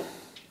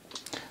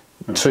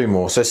 2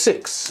 more, so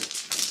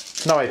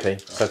 6. No AP,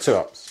 so 2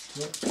 ups.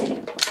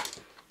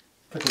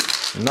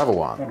 Another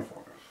 1.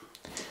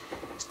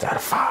 It's down to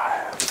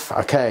 5.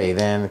 Okay,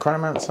 then the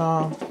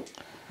Chronomancer.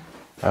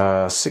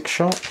 6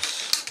 shots.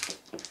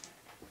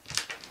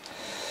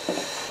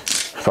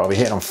 But I'll be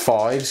hitting on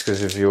 5s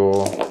because of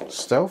your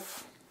stealth.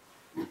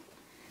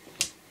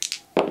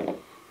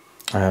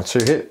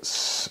 2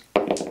 hits.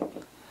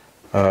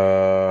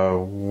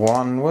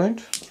 1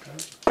 wound.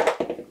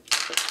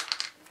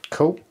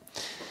 Cool.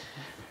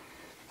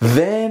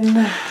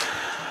 Then,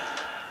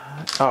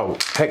 oh,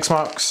 hex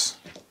marks.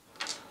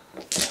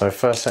 So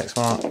first hex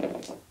mark.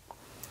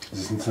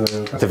 Is this into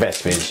The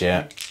Vespids,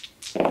 yeah.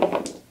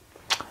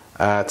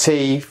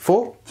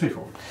 T4.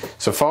 T4.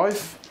 So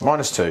 5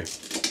 -2.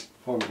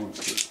 5 1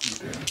 2.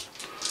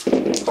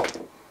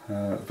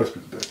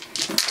 Vespid's dead.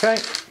 Okay.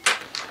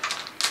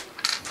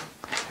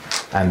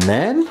 And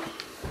then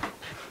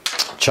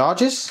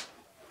charges.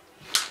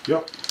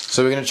 Yep.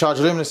 So we're going to charge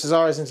Luminous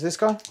Cesares into this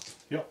guy.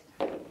 Yep.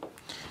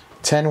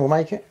 10 will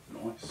make it.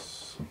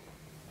 Nice.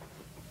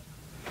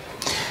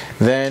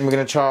 Then we're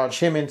going to charge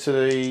him into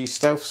the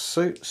stealth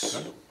suits.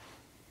 Okay.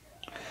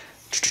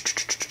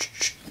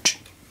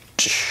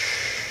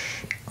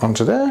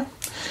 onto there.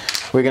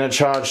 We're going to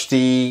charge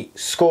the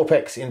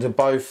Scorpex into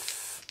both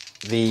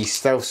the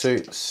stealth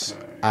suits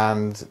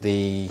and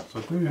the... So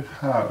I do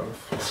have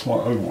a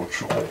slight overwatch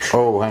charge.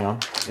 Oh, hang on.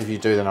 If you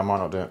do, then I might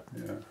not do it.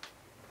 Yeah.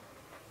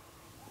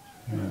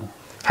 Yeah.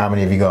 How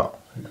many have you got?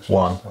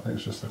 One. I think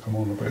it's just the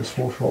commander, but it's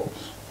 4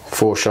 shots.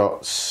 4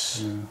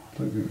 shots. Yeah. I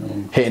don't think they're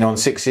on Hitting on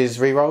 6s,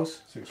 rerolls?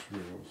 6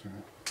 rerolls, yeah.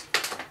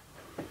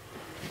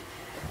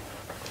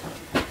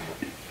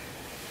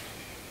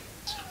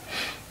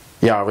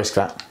 Yeah, I'll risk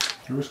that.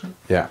 You risk it?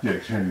 Yeah. Yeah,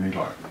 because you only need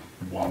like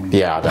 1.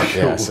 Yeah, I don't.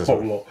 Yeah, a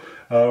whole lot.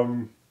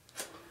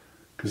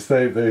 Because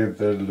they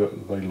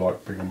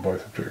like being on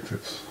both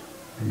objectives.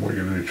 And what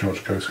you're going to do,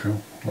 charge Ghost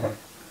Kill. Right.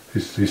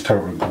 He's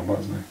terrible in combat,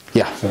 isn't he?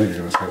 Yeah. So I think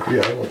you're going to say,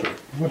 yeah, I'll do it.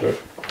 I'll do it.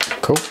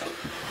 Cool.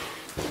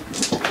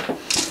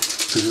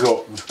 Because he's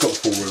got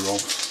 4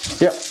 rerolls.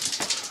 Yep.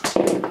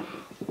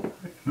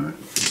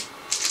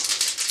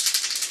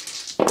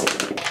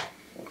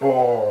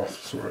 Oh,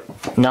 sorry.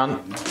 None.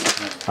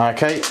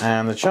 Okay,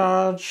 and the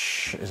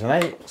charge is an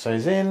 8, so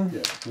he's in.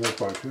 Yeah, they're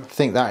both, yeah. I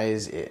think that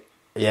is it.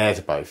 Yeah, it's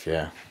both,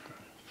 yeah. Do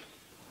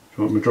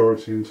you want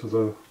majority into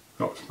the... Oh,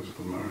 I suppose it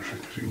doesn't matter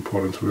actually, because you can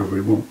put into whatever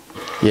you want.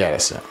 Yeah,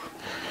 that's it.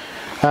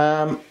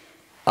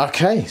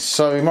 Okay,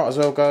 so we might as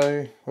well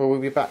go... Well,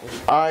 we'll be back.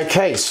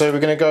 Okay, so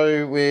we're going to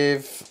go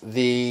with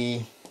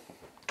the...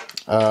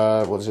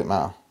 what does it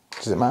matter?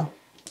 Does it matter?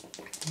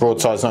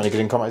 Broadside's not any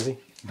good in combat, is he?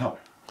 No.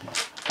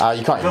 You can't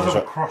He does even... have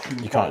a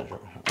crushing... You can't...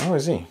 Oh,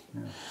 is he?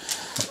 Yeah.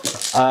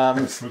 We're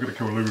going to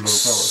kill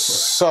Luminous Power.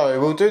 So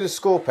we'll do the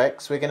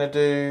Scorpex. We're going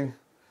to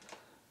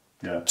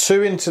do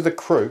 2 into the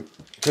crew,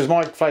 because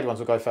my flayed ones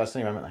will go first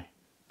anyway, won't they?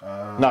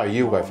 No,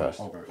 you'll go first.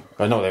 I'll go first.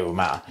 But not that it will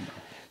matter. No.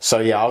 So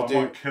yeah, I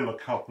might kill a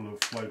couple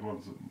of flayed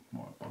ones that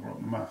might bugger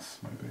up the mass,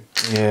 maybe.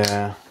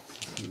 Yeah.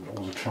 That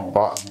was a chance.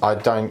 But I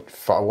don't.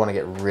 I want to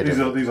get rid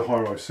of These are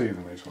higher IC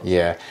than these ones.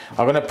 Yeah.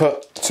 I'm going to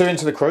put 2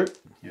 into the crew.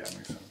 Yeah,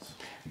 makes sense.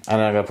 And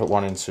then I'm going to put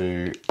 1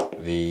 into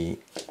the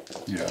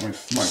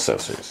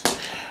stealth suits.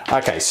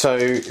 Okay, so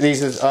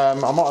these are.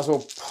 I might as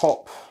well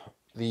pop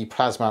the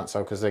plasma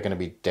so because they're going to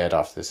be dead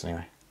after this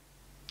anyway.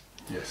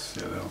 Yes,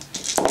 yeah, they are.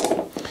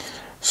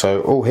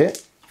 So all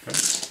hit. Okay.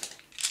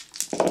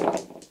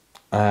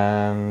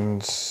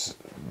 And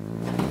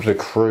the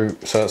crew.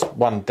 So that's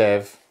 1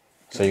 dev.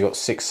 So you got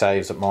 6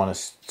 saves at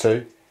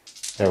 -2.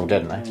 They're all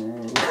dead, aren't they?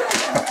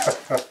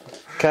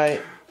 Okay.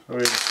 I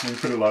mean, you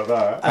put it like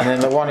that. And then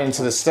the 1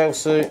 into the stealth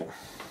suit.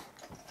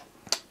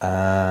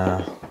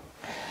 4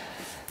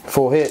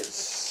 hits.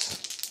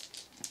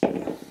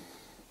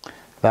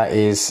 That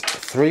is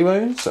 3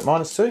 wounds at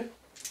 -2.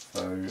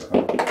 So,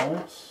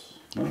 fives?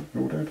 No,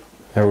 you're all dead.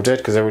 They're all dead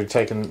because they've already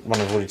taken. One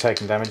has already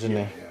taken damage, isn't he?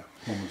 Yeah.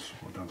 One was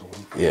down to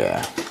 1.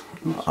 Yeah.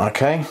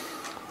 Okay,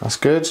 that's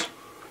good.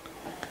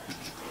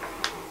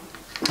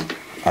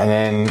 And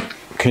then,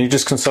 can you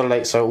just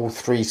consolidate so all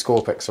 3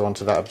 Scorpex are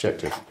onto that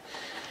objective?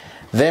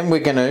 Then we're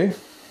going to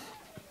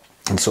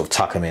sort of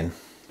tuck them in.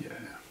 Yeah.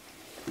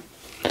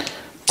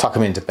 Tuck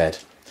them into bed.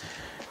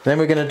 Then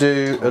we're going to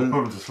do a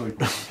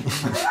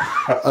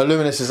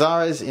Luminous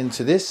Azares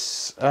into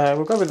this.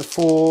 We'll go with the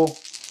 4.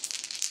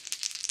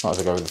 Might as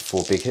well go with the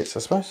 4 big hits,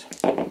 I suppose.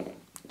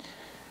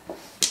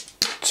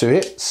 2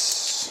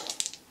 hits.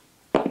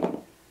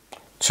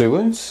 2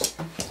 wounds.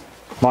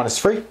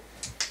 -3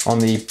 on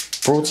the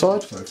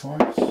broadside. So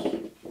 5s.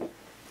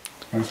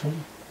 Nice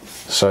one.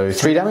 So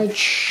 3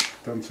 damage.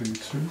 Down to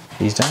 2.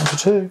 He's down to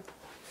 2.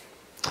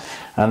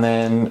 And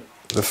then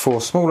the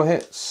 4 smaller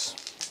hits.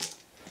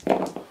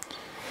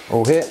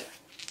 All hit.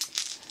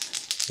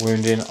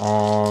 Wounding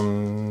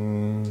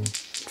on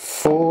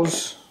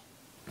 4s.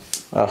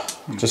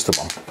 Just the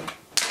 1.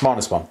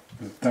 -1.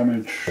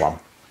 Damage. 1.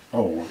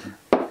 Oh, okay.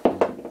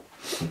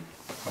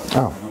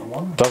 Oh,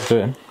 does do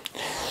it.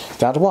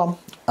 Down to 1.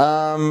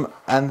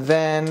 And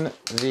then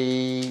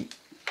the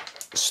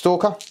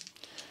Stalker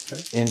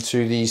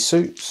into the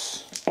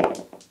suits.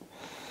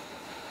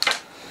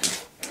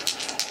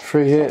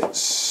 3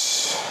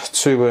 hits,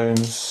 2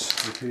 wounds,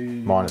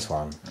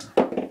 -1.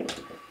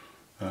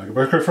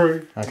 Go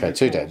through. Okay,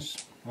 2 dead.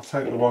 I'll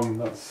take the one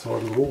that's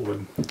side of the wall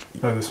then.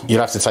 No, this one.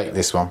 You'll have to take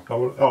this one.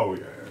 Oh,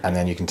 yeah. And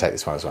then you can take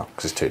this one as well,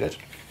 because it's 2 dead.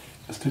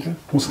 It's 2 dead?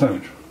 What's the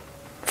damage?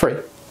 3.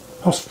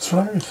 Oh, it's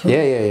hilarious.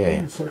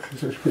 Yeah.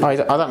 I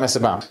don't mess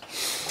about.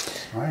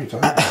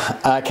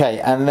 Okay,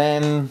 and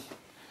then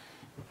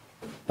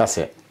that's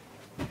it.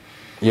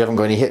 You haven't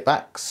got any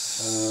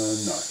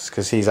hitbacks? No.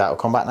 Because he's out of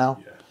combat now?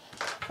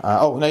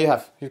 Yeah. Oh, no, you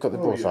have. You've got the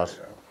broadside.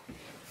 Yeah.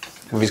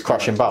 With his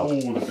crushing bulk.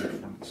 All the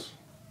difference.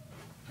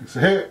 It's a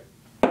hit.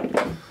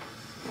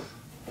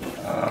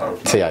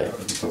 T8.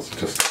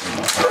 Just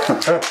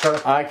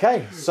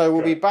Okay, so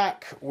we'll be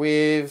back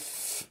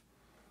with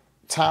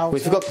Tau. We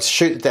forgot to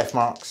shoot the death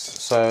marks,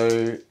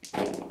 so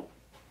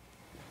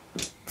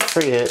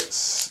 3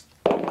 hits,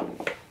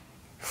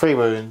 3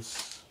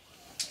 wounds,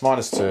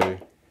 -2.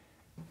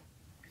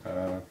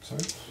 So,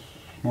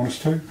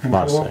 -2?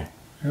 -2.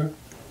 Yeah.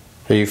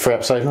 Are you 3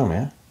 up save normally,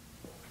 yeah?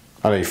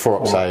 I know you're 4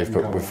 up save,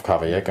 but with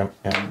cover, yeah?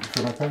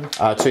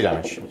 2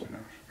 damage.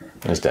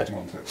 He's dead.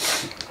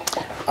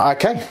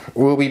 Okay,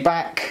 we'll be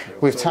back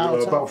with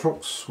Tower. Battle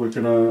shocks. We're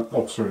gonna.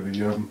 Oh, sorry.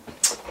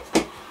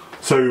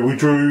 So we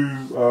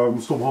drew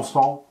Storm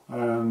Hostile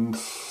and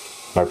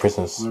No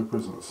prisoners. No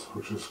prisoners,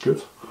 which is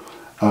good.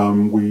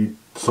 We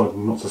decided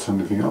not to send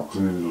anything up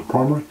because we needed a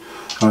primary,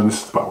 and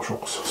this is the Battle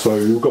shocks. So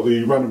we've got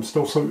the random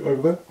stealth suit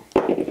over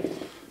there.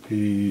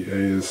 He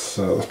is.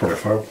 That's probably a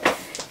fail.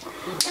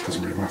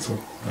 Doesn't really matter.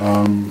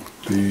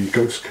 The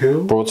Ghost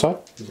Kill. Broadside.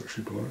 Is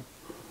actually below.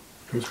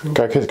 Ghost Kill.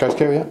 Ghost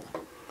Kill, yeah.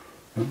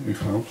 He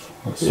failed.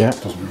 That's, Yeah.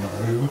 Doesn't really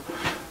matter either.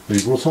 The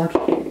Broadside.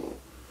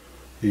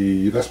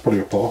 That's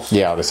probably a pass.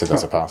 Yeah, this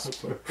is a pass.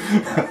 So,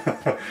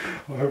 I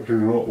hope you're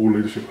not all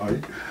leadership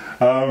 8.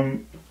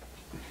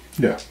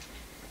 Yeah.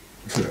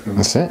 That's it.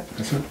 That's it.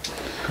 That's it.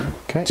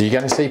 Okay. Do you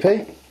get a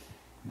CP?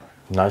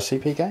 No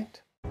CP gained?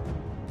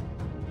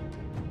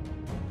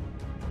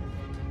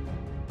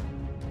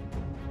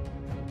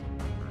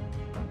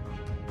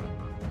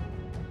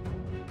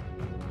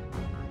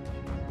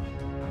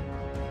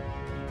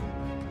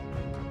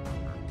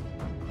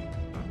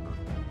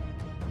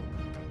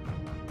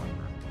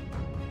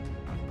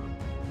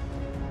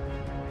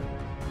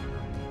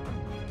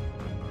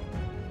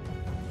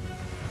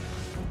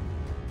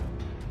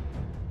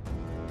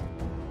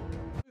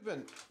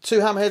 Two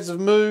hammerheads have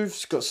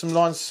moved, got some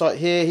lines of sight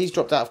here. He's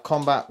dropped out of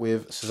combat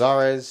with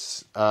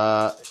Cesares.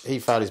 He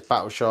failed his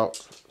battle shock.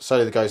 So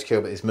did the Ghost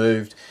Kill, but he's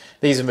moved.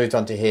 These have moved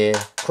onto here.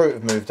 Kroot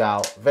have moved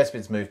out.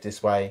 Vespid's moved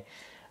this way.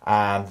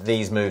 And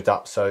these moved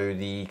up so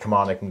the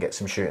commander can get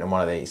some shooting on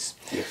one of these.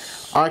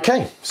 Yes.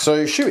 Okay,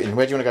 so shooting.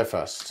 Where do you want to go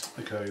first?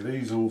 Okay,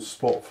 these all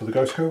spot for the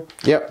Ghost Kill.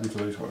 Yep. Into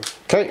these ones.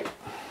 Okay.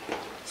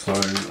 So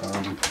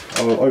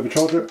I'll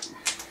overcharge it.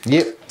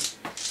 Yep.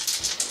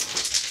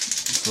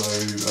 So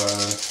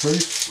 3.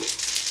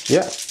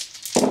 Yep.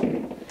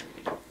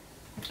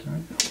 Okay.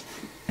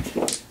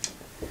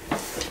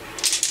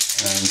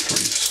 And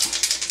 3s.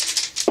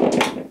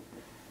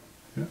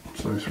 Yeah,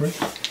 so 3.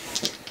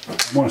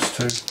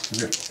 -2, you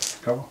get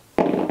cover.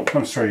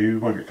 -3, you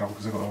won't get cover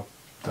because they've got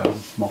a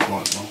mark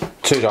light as well.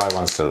 2 die,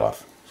 1 still alive.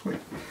 Sweet.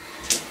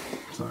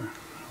 So,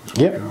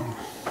 Yep.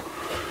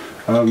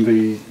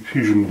 the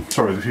fusion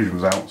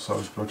was out, so I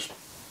just,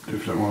 if you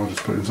don't mind, I'll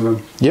just put it into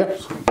them. Yep.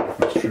 So,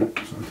 shoot,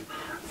 so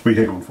we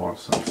hit on 5,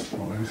 so that's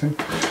not anything.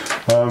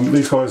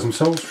 These guys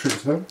themselves, shoot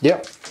to them.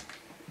 Yep.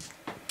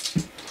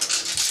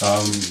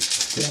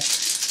 Yeah.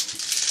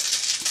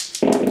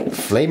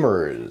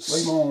 Flamers.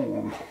 Flame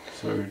on.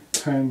 So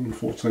 10,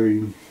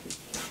 14,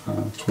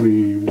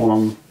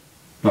 21,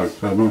 no,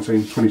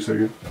 19,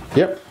 22.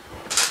 Yep.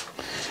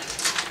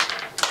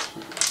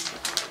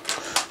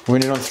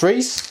 Winning on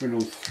 3s.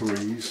 Winning on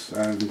 3s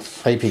and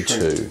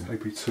AP2.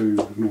 AP2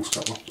 North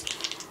Scuttle.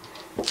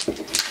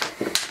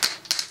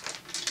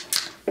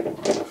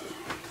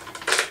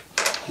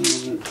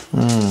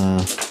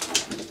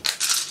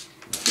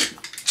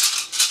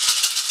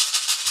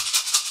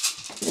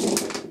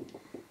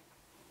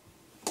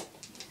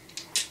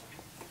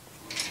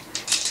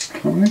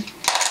 How many?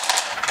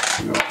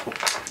 We got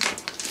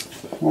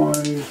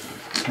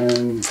 5,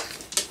 10,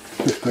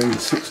 15,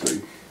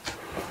 16.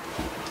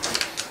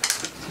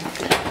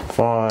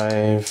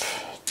 5,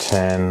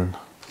 10,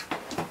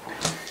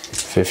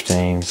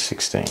 15,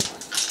 16.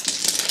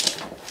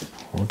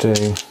 We'll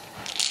do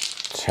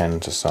 10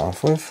 to start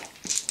off with.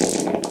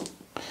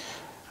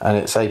 And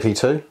it's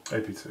AP2?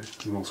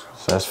 AP2, North Scuttle.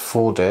 So that's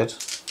 4 dead.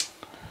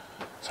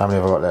 So how many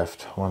have I got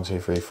left? 1, 2,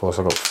 3, 4.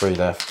 So I've got 3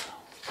 left.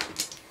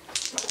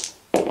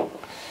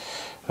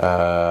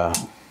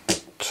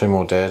 2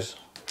 more dead.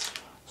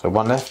 So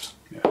 1 left.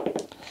 Yeah.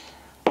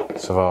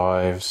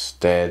 Survives,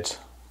 dead.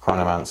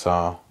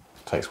 Chronomancer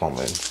takes 1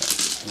 win. And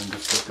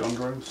just the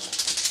undrones.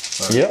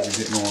 So Yep. you're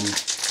hitting on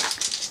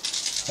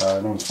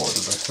no one's spotted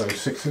today, so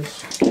 6s.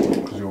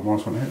 Because you're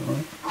 -1 hit,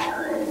 right?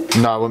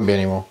 No, it wouldn't be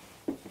anymore.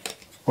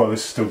 Well,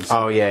 this is still the same.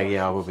 Oh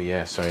yeah, I will be,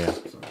 yeah, sorry, yeah.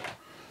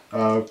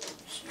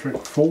 String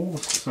 4,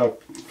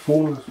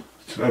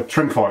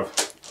 string 5.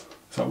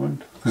 Is that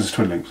wind? Because it's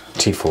twin links.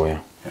 T4,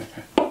 yeah.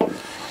 Okay.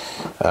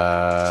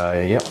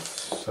 Yep.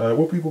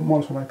 What people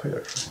want -1 AP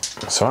actually?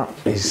 That's alright,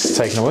 he's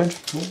taking a wound.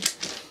 Cool.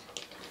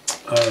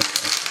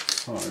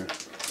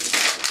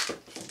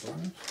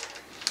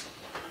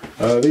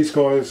 So these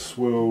guys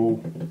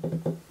will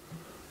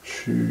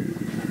shoot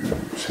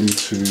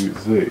into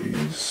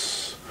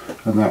these,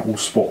 and that will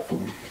spot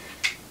them.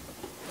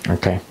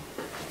 Okay.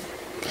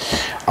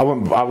 I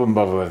wouldn't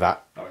bother with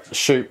that. Okay.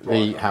 Shoot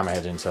the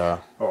hammerhead into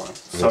Alright,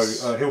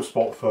 so he'll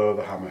spot for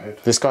the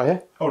hammerhead. this guy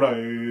here? Oh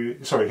no,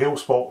 sorry, he'll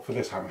spot for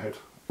this hammerhead.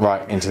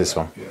 Right, into this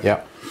one. Yeah.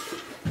 Yep.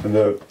 And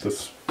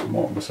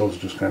my missiles are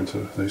just going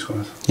to these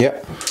guys.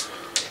 Yep.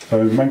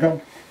 So main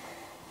gun.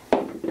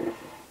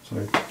 So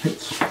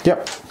hits.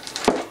 Yep.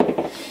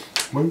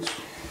 Wounds.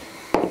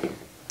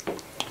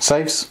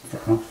 Saves.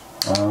 Fair enough.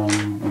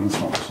 And the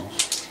smart missiles.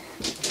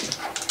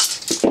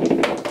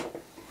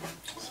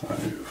 So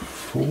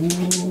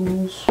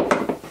 4s.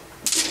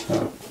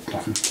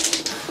 Nothing.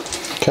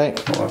 Okay.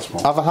 Not that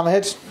smart. Other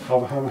hammerhead.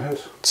 Other hammerhead.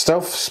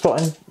 Stealth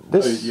spotting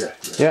this? Yeah.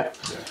 Yeah.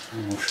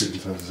 And we'll shoot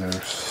into the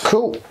zeros.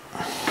 Cool.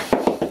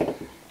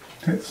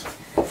 Hits.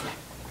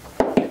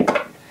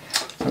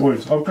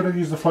 So I'm going to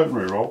use the float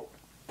reroll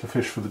to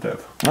fish for the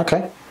dev.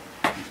 Okay.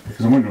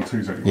 Because I'm winning on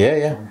 2s anyway. Yeah,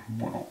 yeah. So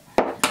why not?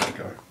 There we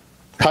go.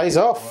 Pays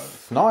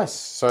off. Nice.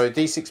 So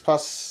D6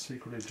 plus...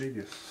 Secretly a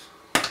genius.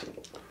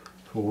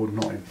 For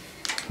 9.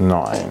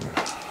 9.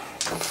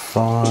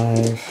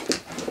 5...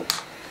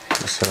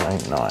 7,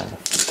 8, 9.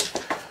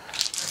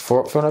 4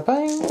 up for no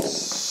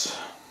pains.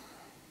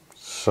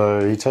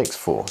 So he takes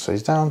 4. So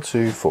he's down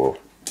to 4.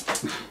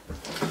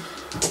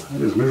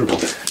 It is miserable.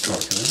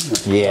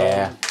 Isn't it?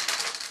 Yeah.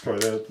 Sorry,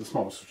 the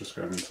smarts are just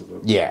going into the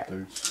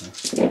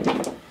dudes. So.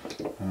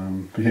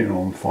 Be hitting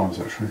on 5s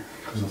actually,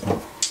 because of that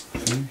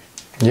thing.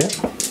 Yeah.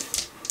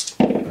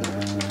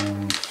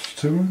 And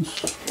 2 wounds.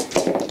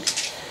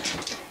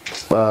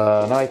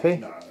 No AP?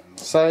 No.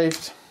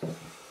 Saved.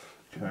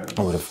 Okay.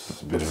 I would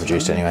have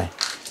reduced anyway.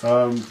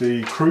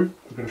 The crew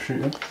are going to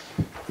shoot him.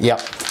 Yep.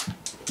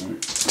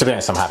 Right. To be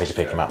honest, I'm happy to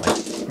pick him up,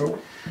 mate. Cool.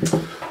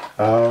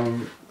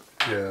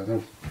 Yeah,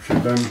 they'll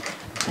shoot them.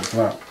 What's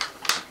that?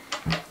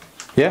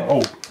 Yeah?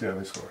 Oh, yeah,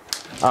 they score.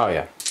 Oh,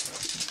 yeah.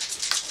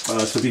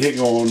 So be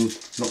hitting on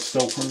not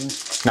stealth or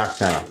anything? No.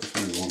 It's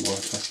only one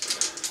word,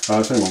 so.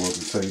 It's only one word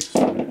in saves.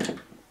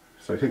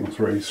 So hitting on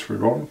 3s,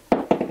 rerolling.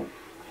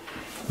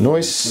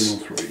 Nice. Hitting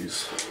on 3s.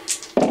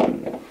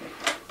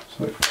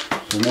 So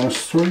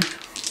 -3.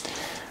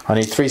 I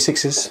need 3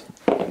 6s.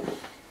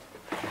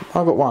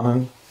 I've got 1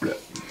 and Yeah.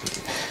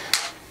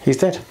 he's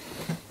dead.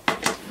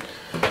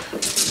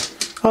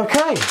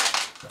 Okay.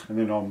 And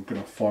then I'm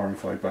going to fire and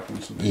fade back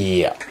into the...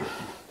 Yeah.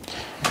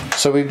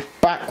 So we're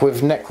back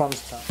with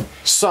Necrons.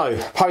 So,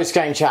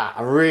 post-game chat.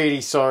 I'm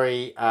really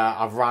sorry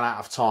I've run out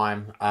of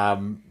time,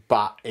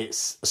 but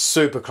it's a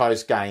super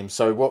close game.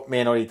 So what me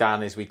and Ollie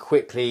done is we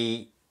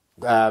quickly...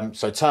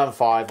 so turn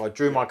 5, I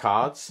drew my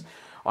cards.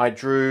 I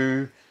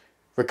drew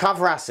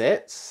recover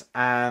assets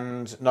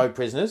and no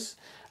prisoners.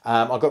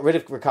 I got rid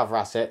of recover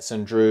assets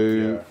and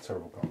drew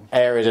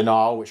area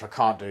denial, which I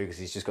can't do because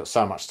he's just got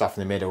so much stuff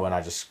in the middle and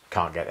I just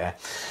can't get there.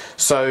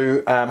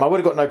 So I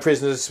would have got no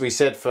prisoners, we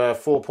said, for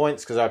 4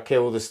 points because I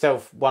killed the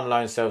stealth, 1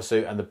 lone stealth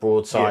suit and the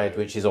broadside,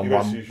 which is on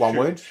one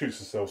wound. Shoots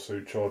the stealth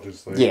suit,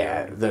 charges the...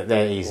 Yeah,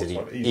 they're easy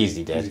dead.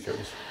 Easy kills.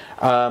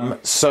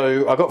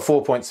 So I got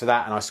 4 points for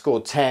that and I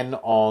scored 10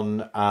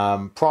 on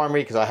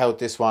primary because I held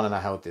this one and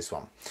I held this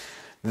one.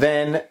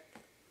 Then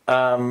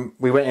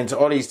we went into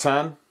Ollie's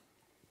turn.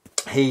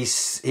 He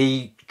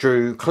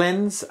drew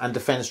cleanse and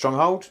defend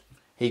stronghold.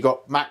 He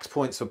got max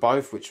points for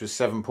both, which was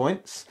 7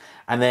 points,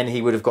 and then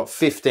he would have got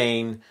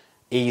 15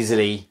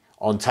 easily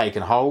on take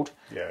and hold.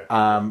 Yeah.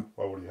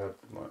 Well, he had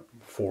like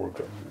 4 of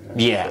them.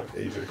 Yeah. So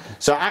easy.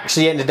 So I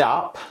actually ended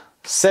up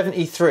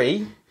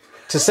 73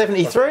 to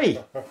 73.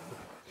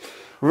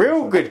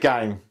 Real good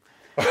game.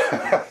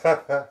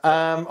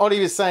 Ollie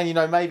was saying, you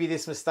know, maybe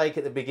this mistake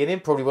at the beginning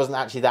probably wasn't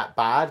actually that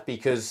bad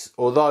because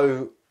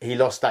although he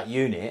lost that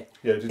unit,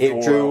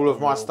 it drew all of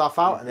my stuff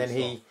out, and then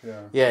he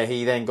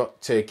then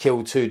got to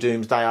kill 2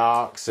 Doomsday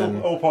Arcs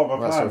and all part of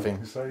a that plan,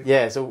 sort of thing.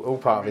 Yeah, it's all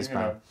part of his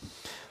plan.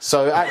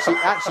 So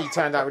actually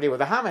turned out really well.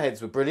 The hammerheads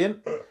were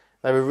brilliant.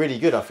 They were really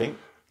good, I think.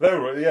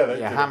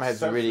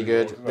 Hammerheads were really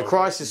good. The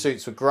crisis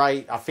suits were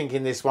great. I think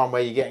in this one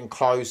where you're getting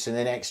close and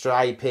then extra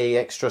AP,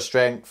 extra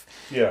strength,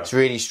 it's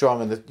really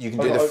strong, and you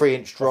can do the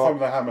 3-inch drop. I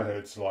find the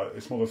hammerheads, like,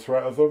 it's more the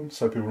threat of them,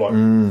 so people like,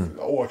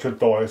 oh, I could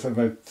die,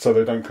 so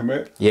they don't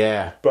commit.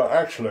 Yeah. But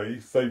actually,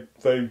 it's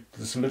a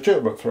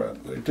legitimate threat.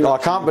 I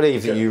can't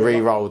believe that you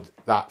re-rolled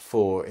that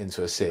 4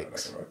 into a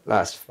 6. Yeah, right.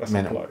 That's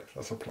mental.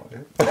 That's a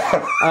play.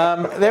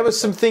 Yeah. There was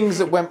some things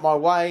that went my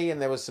way,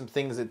 and there was some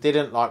things that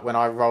didn't. Like when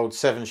I rolled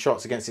 7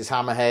 shots against his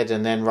hammerhead,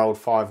 and then rolled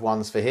 5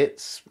 1s for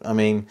hits. I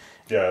mean,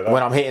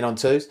 when I'm hitting on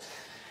 2s,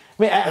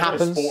 I mean, it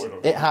happens.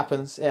 It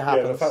happens.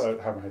 Yeah, the fact that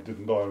hammerhead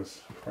didn't die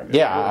was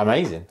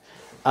amazing.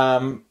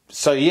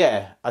 So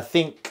yeah, I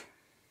think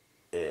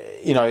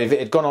you know, if it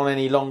had gone on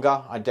any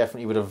longer, I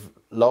definitely would have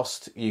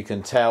lost. You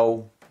can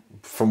tell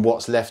from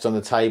what's left on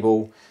the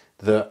table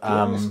that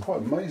it's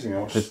quite amazing.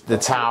 The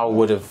Tau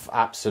would have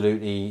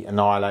absolutely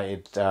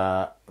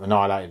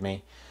annihilated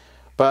me.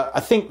 But I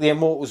think the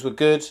Immortals were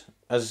good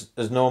as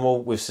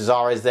normal with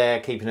Cesares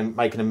there, making them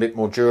a bit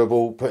more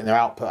durable, putting their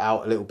output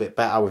out a little bit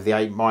better with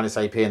the minus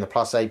AP and the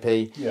plus AP.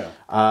 Yeah.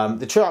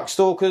 The Truck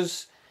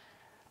Stalkers,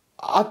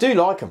 I do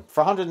like them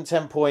for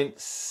 110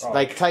 points.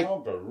 They take,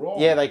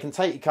 they can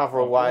take your cover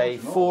away.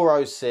 4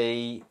 OC.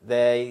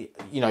 They,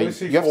 you know, you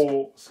see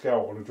 4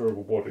 scout on a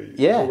durable body.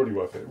 It's already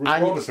worth it,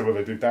 regardless of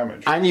whether they do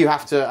damage. And you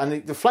have to,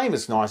 and the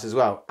Flamer's nice as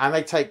well. And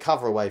they take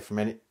cover away from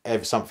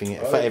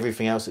for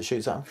everything else that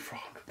shoots at them.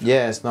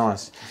 Yeah, it's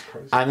nice.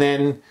 And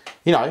then,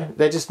 you know,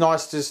 they're just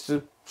nice just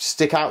to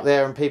stick out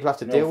there and people have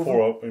to deal with them.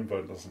 4-up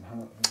invert doesn't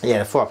hurt. Yeah,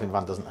 the 4-up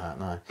invert doesn't hurt,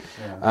 no.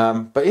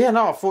 Yeah. But yeah,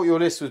 no, I thought your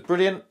list was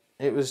brilliant.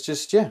 It was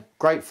just,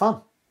 great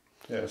fun.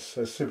 Yeah, it's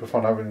super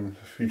fun having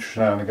a few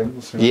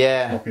shenanigans.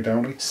 Yeah. Uppy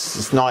downy.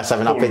 It's nice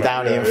having uppy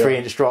downy and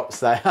 3-inch drops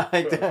there.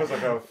 It feels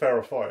like a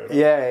fairer fight.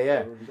 Yeah. I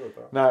really enjoyed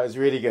that. No, it was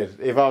really good.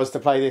 If I was to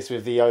play this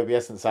with the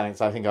OBS and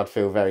Saints, I think I'd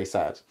feel very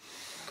sad.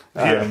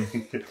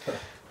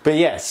 But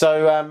yeah,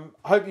 so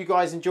hope you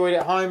guys enjoyed it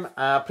at home.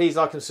 Please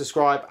like and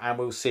subscribe, and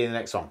we'll see you in the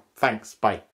next one. Thanks. Bye.